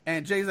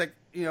 and Jay's like,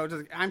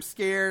 I'm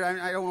scared.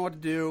 I don't know what to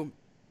do.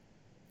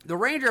 The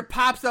Ranger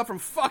pops up from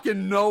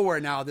fucking nowhere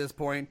now at this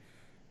point,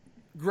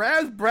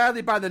 grabs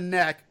Bradley by the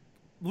neck,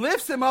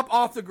 lifts him up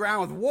off the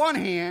ground with one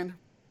hand.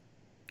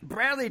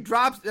 Bradley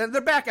drops...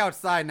 They're back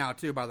outside now,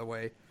 too, by the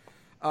way.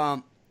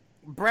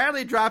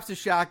 Bradley drops the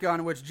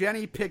shotgun, which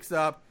Jenny picks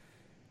up.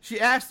 She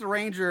asks the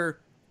Ranger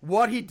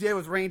what he did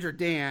with Ranger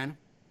Dan.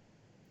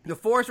 The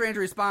Forest Ranger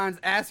responds,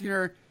 asking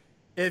her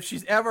if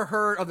she's ever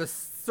heard of the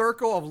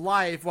Circle of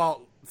Life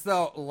while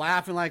still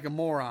laughing like a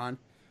moron.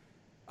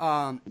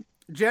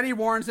 Jenny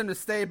warns him to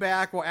stay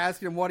back while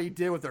asking him what he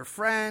did with their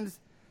friends.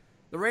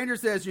 The Ranger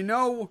says,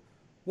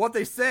 what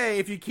they say,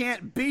 if you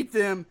can't beat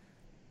them,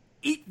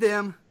 eat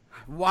them.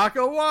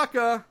 Waka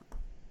waka.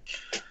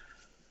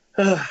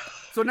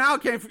 So now,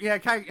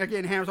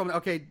 again, hammers on.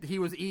 Okay, he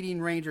was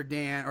eating Ranger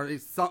Dan, or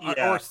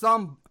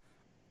some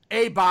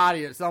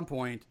body at some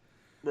point.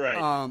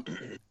 Right.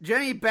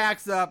 Jenny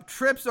backs up,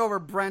 trips over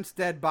Brent's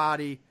dead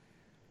body.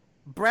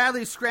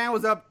 Bradley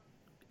scrambles up,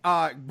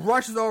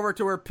 rushes over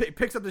to her,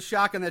 picks up the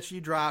shotgun that she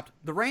dropped.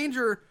 The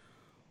Ranger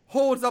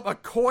holds up a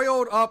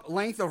coiled up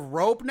length of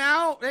rope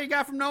now that he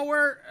got from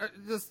nowhere.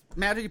 Just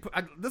magic.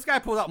 This guy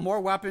pulls out more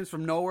weapons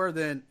from nowhere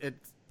than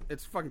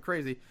it's fucking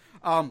crazy.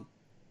 I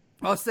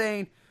was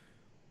saying,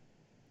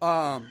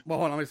 well,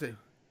 hold on, let me see.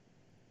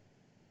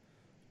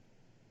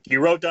 You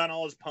wrote down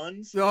all his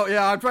puns? No,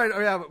 yeah, I'm trying. Oh,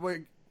 yeah, but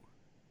wait.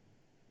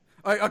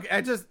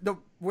 Okay, the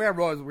way I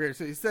wrote is weird.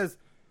 So he says,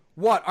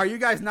 "What are you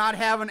guys not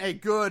having a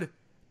good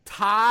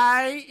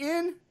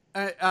tie-in?"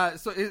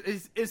 So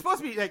it's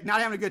supposed to be like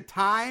not having a good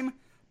time.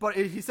 But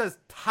he says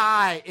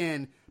tie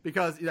in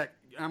because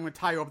I'm going to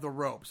tie you up the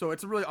rope. So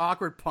it's a really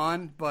awkward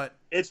pun, but...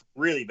 It's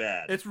really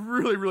bad. It's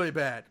really, really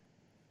bad.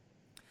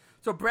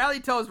 So Bradley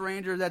tells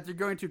Ranger that they're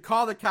going to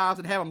call the cops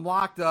and have him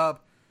locked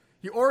up.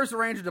 He orders the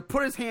Ranger to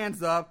put his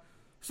hands up.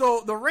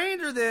 So the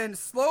Ranger then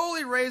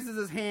slowly raises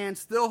his hand,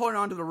 still holding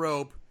onto the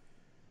rope.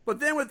 But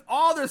then with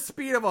all the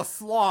speed of a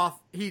sloth,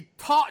 he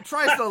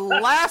tries to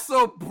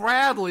lasso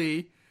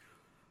Bradley.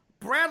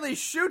 Bradley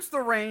shoots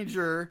the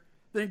Ranger...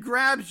 then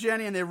grabs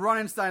Jenny and they run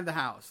inside the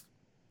house.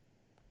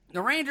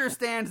 The Ranger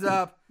stands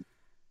up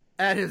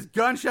at his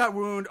gunshot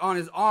wound on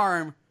his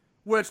arm,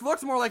 which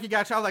looks more like he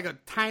got shot with like a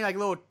tiny, like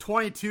little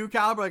 22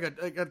 caliber,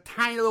 like a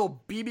tiny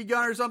little BB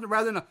gun or something,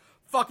 rather than a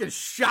fucking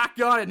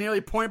shotgun at nearly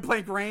point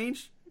blank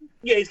range.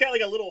 Yeah, he's got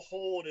like a little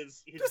hole in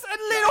his just a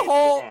little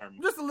hole, arm.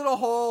 Just a little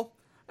hole.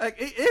 Like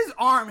his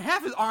arm,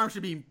 half his arm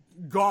should be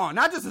gone.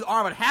 Not just his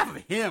arm, but half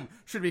of him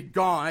should be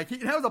gone. Like,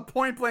 that was a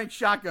point-blank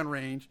shotgun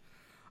range.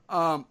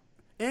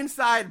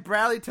 Inside,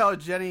 Bradley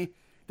tells Jenny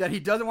that he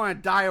doesn't want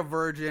to die a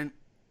virgin.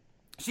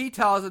 She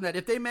tells him that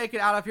if they make it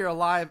out of here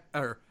alive,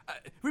 or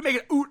if we make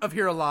it out of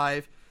here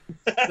alive,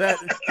 that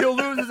he'll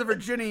lose his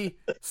virginity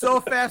so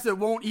fast it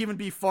won't even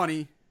be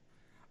funny.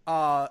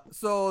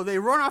 So they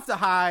run off to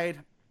hide.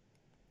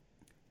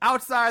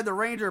 Outside, the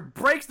Ranger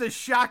breaks the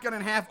shotgun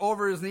in half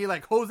over his knee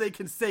like Jose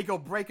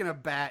Canseco breaking a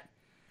bat.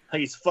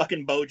 He's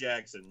fucking Bo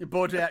Jackson.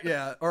 Bradley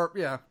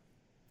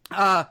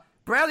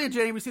and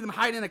Jenny, we see them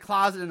hiding in a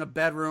closet in a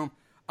bedroom.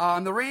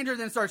 The Ranger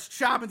then starts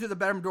chopping through the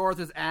bedroom door with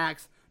his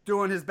axe,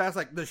 doing his best,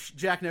 like the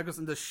Jack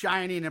Nicholson, the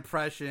Shining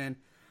impression.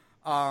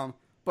 But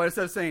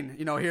instead of saying,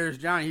 here's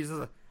Johnny, he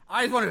says,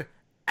 I just want to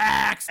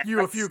ask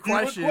you a few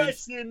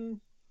questions.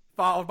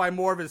 Followed by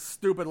more of his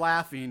stupid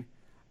laughing.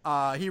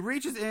 He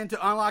reaches in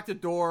to unlock the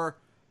door,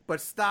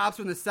 but stops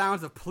when the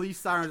sounds of police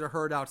sirens are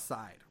heard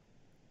outside.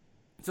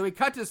 So he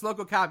cut to this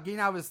local cop getting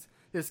out of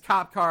his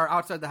cop car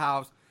outside the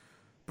house.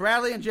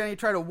 Bradley and Jenny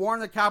try to warn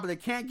the cop, but they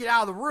can't get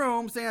out of the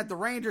room, saying that the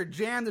Ranger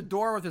jammed the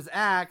door with his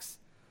axe.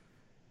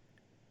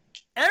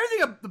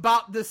 Everything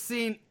about this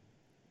scene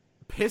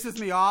pisses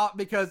me off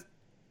because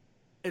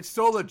it's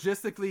so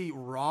logistically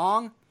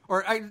wrong,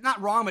 or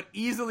not wrong, but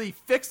easily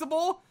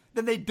fixable,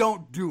 then they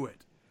don't do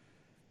it.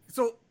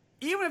 So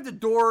even if the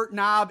door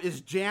knob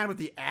is jammed with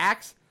the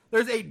axe,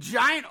 there's a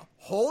giant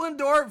hole in the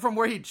door from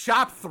where he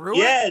chopped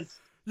through it.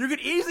 You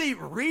could easily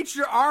reach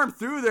your arm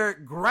through there,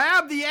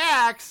 grab the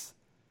axe,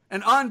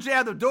 and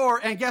unjab the door,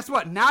 and guess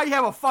what? Now you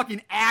have a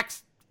fucking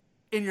axe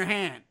in your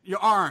hand, your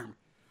arm.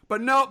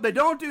 But no, they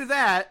don't do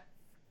that.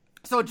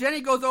 So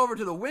Jenny goes over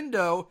to the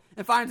window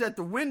and finds that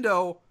the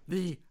window,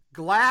 the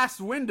glass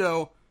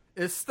window,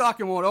 is stuck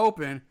and won't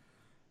open.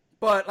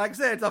 But like I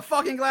said, it's a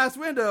fucking glass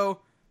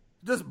window.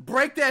 Just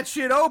break that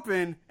shit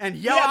open and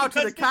yell out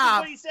to the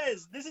cop. This is what he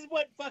says. This is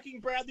what fucking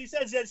Bradley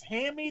says. He says,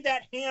 hand me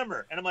that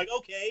hammer. And I'm like,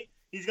 okay,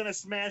 he's going to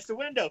smash the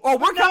window. Oh,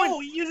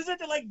 he uses it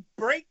to,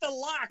 break the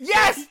lock.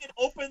 Yes! So he can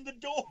open the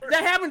door.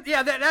 That happens,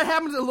 that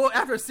happens a little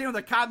after a scene with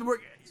the cop.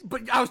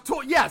 But I was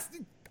told, yes,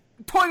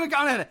 totally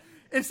got on it.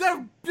 Instead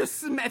of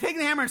just taking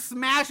the hammer and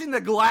smashing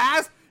the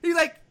glass, he's,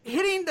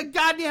 hitting the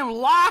goddamn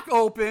lock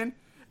open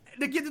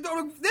to get the door.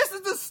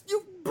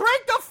 You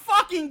break the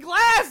fucking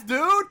glass,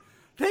 dude!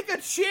 Take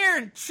a chair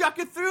and chuck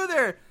it through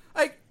there.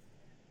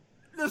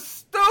 The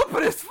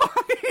stupidest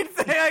fucking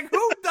thing.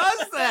 Who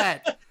does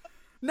that?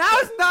 Now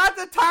is not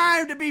the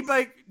time to be,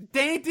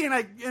 dainty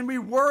and be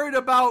worried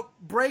about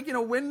breaking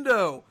a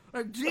window.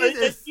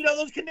 Jesus.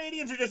 Those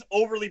Canadians are just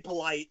overly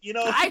polite.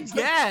 I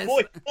guess.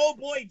 Boy,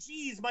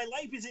 geez, my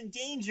life is in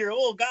danger.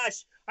 Oh,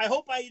 gosh. I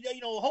hope I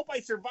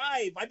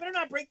survive. I better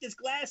not break this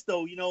glass,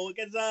 though,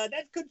 because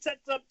that could set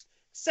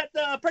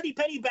the pretty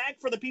penny back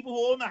for the people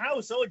who own the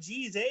house. Oh,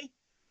 geez, eh?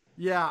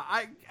 Yeah,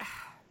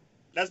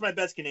 That's my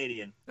best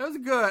Canadian. That was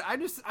good.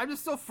 I'm just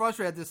so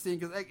frustrated at this scene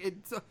because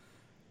it's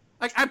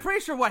I'm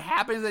pretty sure what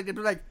happens is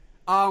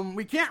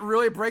we can't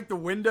really break the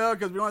window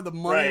because we don't have the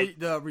money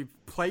to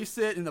replace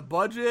it in the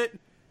budget.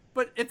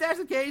 But if that's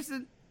the case,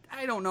 then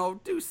I don't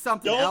know, do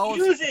something else.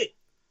 Don't use it.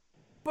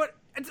 But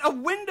it's a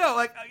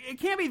window. It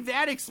can't be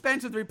that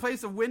expensive to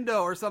replace a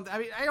window or something. I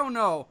mean, I don't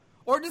know.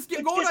 Or just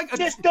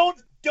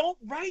don't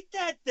write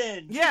that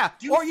then. Yeah.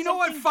 Or you know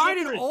what? Find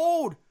different. an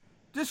old.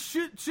 Just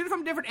shoot it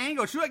from a different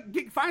angle.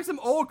 Find some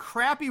old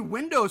crappy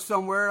window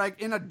somewhere,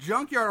 in a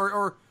junkyard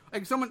or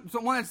someone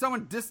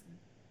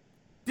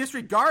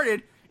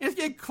disregarded, and just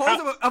get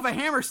close of a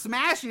hammer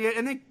smashing it,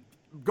 and then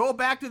go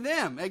back to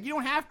them. You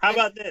don't have to. How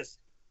about this?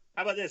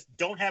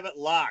 Don't have it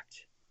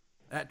locked.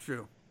 That's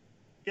true.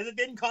 Because it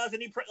didn't cause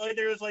any.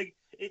 There was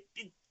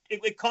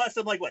it cost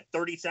them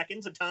 30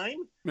 seconds of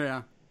time.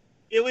 Yeah.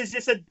 It was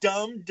just a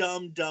dumb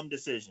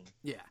decision.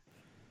 Yeah.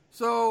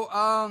 So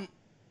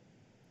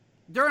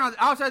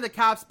outside, the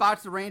cop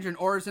spots the Ranger and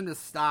orders him to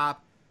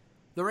stop.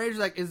 The Ranger's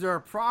like, is there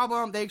a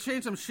problem? They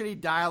exchange some shitty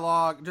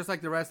dialogue, just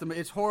like the rest of them.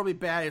 It's horribly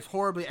bad. It's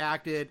horribly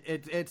acted.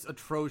 It's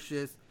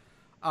atrocious.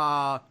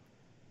 All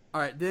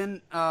right,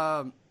 then,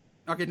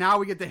 okay, now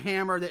we get the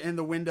hammer in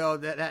the window.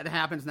 That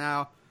happens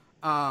now.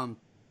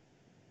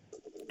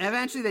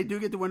 Eventually, they do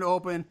get the window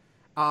open,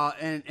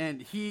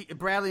 and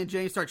Bradley and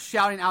Jenny start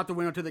shouting out the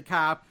window to the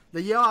cop.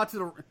 They yell out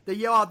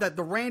that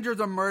the Ranger's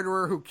a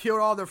murderer who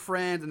killed all their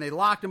friends, and they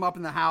locked him up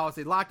in the house.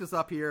 They locked us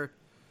up here.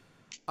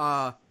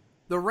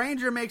 The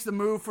Ranger makes the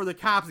move for the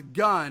cop's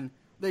gun.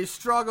 They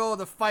struggle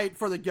to fight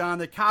for the gun.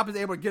 The cop is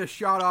able to get a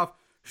shot off,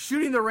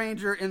 shooting the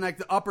Ranger in the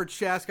upper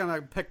chest, kind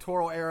of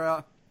pectoral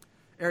area.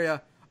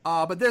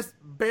 But this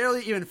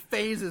barely even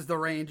phases the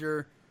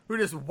Ranger, who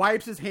just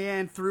wipes his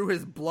hand through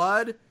his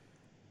blood,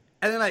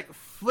 and then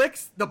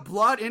flicks the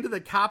blood into the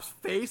cop's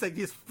face. He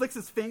just flicks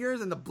his fingers,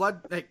 and the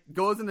blood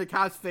goes into the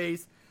cop's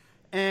face,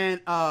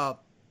 and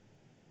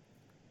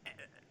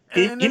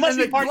he must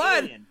be part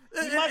alien.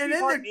 He must be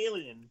part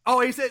alien. Oh,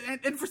 he said,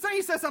 and for some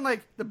he says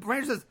something the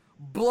Ranger says,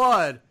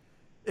 blood,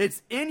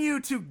 it's in you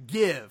to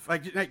give.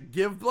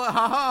 Give blood,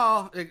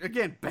 haha.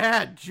 Again,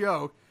 bad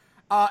joke.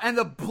 And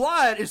the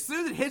blood, as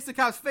soon as it hits the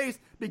cop's face,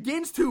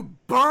 begins to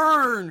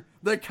burn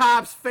the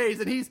cop's face.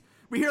 And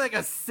we hear like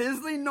a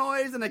sizzling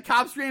noise, and the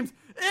cop screams,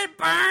 "It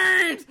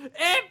burns!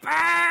 It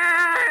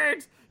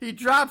burns!" He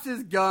drops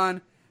his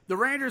gun. The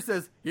ranger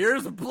says,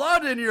 "Here's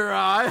blood in your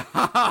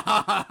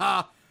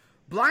eye."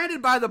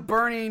 Blinded by the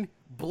burning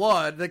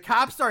blood, the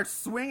cop starts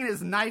swinging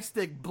his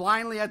nightstick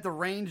blindly at the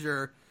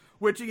ranger,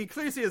 which you can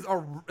clearly see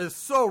is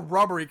so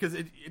rubbery because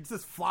it's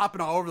just flopping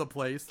all over the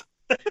place.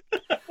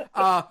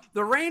 The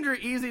ranger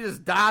easily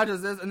just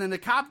dodges this, and then the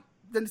cop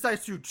then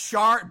decides to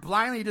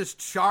blindly just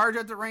charge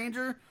at the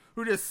ranger,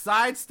 who just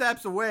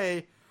sidesteps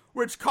away,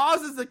 which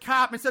causes the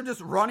cop, instead of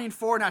just running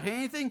forward, not hitting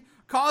anything,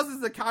 causes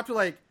the cop to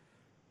like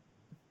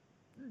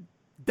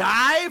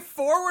dive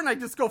forward and like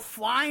just go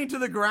flying to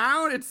the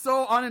ground. It's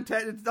so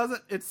unintended.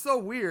 It's so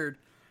weird.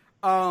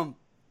 The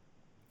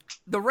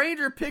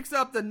ranger picks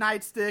up the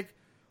nightstick,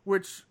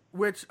 which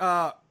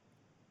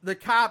the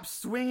cop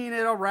swinging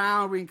it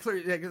around. We can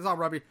clearly, it's all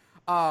rubby.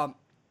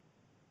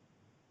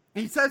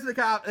 He says to the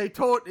cop, they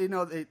told you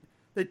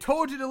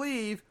to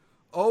leave.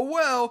 Oh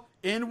well,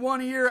 in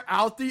one ear,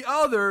 out the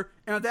other.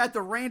 And with that,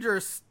 the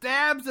ranger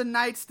stabs the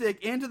nightstick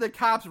into the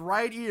cop's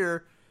right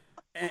ear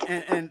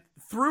and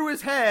through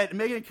his head,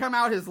 making it come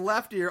out his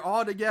left ear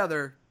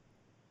altogether.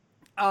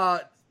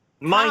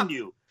 Mind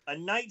you, a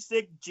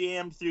nightstick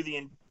jammed through the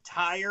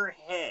entire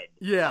head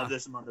of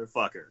this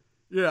motherfucker.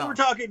 Yeah. So we're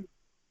talking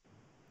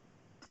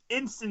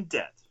instant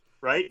death,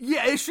 right?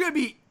 Yeah, it should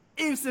be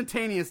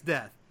instantaneous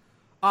death.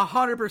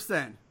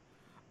 100%.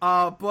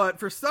 But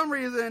for some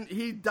reason,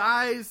 he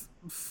dies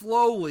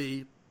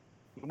slowly.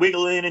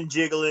 Wiggling and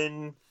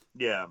jiggling.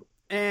 Yeah.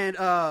 And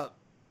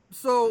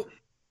so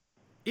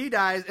he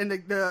dies, and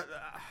the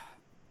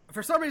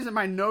for some reason,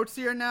 my notes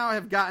here now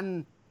have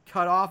gotten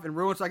cut off and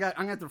ruined, so I'm going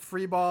to have to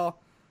free ball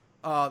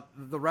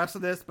the rest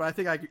of this, but I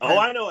think I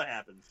I know what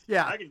happens.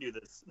 Yeah. I can do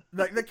this.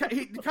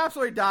 The cop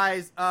slowly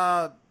dies.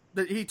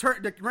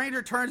 The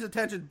ranger turns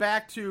attention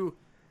back to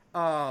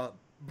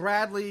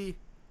Bradley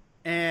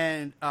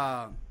and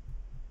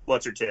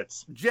what's her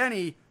tits?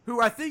 Jenny,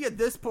 who I think at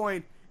this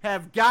point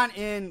have gotten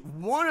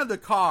in one of the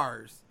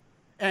cars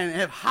and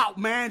have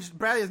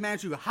Bradley has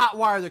managed to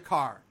hotwire the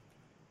car.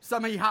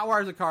 Somehow he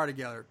hotwires the car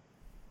together.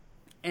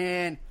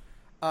 And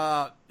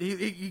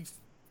he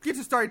gets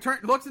a start.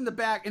 He looks in the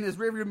back in his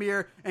rearview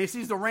mirror, and he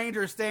sees the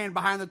ranger standing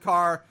behind the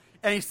car.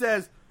 And he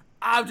says,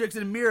 "Objects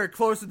in the mirror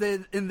closer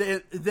than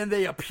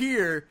they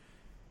appear."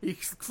 He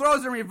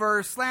throws in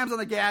reverse, slams on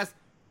the gas,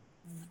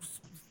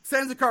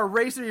 sends the car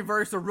racing in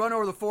reverse to run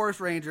over the forest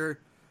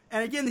ranger.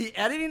 And again, the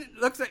editing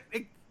looks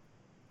like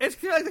it's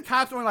clear like the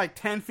cop's only like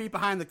 10 feet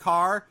behind the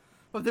car.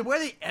 But the way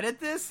they edit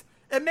this,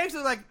 it makes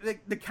it like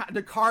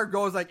the car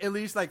goes like at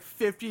least like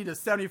 50 to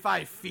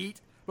 75 feet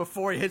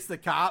before it hits the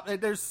cop.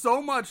 There's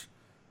so much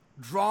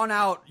drawn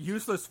out,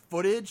 useless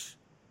footage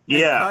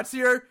and cuts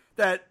here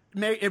that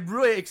it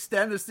really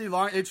extend the scene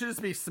long. It should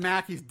just be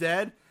smack, he's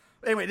dead.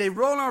 Anyway, they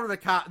roll over the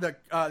cop.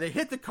 They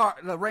hit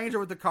the ranger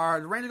with the car.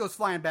 The ranger goes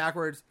flying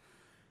backwards.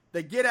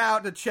 They get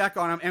out to check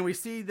on him, and we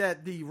see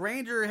that the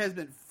ranger has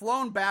been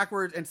flown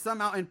backwards and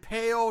somehow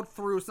impaled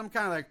through some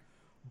kind of like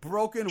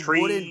broken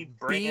wooden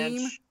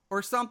beam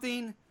or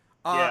something.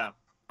 I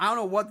don't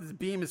know what this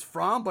beam is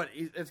from, but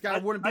it's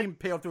got a wooden beam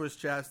impaled through his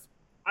chest.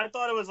 I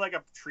thought it was like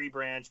a tree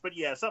branch, but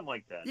yeah, something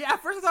like that. Yeah,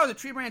 at first I thought it was a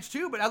tree branch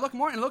too, but I looked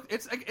more and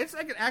it's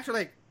like an actual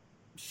like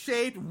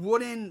shaped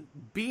wooden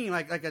beam,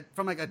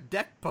 from a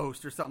deck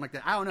post or something like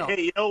that. I don't know.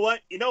 Hey, you know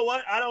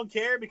what? I don't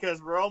care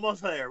because we're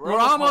almost there. We're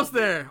almost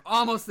there.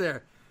 Almost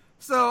there.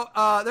 So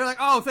they're like,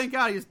 "Oh, thank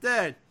God he's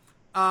dead.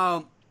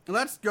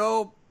 Let's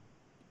go."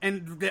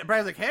 And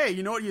Brad's like, "Hey,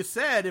 you know what you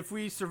said? If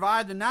we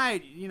survive the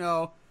night, you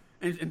know."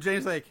 And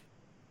Jane's like,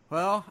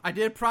 "Well, I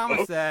did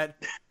promise that.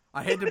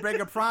 I hate to break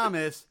a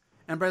promise."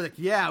 And Brad's like,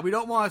 "Yeah, we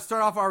don't want to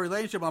start off our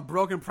relationship on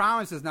broken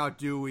promises now,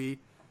 do we?"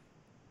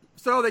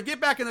 So they get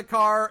back in the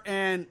car,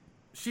 and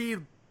she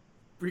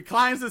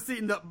reclines the seat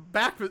in the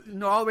back,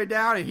 all the way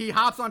down, and he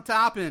hops on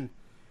top, and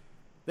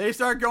they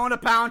start going to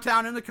Pound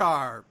Town in the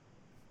car.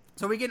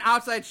 So we get an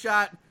outside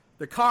shot.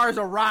 The cars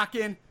are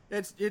rocking.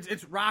 It's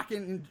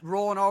rocking and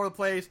rolling all over the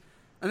place.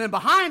 And then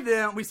behind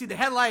them, we see the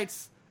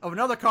headlights of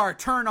another car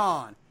turn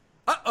on.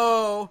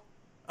 Uh-oh.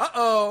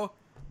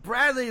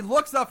 Bradley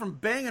looks up from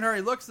banging her.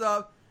 He looks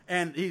up,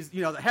 and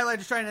the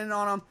headlights are shining in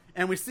on him.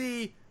 And we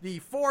see the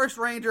forest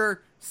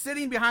ranger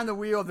sitting behind the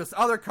wheel of this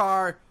other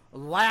car,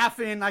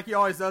 laughing like he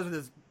always does with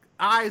his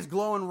eyes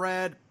glowing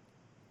red.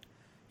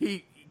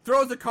 He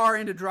throws the car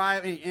into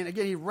drive, and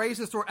again, he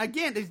races toward...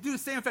 Again, they do the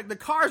same effect. The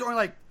car's only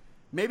like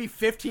maybe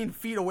 15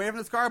 feet away from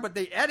this car, but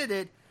they edit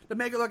it to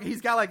make it look... He's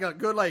got like a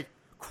good like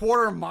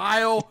quarter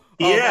mile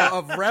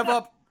of rev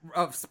up,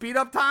 of speed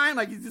up time.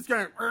 Like he's just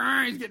going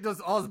to... He's getting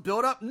all his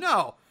build up.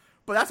 No.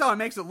 But that's how it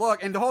makes it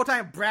look. And the whole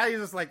time, Bradley's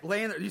just like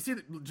laying there. You see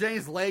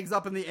Jane's legs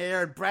up in the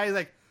air, and Bradley's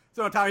like...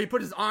 So on top, he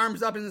put his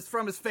arms up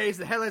from his face.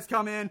 The headlights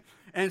come in,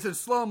 and it's in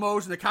slow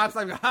motion. The cop's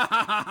like, ha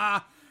ha ha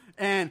ha,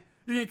 and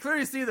you can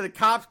clearly see that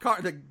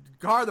the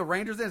car the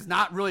Ranger's in is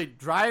not really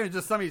driving. It's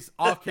just somebody's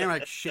off camera,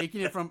 like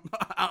shaking it from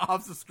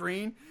off the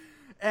screen.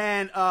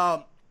 And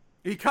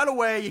he cut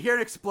away. You hear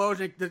an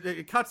explosion.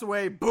 It cuts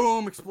away.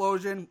 Boom!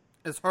 Explosion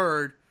is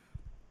heard.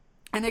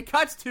 And it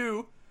cuts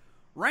to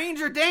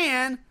Ranger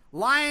Dan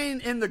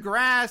lying in the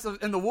grass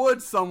in the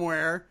woods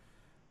somewhere,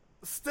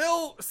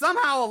 still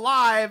somehow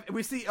alive.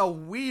 We see a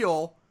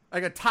wheel,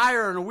 like a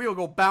tire and a wheel,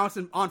 go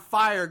bouncing on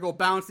fire, go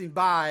bouncing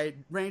by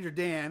Ranger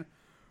Dan.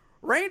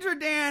 Ranger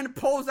Dan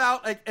pulls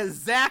out like a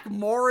Zach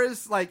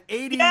Morris, like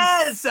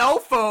 80s cell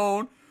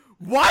phone.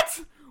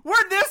 What?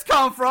 Where'd this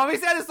come from?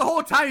 He's had this the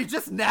whole time. He's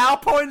just now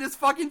pulling this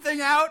fucking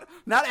thing out.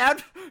 Not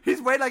after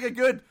he's waited like a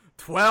good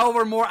 12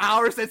 or more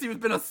hours since he was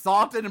been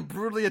assaulted and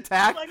brutally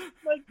attacked. Like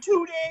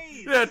 2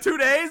 days. Yeah, 2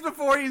 days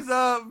before he's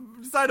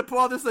decided to pull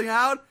all this thing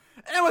out.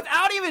 And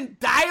without even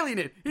dialing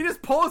it, he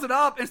just pulls it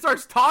up and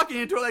starts talking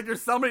into it like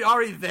there's somebody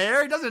already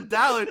there. He doesn't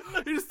dial it.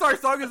 He just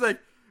starts talking.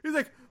 He's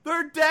like,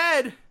 they're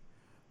dead.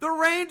 The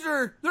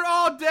Ranger, they're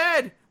all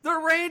dead. The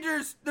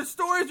Rangers, the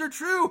stories are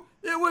true.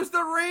 It was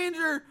the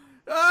Ranger,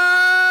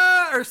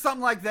 or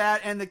something like that.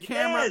 And the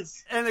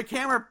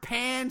camera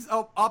pans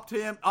up to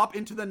him, up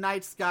into the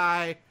night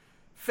sky,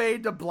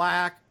 fade to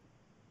black,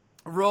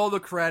 roll the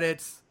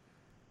credits.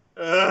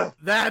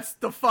 That's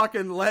the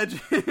fucking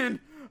legend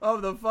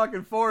of the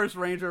fucking Forest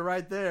Ranger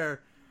right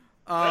there.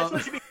 That's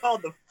what should be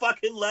called, the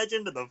fucking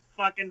legend of the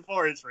fucking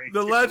Forest Ranger.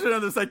 The legend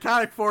of the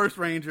psychotic Forest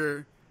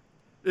Ranger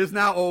is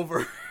now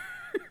over.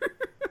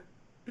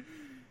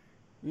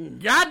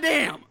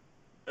 Goddamn.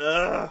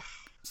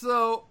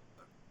 So,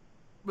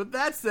 with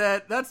that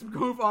said, let's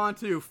move on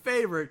to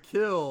favorite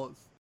kills.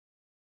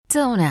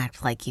 Don't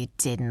act like you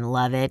didn't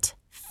love it.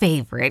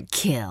 Favorite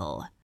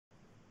kill.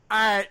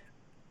 Alright.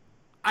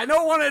 I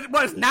know what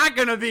it's not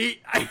gonna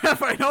be.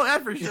 I know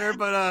that for sure,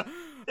 but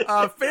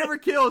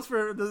favorite kills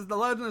for the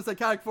Legend of the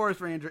Psychotic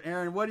Forest Ranger.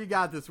 Aaron, what do you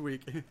got this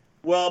week?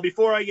 Well,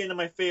 before I get into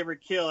my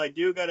favorite kill, I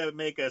do gotta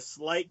make a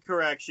slight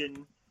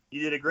correction. You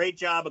did a great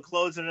job of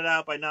closing it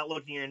out by not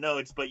looking at your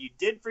notes, but you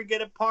did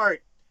forget a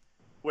part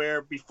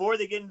where before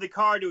they get into the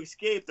car to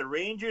escape, the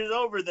Ranger's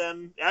over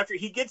them after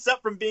he gets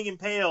up from being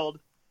impaled,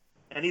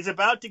 and he's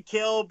about to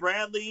kill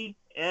Bradley,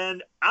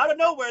 and out of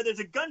nowhere, there's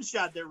a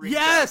gunshot that rings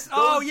Yes! out.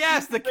 Oh,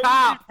 yes, the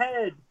cop!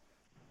 Head.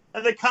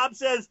 And the cop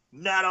says,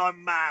 "Not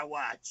on my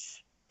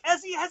watch."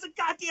 As he has a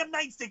goddamn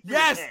nightstick to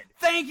his head.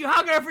 Thank you.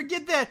 How could I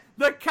forget that?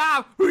 The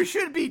cop, who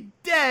should be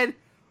dead,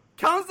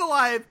 comes to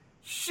life,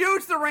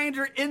 shoots the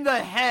Ranger in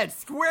the head,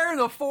 square in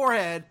the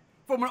forehead,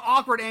 from an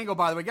awkward angle,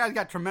 by the way. Guy's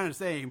got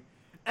tremendous aim.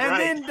 And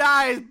then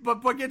dies,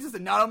 but gets just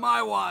not on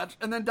my watch,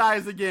 and then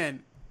dies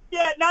again.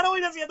 Yeah, not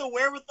only does he have the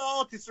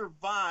wherewithal to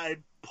survive,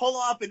 pull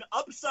off an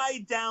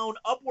upside-down,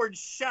 upward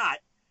shot,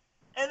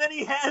 and then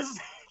he has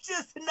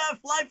just enough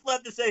life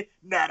left to say,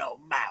 "Not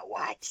on my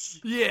watch."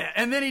 Yeah,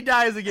 and then he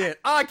dies again.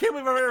 Oh, I can't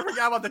believe I ever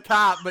forgot about the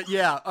cop, but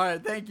yeah. All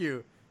right, thank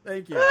you.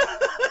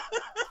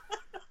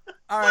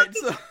 All right,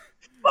 so...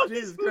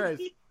 Jesus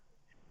Christ.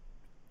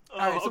 All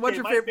right, so what's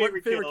your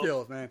favorite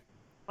kills, man?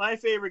 My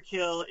favorite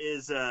kill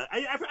is,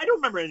 I don't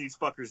remember any of these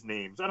fuckers'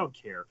 names. I don't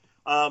care.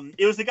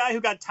 It was the guy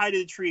who got tied to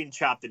the tree and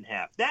chopped in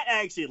half. That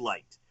I actually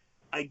liked.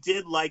 I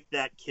did like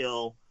that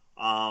kill.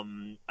 I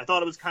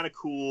thought it was kind of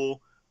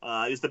cool.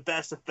 It was the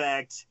best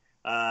effect.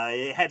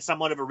 It had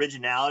somewhat of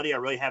originality. I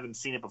really haven't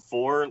seen it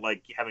before,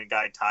 like having a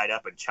guy tied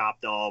up and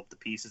chopped all to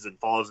pieces and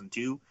falls in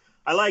two.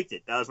 I liked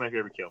it. That was my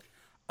favorite kill.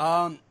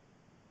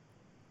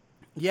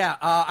 Yeah,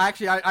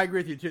 actually, I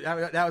agree with you, too.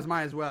 That was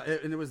mine as well.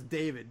 And it was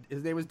David.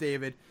 His name was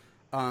David.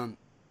 Yeah,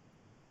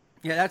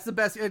 that's the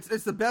best.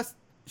 It's the best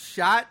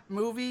shot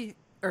movie,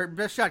 or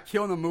best shot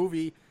kill in the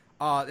movie.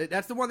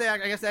 That's the one I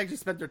guess they actually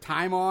spent their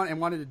time on and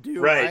wanted to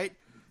do, right?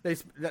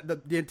 The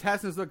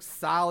intestines look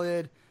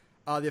solid.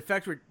 The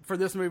effects for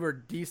this movie were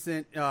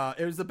decent.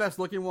 It was the best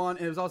looking one.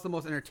 And it was also the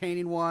most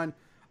entertaining one.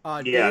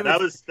 Yeah, that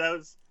was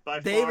by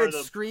David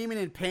far screaming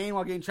in pain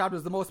while getting chopped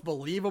was the most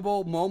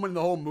believable moment in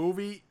the whole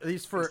movie. At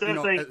least for instead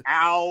of saying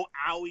 "ow,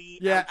 owie,"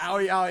 yeah,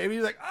 owie, owie. I mean, he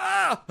was like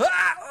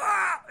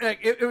Like,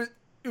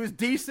 it was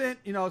decent,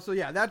 So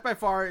yeah, that by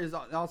far is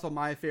also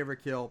my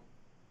favorite kill,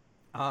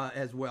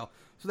 as well.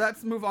 So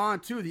let's move on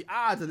to the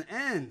odds and the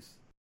ends.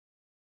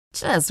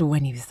 Just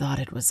when you thought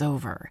it was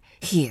over,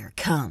 here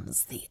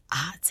comes the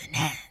odds and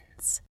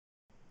ends.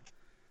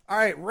 All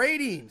right,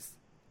 ratings.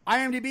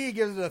 IMDb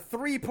gives it a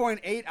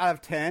 3.8 out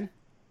of 10.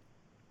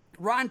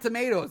 Rotten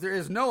Tomatoes, there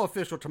is no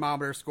official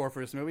thermometer score for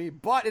this movie,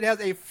 but it has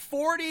a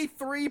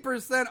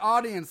 43%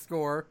 audience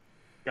score.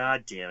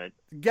 God damn it.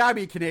 Gotta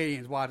be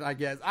Canadians watching, I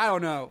guess. I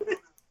don't know.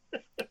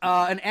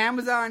 And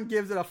Amazon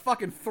gives it a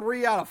fucking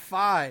 3 out of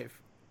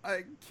 5. Are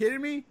you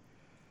kidding me?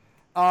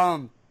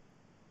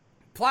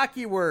 Plot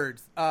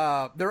keywords.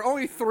 There are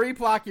only 3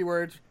 plot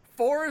keywords.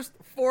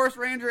 Forest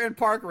Ranger, and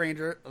Park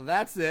Ranger.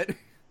 That's it.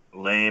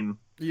 Lame.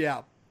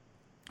 Yeah.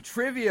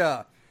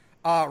 Trivia.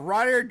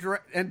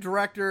 Writer and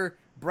director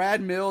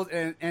Brad Mills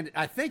and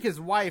I think his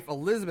wife,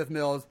 Elizabeth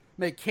Mills,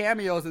 make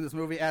cameos in this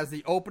movie as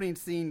the opening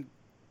scene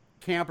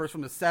campers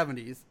from the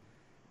 70s.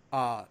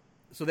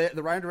 So the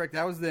writer and director,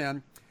 that was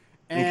them.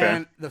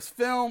 And this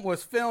film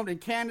was filmed in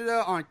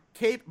Canada on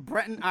Cape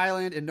Breton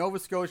Island in Nova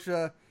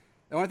Scotia.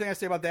 The only thing I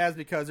say about that is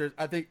because there's,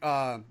 I think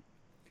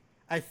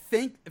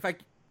if I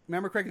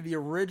remember correctly, the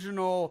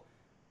original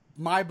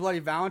My Bloody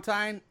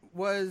Valentine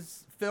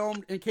was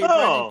filmed in Cape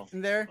Breton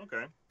in there.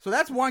 Okay. So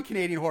that's one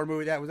Canadian horror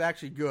movie that was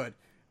actually good.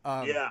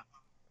 Yeah.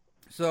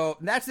 So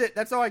that's it.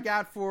 That's all I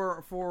got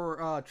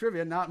for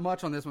trivia. Not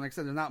much on this one,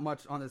 except there's not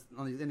much on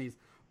these indies.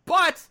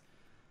 But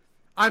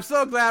I'm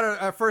so glad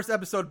our first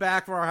episode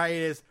back from our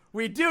hiatus,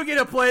 we do get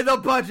to play the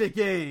budget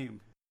game.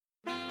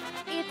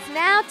 It's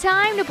now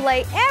time to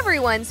play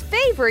everyone's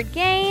favorite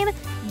game,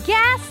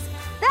 Guess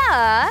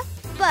the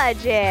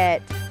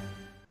Budget.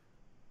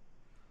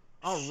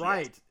 All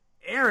right,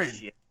 Aaron.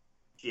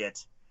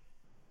 Shit.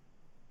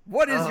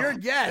 What is your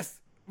guess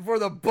for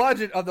the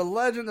budget of The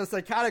Legend of the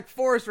Psychotic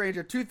Forest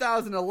Ranger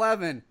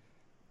 2011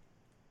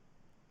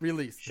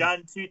 release? Shot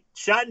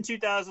in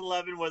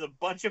 2011 with a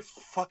bunch of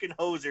fucking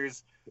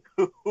hosers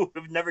who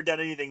have never done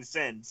anything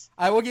since.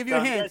 I will give you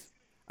a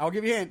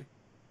hint.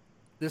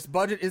 This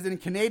budget is in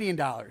Canadian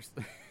dollars.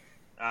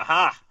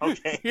 Aha.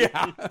 Okay.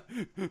 Yeah.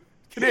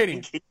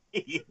 Canadian.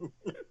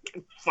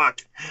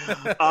 Fuck.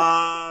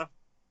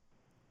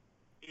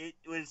 It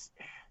was.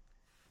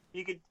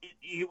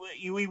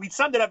 We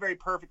summed it up very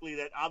perfectly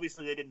that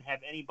obviously they didn't have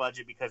any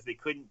budget because they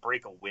couldn't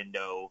break a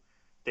window.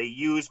 They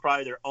used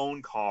probably their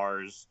own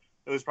cars.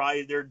 It was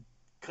probably their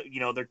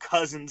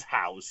cousin's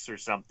house or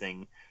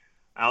something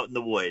out in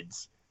the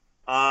woods.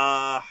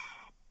 Boy,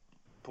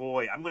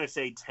 I'm going to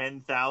say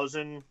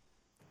 10,000.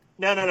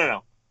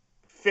 No.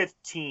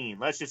 15.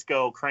 Let's just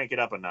go crank it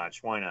up a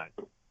notch. Why not?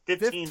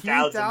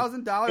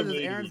 $15,000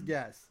 is Aaron's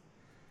guess.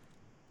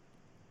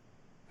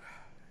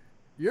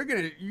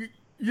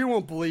 You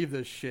won't believe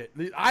this shit.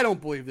 I don't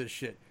believe this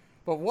shit.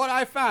 But what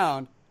I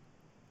found,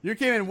 you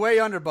came in way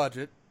under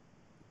budget.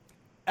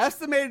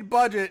 Estimated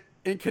budget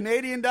in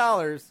Canadian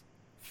dollars,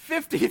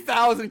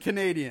 50,000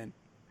 Canadian.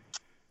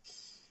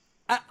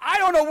 I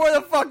don't know where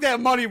the fuck that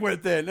money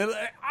went then.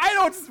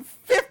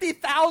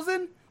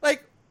 50,000?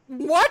 Like,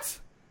 what?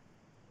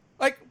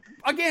 Like,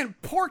 again,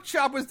 Pork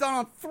Chop was done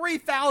on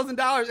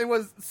 $3,000. It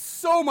was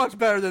so much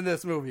better than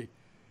this movie.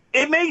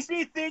 It makes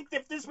me think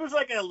if this was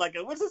like a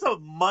what's this, a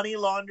money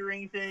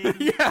laundering thing?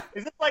 Yeah.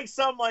 Is it like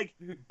some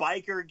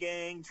biker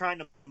gang trying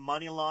to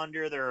money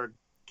launder their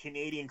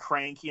Canadian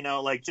crank,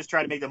 just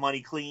trying to make the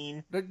money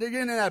clean? They're getting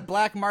in that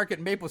black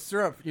market maple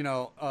syrup,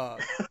 I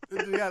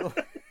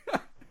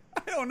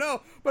don't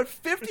know, but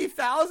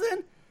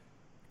 50,000?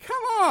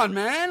 Come on,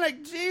 man!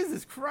 Like,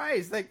 Jesus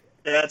Christ! Like,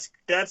 that's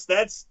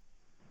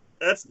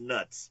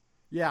nuts.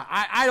 Yeah,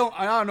 I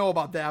don't know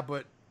about that,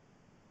 but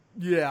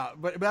yeah,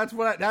 but that's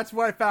what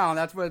I found.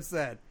 That's what it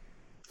said.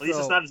 At least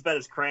it's not as bad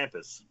as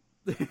Krampus.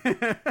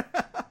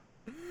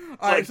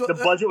 All right, so the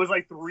budget was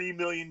like $3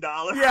 million.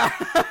 Yeah.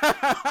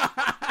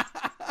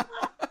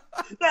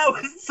 That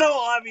was so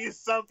obvious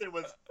something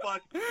was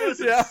fucked. There was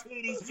some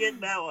shady shit in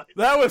that one.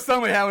 That was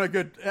somebody having a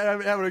good time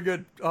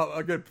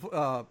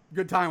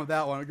with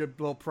that one. A good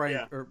little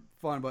prank or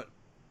fun. But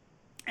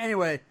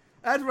anyway,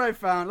 that's what I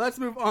found. Let's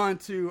move on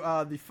to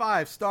the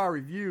 5-star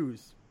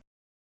reviews.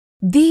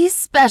 These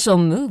special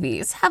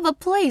movies have a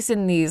place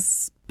in these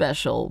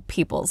special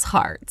people's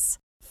hearts.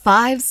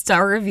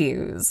 5-star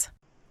reviews.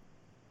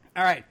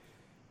 All right.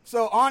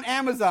 So on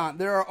Amazon,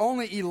 there are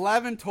only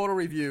 11 total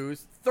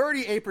reviews.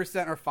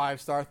 38% are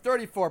 5-star,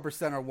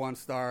 34% are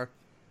 1-star.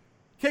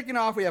 Kicking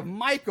off, we have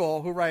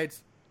Michael, who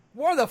writes,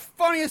 "One of the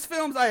funniest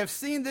films I have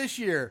seen this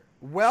year.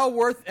 Well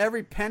worth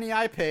every penny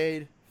I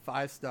paid.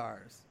 5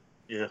 stars."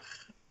 Yeah.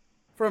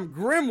 From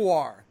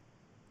Grimoire,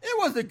 "It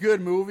was a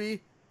good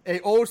movie. A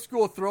old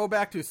school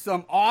throwback to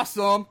some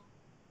awesome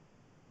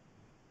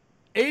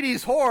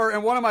 80s horror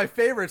and one of my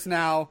favorites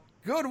now.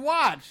 Good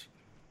watch."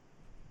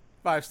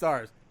 5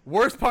 stars.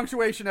 Worst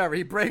punctuation ever.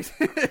 He breaks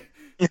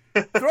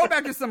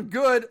throwback to some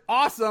good,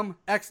 awesome,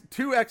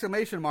 2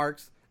 exclamation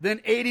marks, then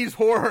 80s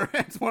horror.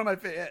 It's one of my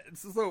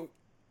favorites. It's so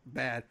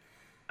bad.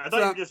 I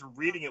thought you were just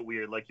reading it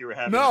weird, like you were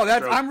having. No,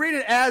 I'm reading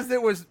it as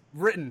it was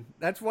written.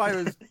 That's why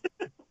it was.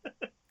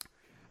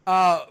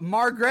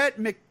 Margaret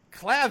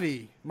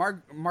McClavey.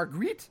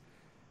 Marguerite?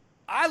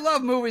 "I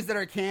love movies that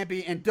are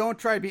campy and don't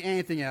try to be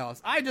anything else.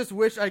 I just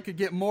wish I could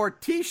get more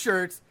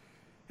t-shirts.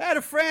 Had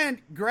a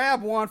friend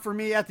grab one for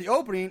me at the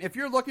opening. If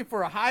you're looking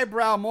for a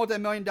highbrow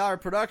multi-million-dollar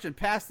production,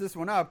 pass this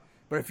one up.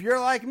 But if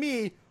you're like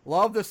me,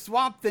 love the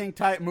Swamp Thing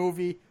type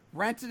movie,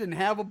 rent it and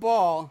have a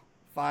ball."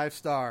 5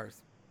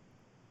 stars.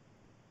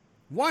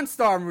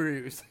 1-star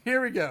reviews.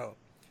 Here we go.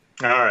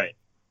 All right.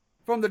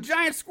 From the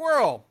Giant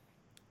Squirrel.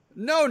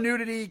 "No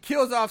nudity,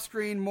 kills off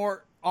screen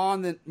more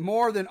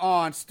than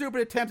on.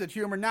 Stupid attempt at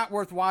humor, not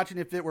worth watching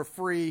if it were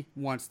free.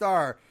 1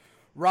 star.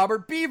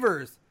 Robert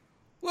Beavers.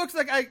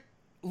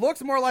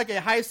 Looks more like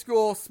a high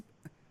school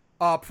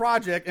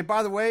project. And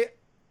by the way,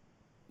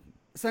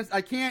 since I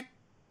can't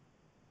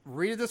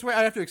read it this way,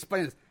 I have to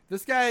explain this.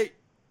 This guy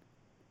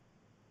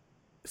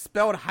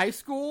spelled high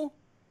school,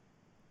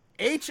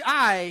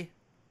 H-I,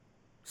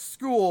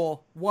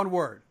 school, one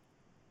word.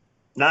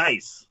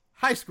 Nice.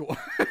 high school.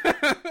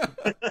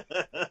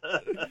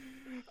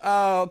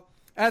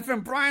 And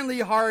from Brian Lee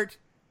Hart,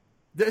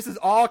 this is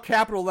all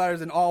capital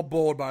letters and all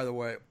bold, by the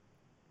way.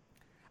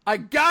 I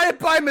got it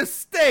by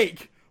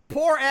mistake.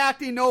 Poor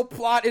acting, no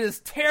plot. It is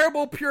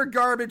terrible, pure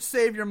garbage.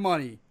 Save your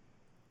money.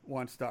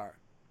 1 star.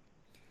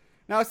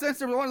 Now, since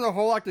there wasn't a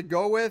whole lot to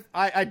go with,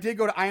 I did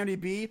go to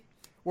IMDb,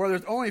 where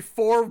there's only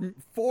four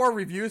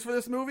reviews for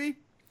this movie.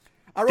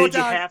 I wrote Did you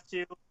down, have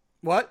to?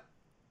 What?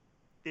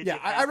 Did Yeah,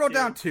 you I have wrote to?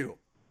 down 2.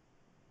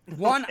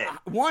 One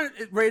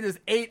rated as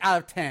 8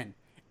 out of 10.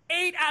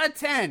 8 out of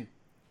 10.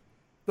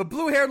 The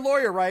blue-haired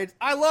lawyer writes,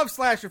 I love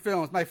slasher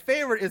films. My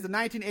favorite is the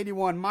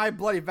 1981 My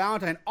Bloody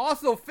Valentine,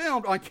 also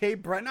filmed on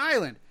Cape Breton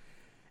Island.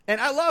 And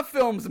I love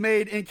films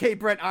made in Cape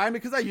Breton Island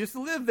because I used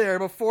to live there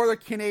before the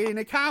Canadian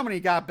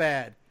economy got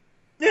bad.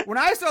 When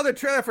I saw the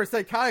trailer for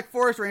Psychotic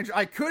Forest Ranger,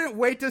 I couldn't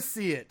wait to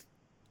see it.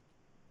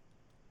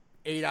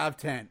 8 out of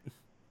 10.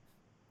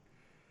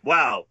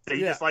 Wow. So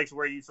he Yeah. just likes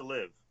where he used to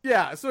live.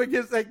 Yeah, so it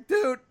gives like,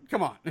 dude,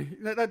 come on.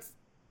 That's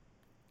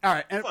all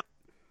right.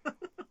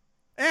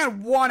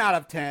 And 1 out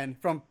of 10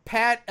 from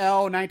Pat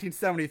L.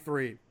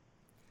 1973.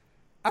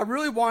 I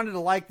really wanted to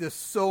like this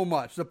so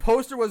much. The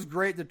poster was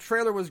great. The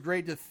trailer was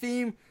great. The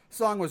theme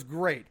song was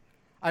great.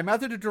 I met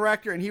the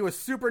director and he was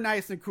super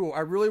nice and cool. I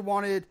really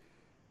wanted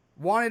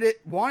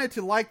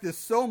to like this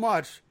so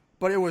much,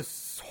 but it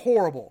was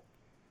horrible.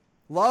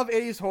 Love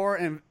 80s horror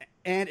and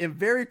am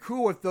very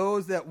cool with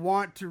those that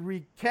want to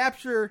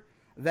recapture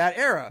that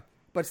era.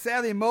 But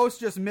sadly, most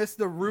just miss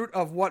the root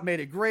of what made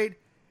it great,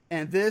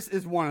 and this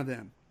is one of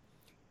them.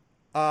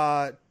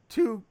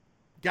 To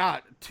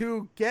get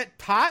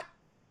taught.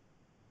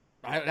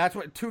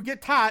 To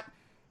get taught.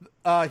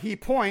 He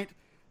point.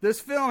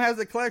 This film has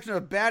a collection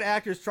of bad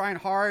actors trying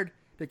hard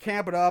to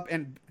camp it up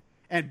and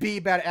be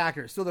bad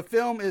actors. So the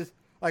film is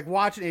like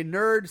watching a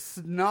nerd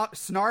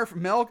snarf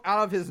milk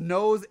out of his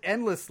nose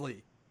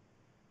endlessly.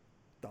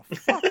 The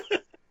fuck?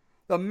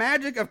 The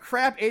magic of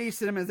crap 80s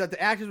cinema is that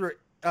the actors were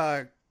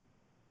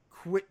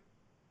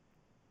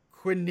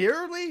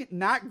quinierly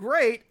not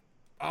great.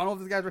 I don't know if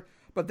these guys were,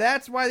 but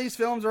that's why these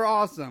films are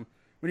awesome.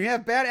 When you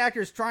have bad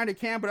actors trying to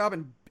camp it up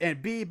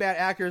and be bad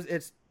actors,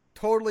 it's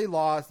totally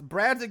lost.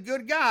 Brad's a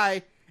good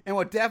guy and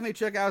will definitely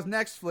check out his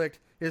next flick.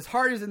 His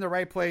heart is in the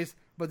right place,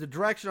 but the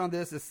direction on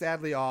this is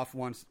sadly off.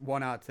 1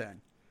 out of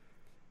 10.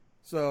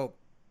 So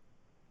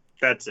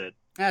That's it.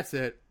 that's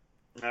it.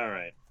 All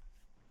right.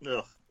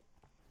 Ugh.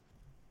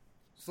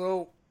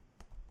 So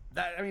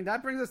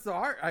that brings us to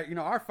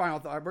our final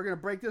thought. We're gonna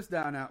break this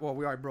down now. Well,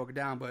 we already broke it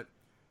down, but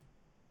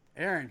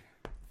Aaron,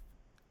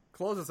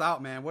 close us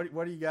out, man. What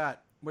do you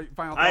got? What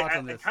final thoughts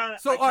on this?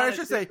 I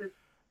should say,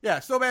 yeah.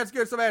 So bad it's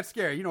good. So bad it's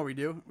scary. You know what we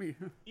do.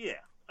 Yeah,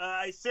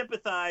 I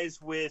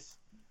sympathize with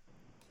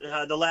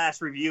the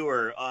last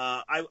reviewer.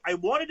 I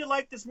wanted to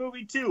like this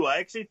movie too. I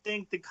actually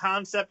think the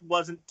concept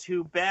wasn't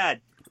too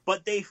bad,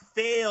 but they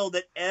failed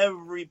at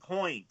every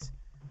point.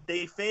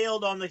 They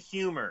failed on the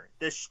humor,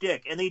 the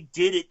shtick, and they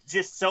did it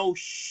just so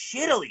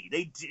shittily.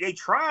 They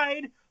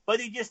tried, but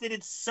they just did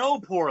it so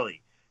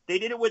poorly. They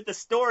did it with the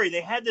story.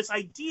 They had this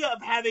idea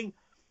of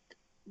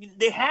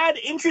they had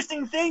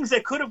interesting things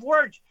that could have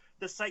worked.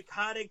 The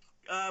psychotic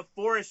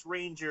forest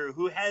ranger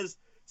who has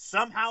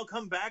somehow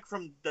come back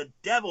from the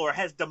devil or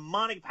has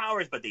demonic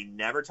powers, but they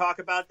never talk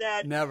about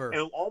that. Never.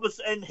 And all of a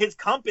sudden, his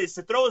compass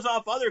throws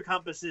off other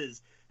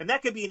compasses. And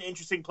that could be an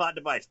interesting plot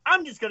device.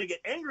 I'm just going to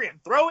get angry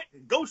and throw it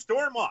and go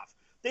storm off.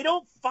 They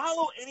don't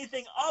follow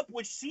anything up,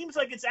 which seems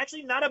like it's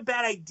actually not a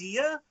bad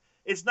idea.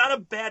 It's not a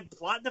bad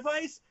plot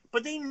device,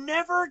 but they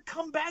never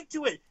come back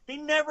to it. They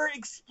never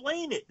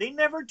explain it. They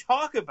never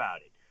talk about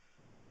it.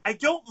 I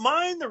don't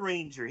mind the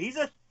Ranger. He's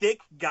a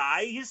thick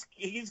guy. He's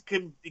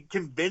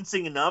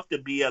convincing enough to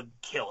be a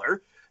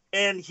killer,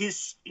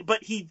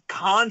 but he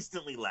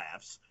constantly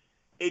laughs.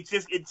 It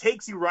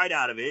takes you right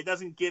out of it. It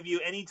doesn't give you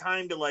any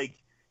time to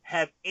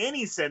have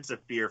any sense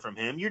of fear from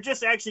him. You're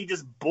just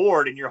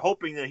bored, and you're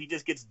hoping that he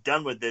just gets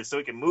done with this so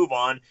we can move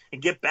on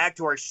and get back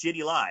to our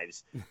shitty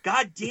lives.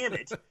 God damn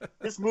it.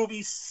 This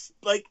movie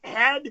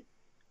had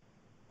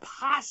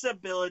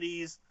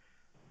possibilities,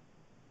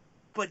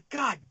 but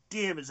god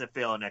damn is it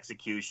fail in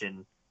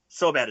execution.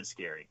 So bad it's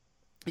scary.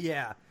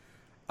 Yeah.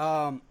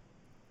 I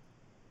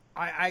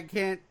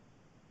can't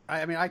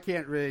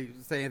really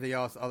say anything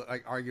else. I'll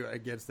argue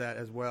against that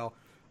as well.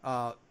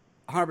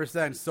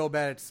 100% so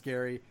bad it's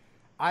scary.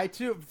 I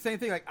too, same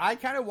thing. I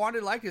kind of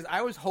wanted to like this.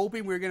 I was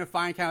hoping we were going to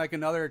find kind of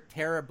another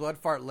Terror at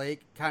Bloodfart Lake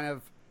kind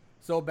of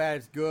so bad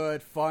it's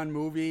good, fun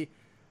movie.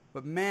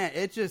 But man,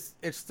 it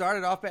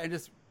started off bad and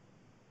just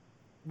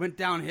went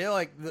downhill.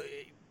 It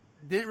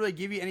didn't really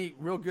give you any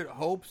real good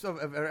hopes of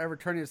ever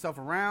turning itself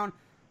around.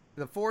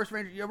 The Forest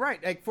Ranger, you're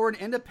right. For an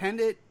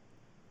independent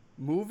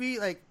movie,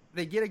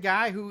 they get a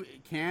guy who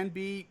can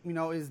be,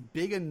 is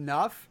big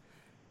enough.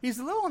 He's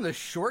a little on the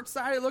short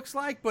side, it looks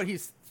like, but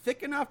he's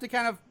thick enough to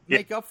kind of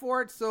make up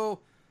for it.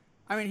 So,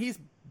 he's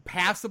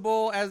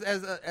passable as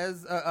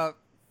a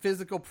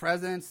physical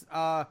presence.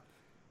 But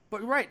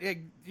right, if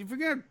you're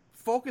gonna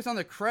focus on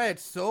the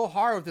credits so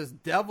hard with this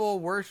devil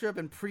worship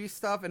and priest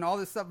stuff and all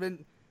this stuff,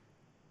 and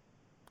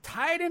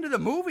tie it into the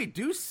movie.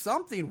 Do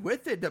something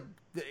with it.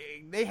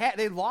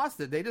 They lost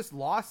it. They just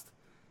lost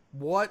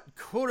what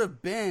could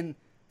have been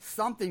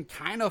something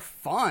kind of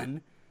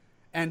fun,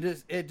 and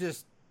it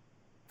just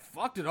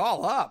fucked it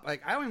all up.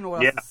 Like, I don't even know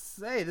what else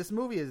to say. This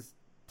movie is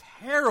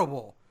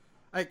terrible.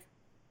 Like,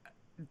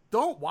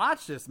 don't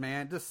watch this,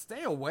 man. Just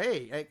stay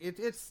away. Like,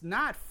 it's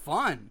not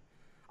fun.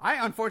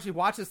 I unfortunately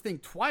watched this thing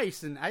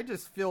twice, and I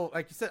just feel,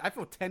 like you said, I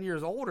feel 10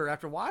 years older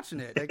after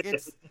watching it. Like,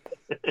 it's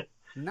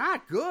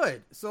not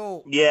good.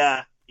 So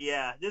yeah,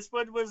 this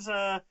one was.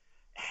 Like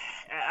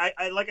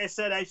I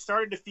said, I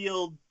started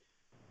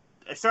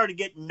to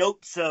get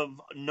notes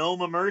of No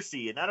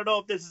Mercy, and I don't know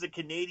if this is a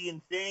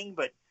Canadian thing,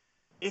 but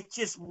it's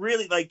just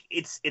really like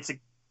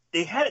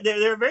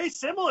they're very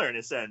similar in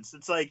a sense.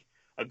 It's like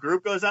a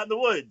group goes out in the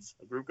woods,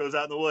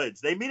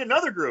 They meet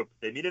another group.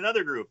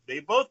 They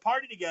both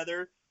party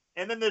together.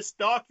 And then the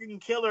stalking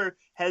killer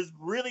has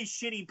really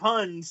shitty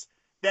puns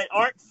that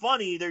aren't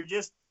funny. They're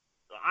just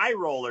eye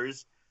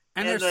rollers.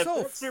 And they're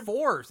so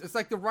forced. It's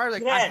like the writer,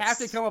 like, I have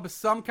to come up with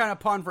some kind of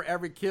pun for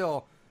every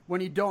kill when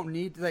you don't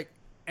need to, like,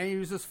 and he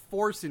was just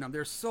forcing them.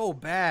 They're so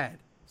bad.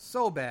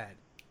 So bad.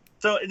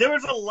 So there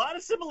was a lot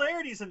of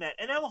similarities in that.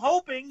 And I'm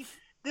hoping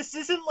this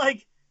isn't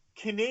like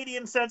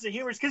Canadian sense of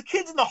humor, because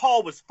Kids in the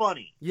Hall was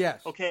funny.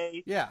 Yes.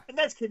 Okay? Yeah. And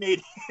that's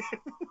Canadian.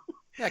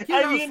 Yeah, Kids in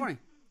the Hall was funny.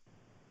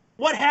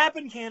 What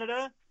happened,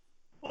 Canada?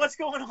 What's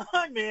going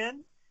on,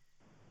 man?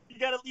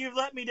 You've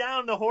let me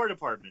down in the horror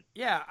department.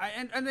 Yeah,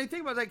 and they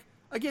think about, like,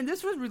 again,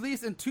 this was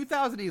released in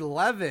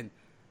 2011,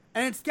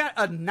 and it's got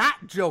a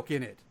not joke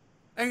in it.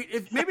 I mean,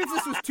 maybe if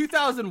this was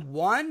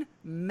 2001,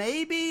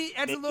 maybe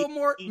it's a little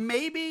more,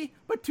 maybe,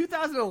 but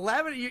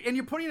 2011, and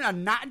you're putting a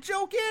not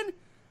joke in?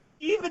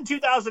 Even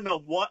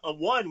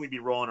 2001, we'd be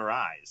rolling our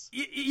eyes.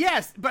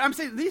 Yes, but I'm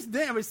saying at least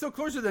then, it's still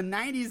closer to the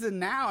 90s than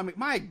now. I mean,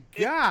 my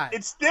God.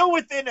 It's still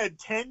within a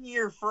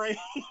 10-year frame.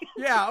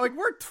 Yeah, like,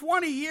 we're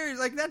 20 years.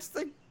 Like, that's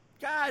like,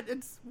 God,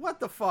 it's,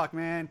 what the fuck,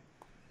 man?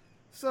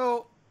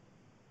 So,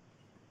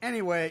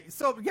 anyway,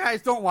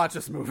 guys, don't watch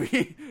this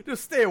movie.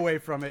 Just stay away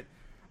from it.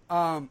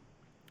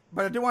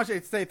 But I do want you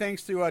to say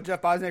thanks to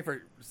Jeff Bosniak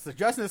for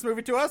suggesting this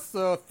movie to us.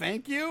 So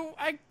thank you,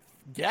 I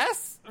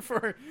guess.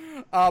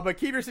 But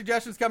keep your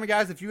suggestions coming,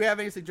 guys. If you have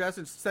any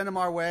suggestions, send them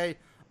our way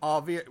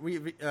via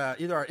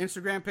either our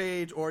Instagram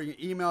page, or you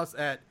can email us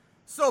at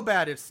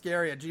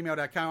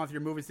sobaditsscary@gmail.com with your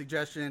movie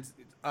suggestions.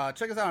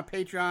 Check us out on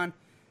Patreon.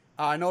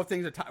 I know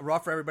things are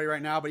rough for everybody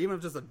right now, but even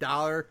if just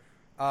 $1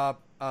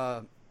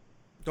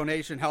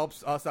 donation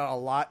helps us out a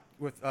lot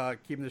with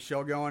keeping the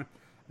show going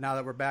now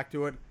that we're back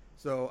to it.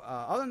 So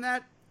other than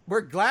that,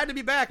 we're glad to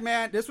be back,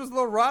 man. This was a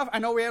little rough. I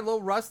know we had a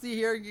little rusty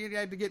here. You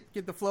had to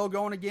get the flow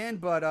going again,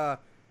 but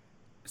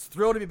it's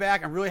thrilled to be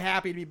back. I'm really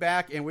happy to be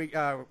back, and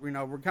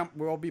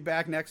we'll be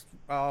back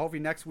hopefully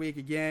next week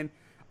again.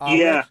 We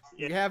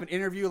have an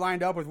interview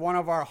lined up with one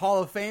of our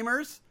Hall of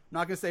Famers. I'm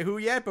not gonna say who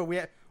yet, but we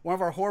have one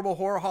of our Horrible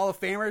Horror Hall of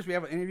Famers. We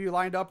have an interview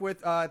lined up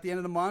with at the end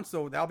of the month,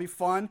 so that'll be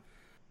fun.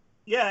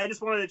 Yeah, I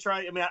just wanted to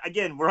try. I mean,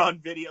 again, we're on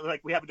video.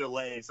 Like, we have a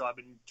delay, so I've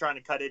been trying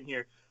to cut in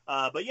here.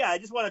 But yeah, I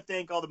just want to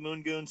thank all the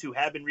Moon Goons who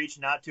have been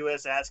reaching out to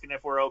us, asking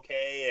if we're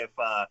okay, if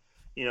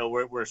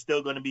we're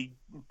still going to be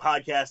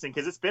podcasting,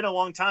 because it's been a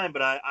long time.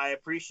 But I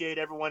appreciate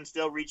everyone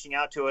still reaching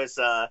out to us.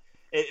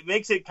 It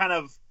makes it kind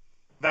of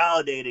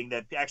validating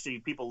that actually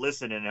people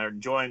listen and are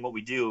enjoying what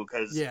we do,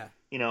 because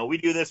we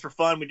do this for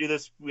fun. We do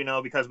this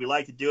because we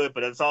like to do it,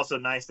 but it's also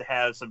nice to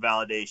have some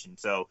validation.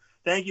 So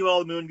thank you all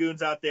the Moon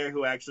Goons out there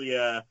who actually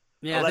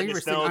thank you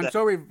for I'm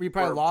sure we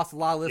probably lost a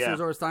lot of listeners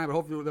over this time, but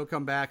hopefully they'll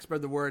come back,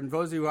 spread the word. And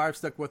those of you who are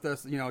stuck with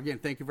us, again,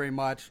 thank you very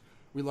much.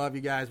 We love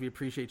you guys. We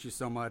appreciate you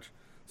so much.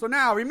 So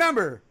now,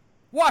 remember,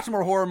 watch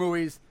more horror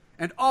movies,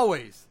 and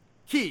always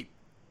keep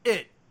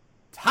it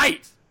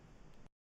tight.